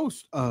am the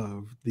host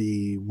of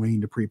the Wayne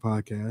Dupree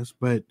podcast,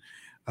 but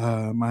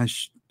I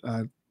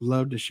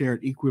love to share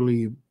it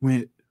equally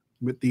with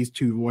these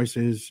two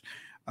voices.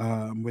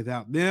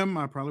 Without them,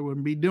 I probably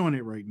wouldn't be doing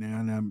it right now.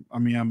 And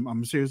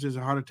I'm serious as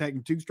a heart attack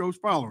and 2 strokes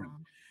following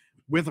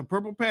with a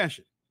purple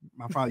passion.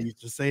 My father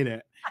used to say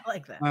that. I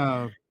like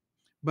that.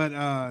 But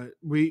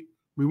we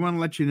want to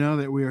let you know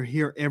that we are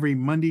here every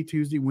Monday,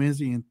 Tuesday,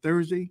 Wednesday, and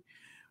Thursday.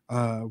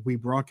 We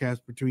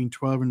broadcast between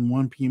 12 and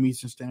 1 p.m.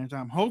 Eastern Standard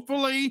Time.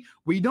 Hopefully,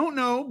 we don't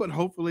know, but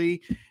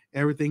hopefully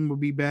everything will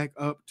be back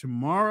up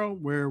tomorrow,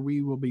 where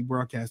we will be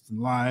broadcasting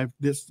live.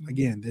 This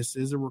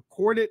is a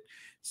recorded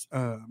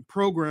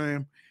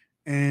program,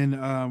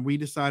 and we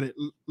decided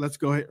let's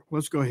go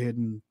ahead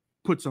and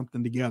put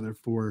something together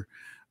for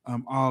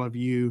all of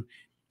you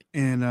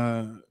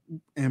and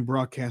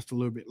broadcast a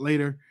little bit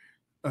later.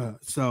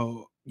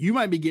 So you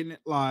might be getting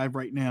it live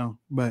right now,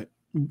 but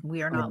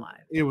we are not live.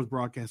 It was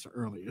broadcasted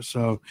earlier.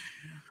 So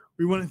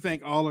we want to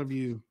thank all of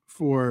you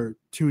for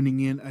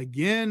tuning in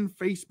again.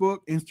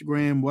 Facebook,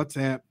 Instagram,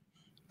 WhatsApp,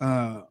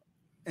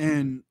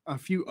 and a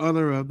few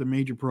other of the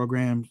major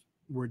programs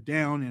were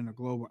down in a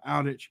global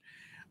outage.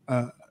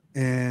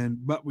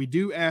 But we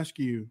do ask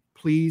you,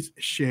 please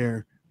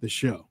share the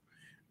show.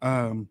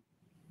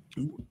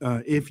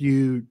 If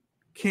you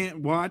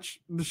can't watch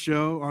the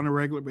show on a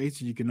regular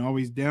basis, you can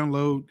always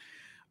download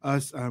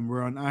us.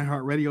 We're on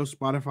iHeartRadio,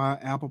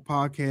 Spotify, Apple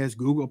Podcasts,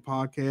 Google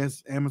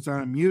Podcasts,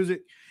 Amazon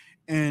Music,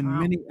 and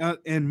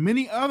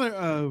many other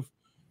of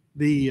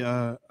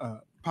the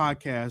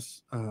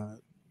podcast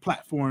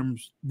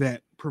platforms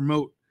that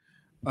promote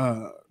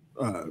the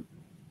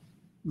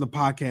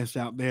podcast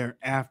out there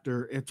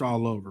after it's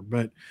all over.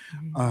 But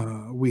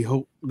we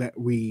hope that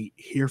we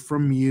hear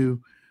from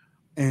you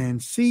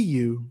and see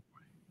you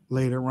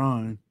later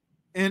on.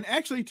 And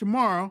actually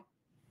tomorrow,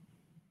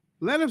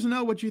 let us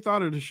know what you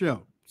thought of the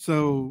show.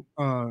 So,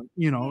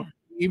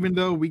 even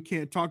though we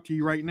can't talk to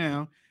you right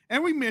now,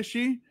 and we miss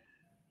you,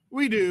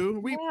 we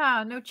do.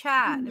 No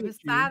chat. It was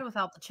sad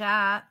without the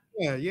chat.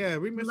 Yeah,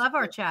 we love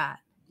our chat.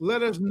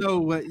 Let us know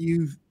what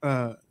you,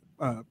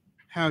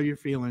 how you're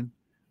feeling,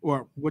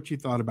 or what you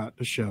thought about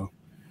the show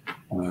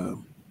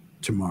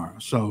tomorrow.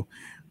 So,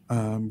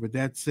 with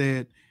that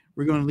said,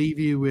 we're going to leave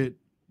you with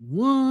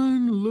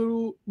one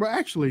little. Well,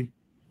 actually.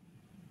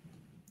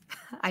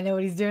 I know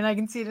what he's doing. I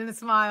can see it in his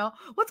smile.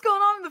 What's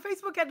going on in the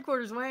Facebook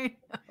headquarters, Wayne?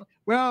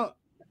 Well,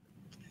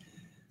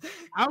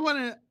 I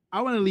want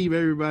to leave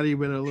everybody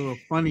with a little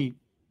funny.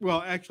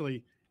 Well,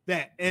 actually,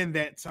 that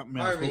something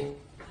else. Harvey.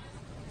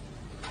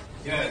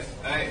 Yes.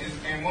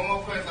 And one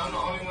more question. I'm the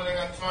only one that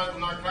got charged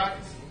with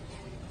narcotics.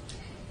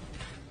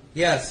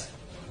 Yes.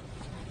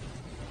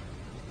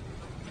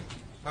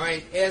 All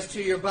right. As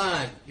to your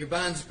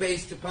bond's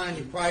based upon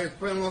your prior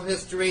criminal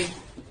history,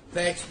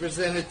 facts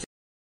presented to.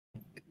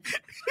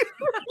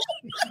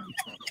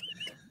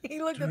 He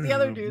looked at the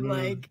other dude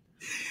like.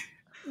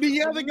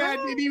 The other guy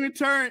didn't even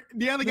turn.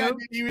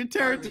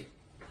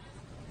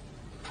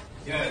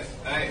 Yes.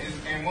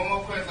 And one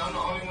more question. I'm the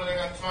only one that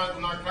got charged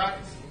with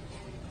narcotics.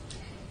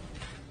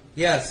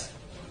 Yes.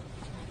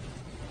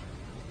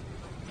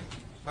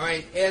 All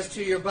right. As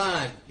to your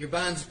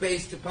bond's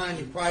based upon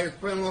your prior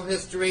criminal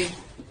history,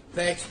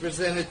 facts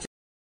presented to.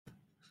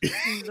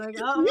 He's like,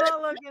 oh, I'm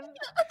not looking.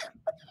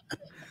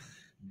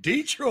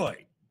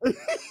 Detroit.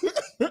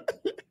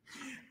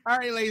 All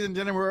right, ladies and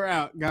gentlemen, we're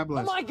out. God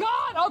bless. Oh my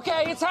God!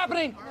 Okay, it's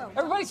happening.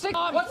 Everybody stay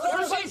calm. What's the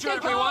procedure,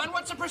 everyone?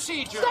 What's the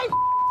procedure? Stay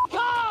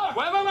calm.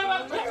 Wait.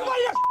 Everybody.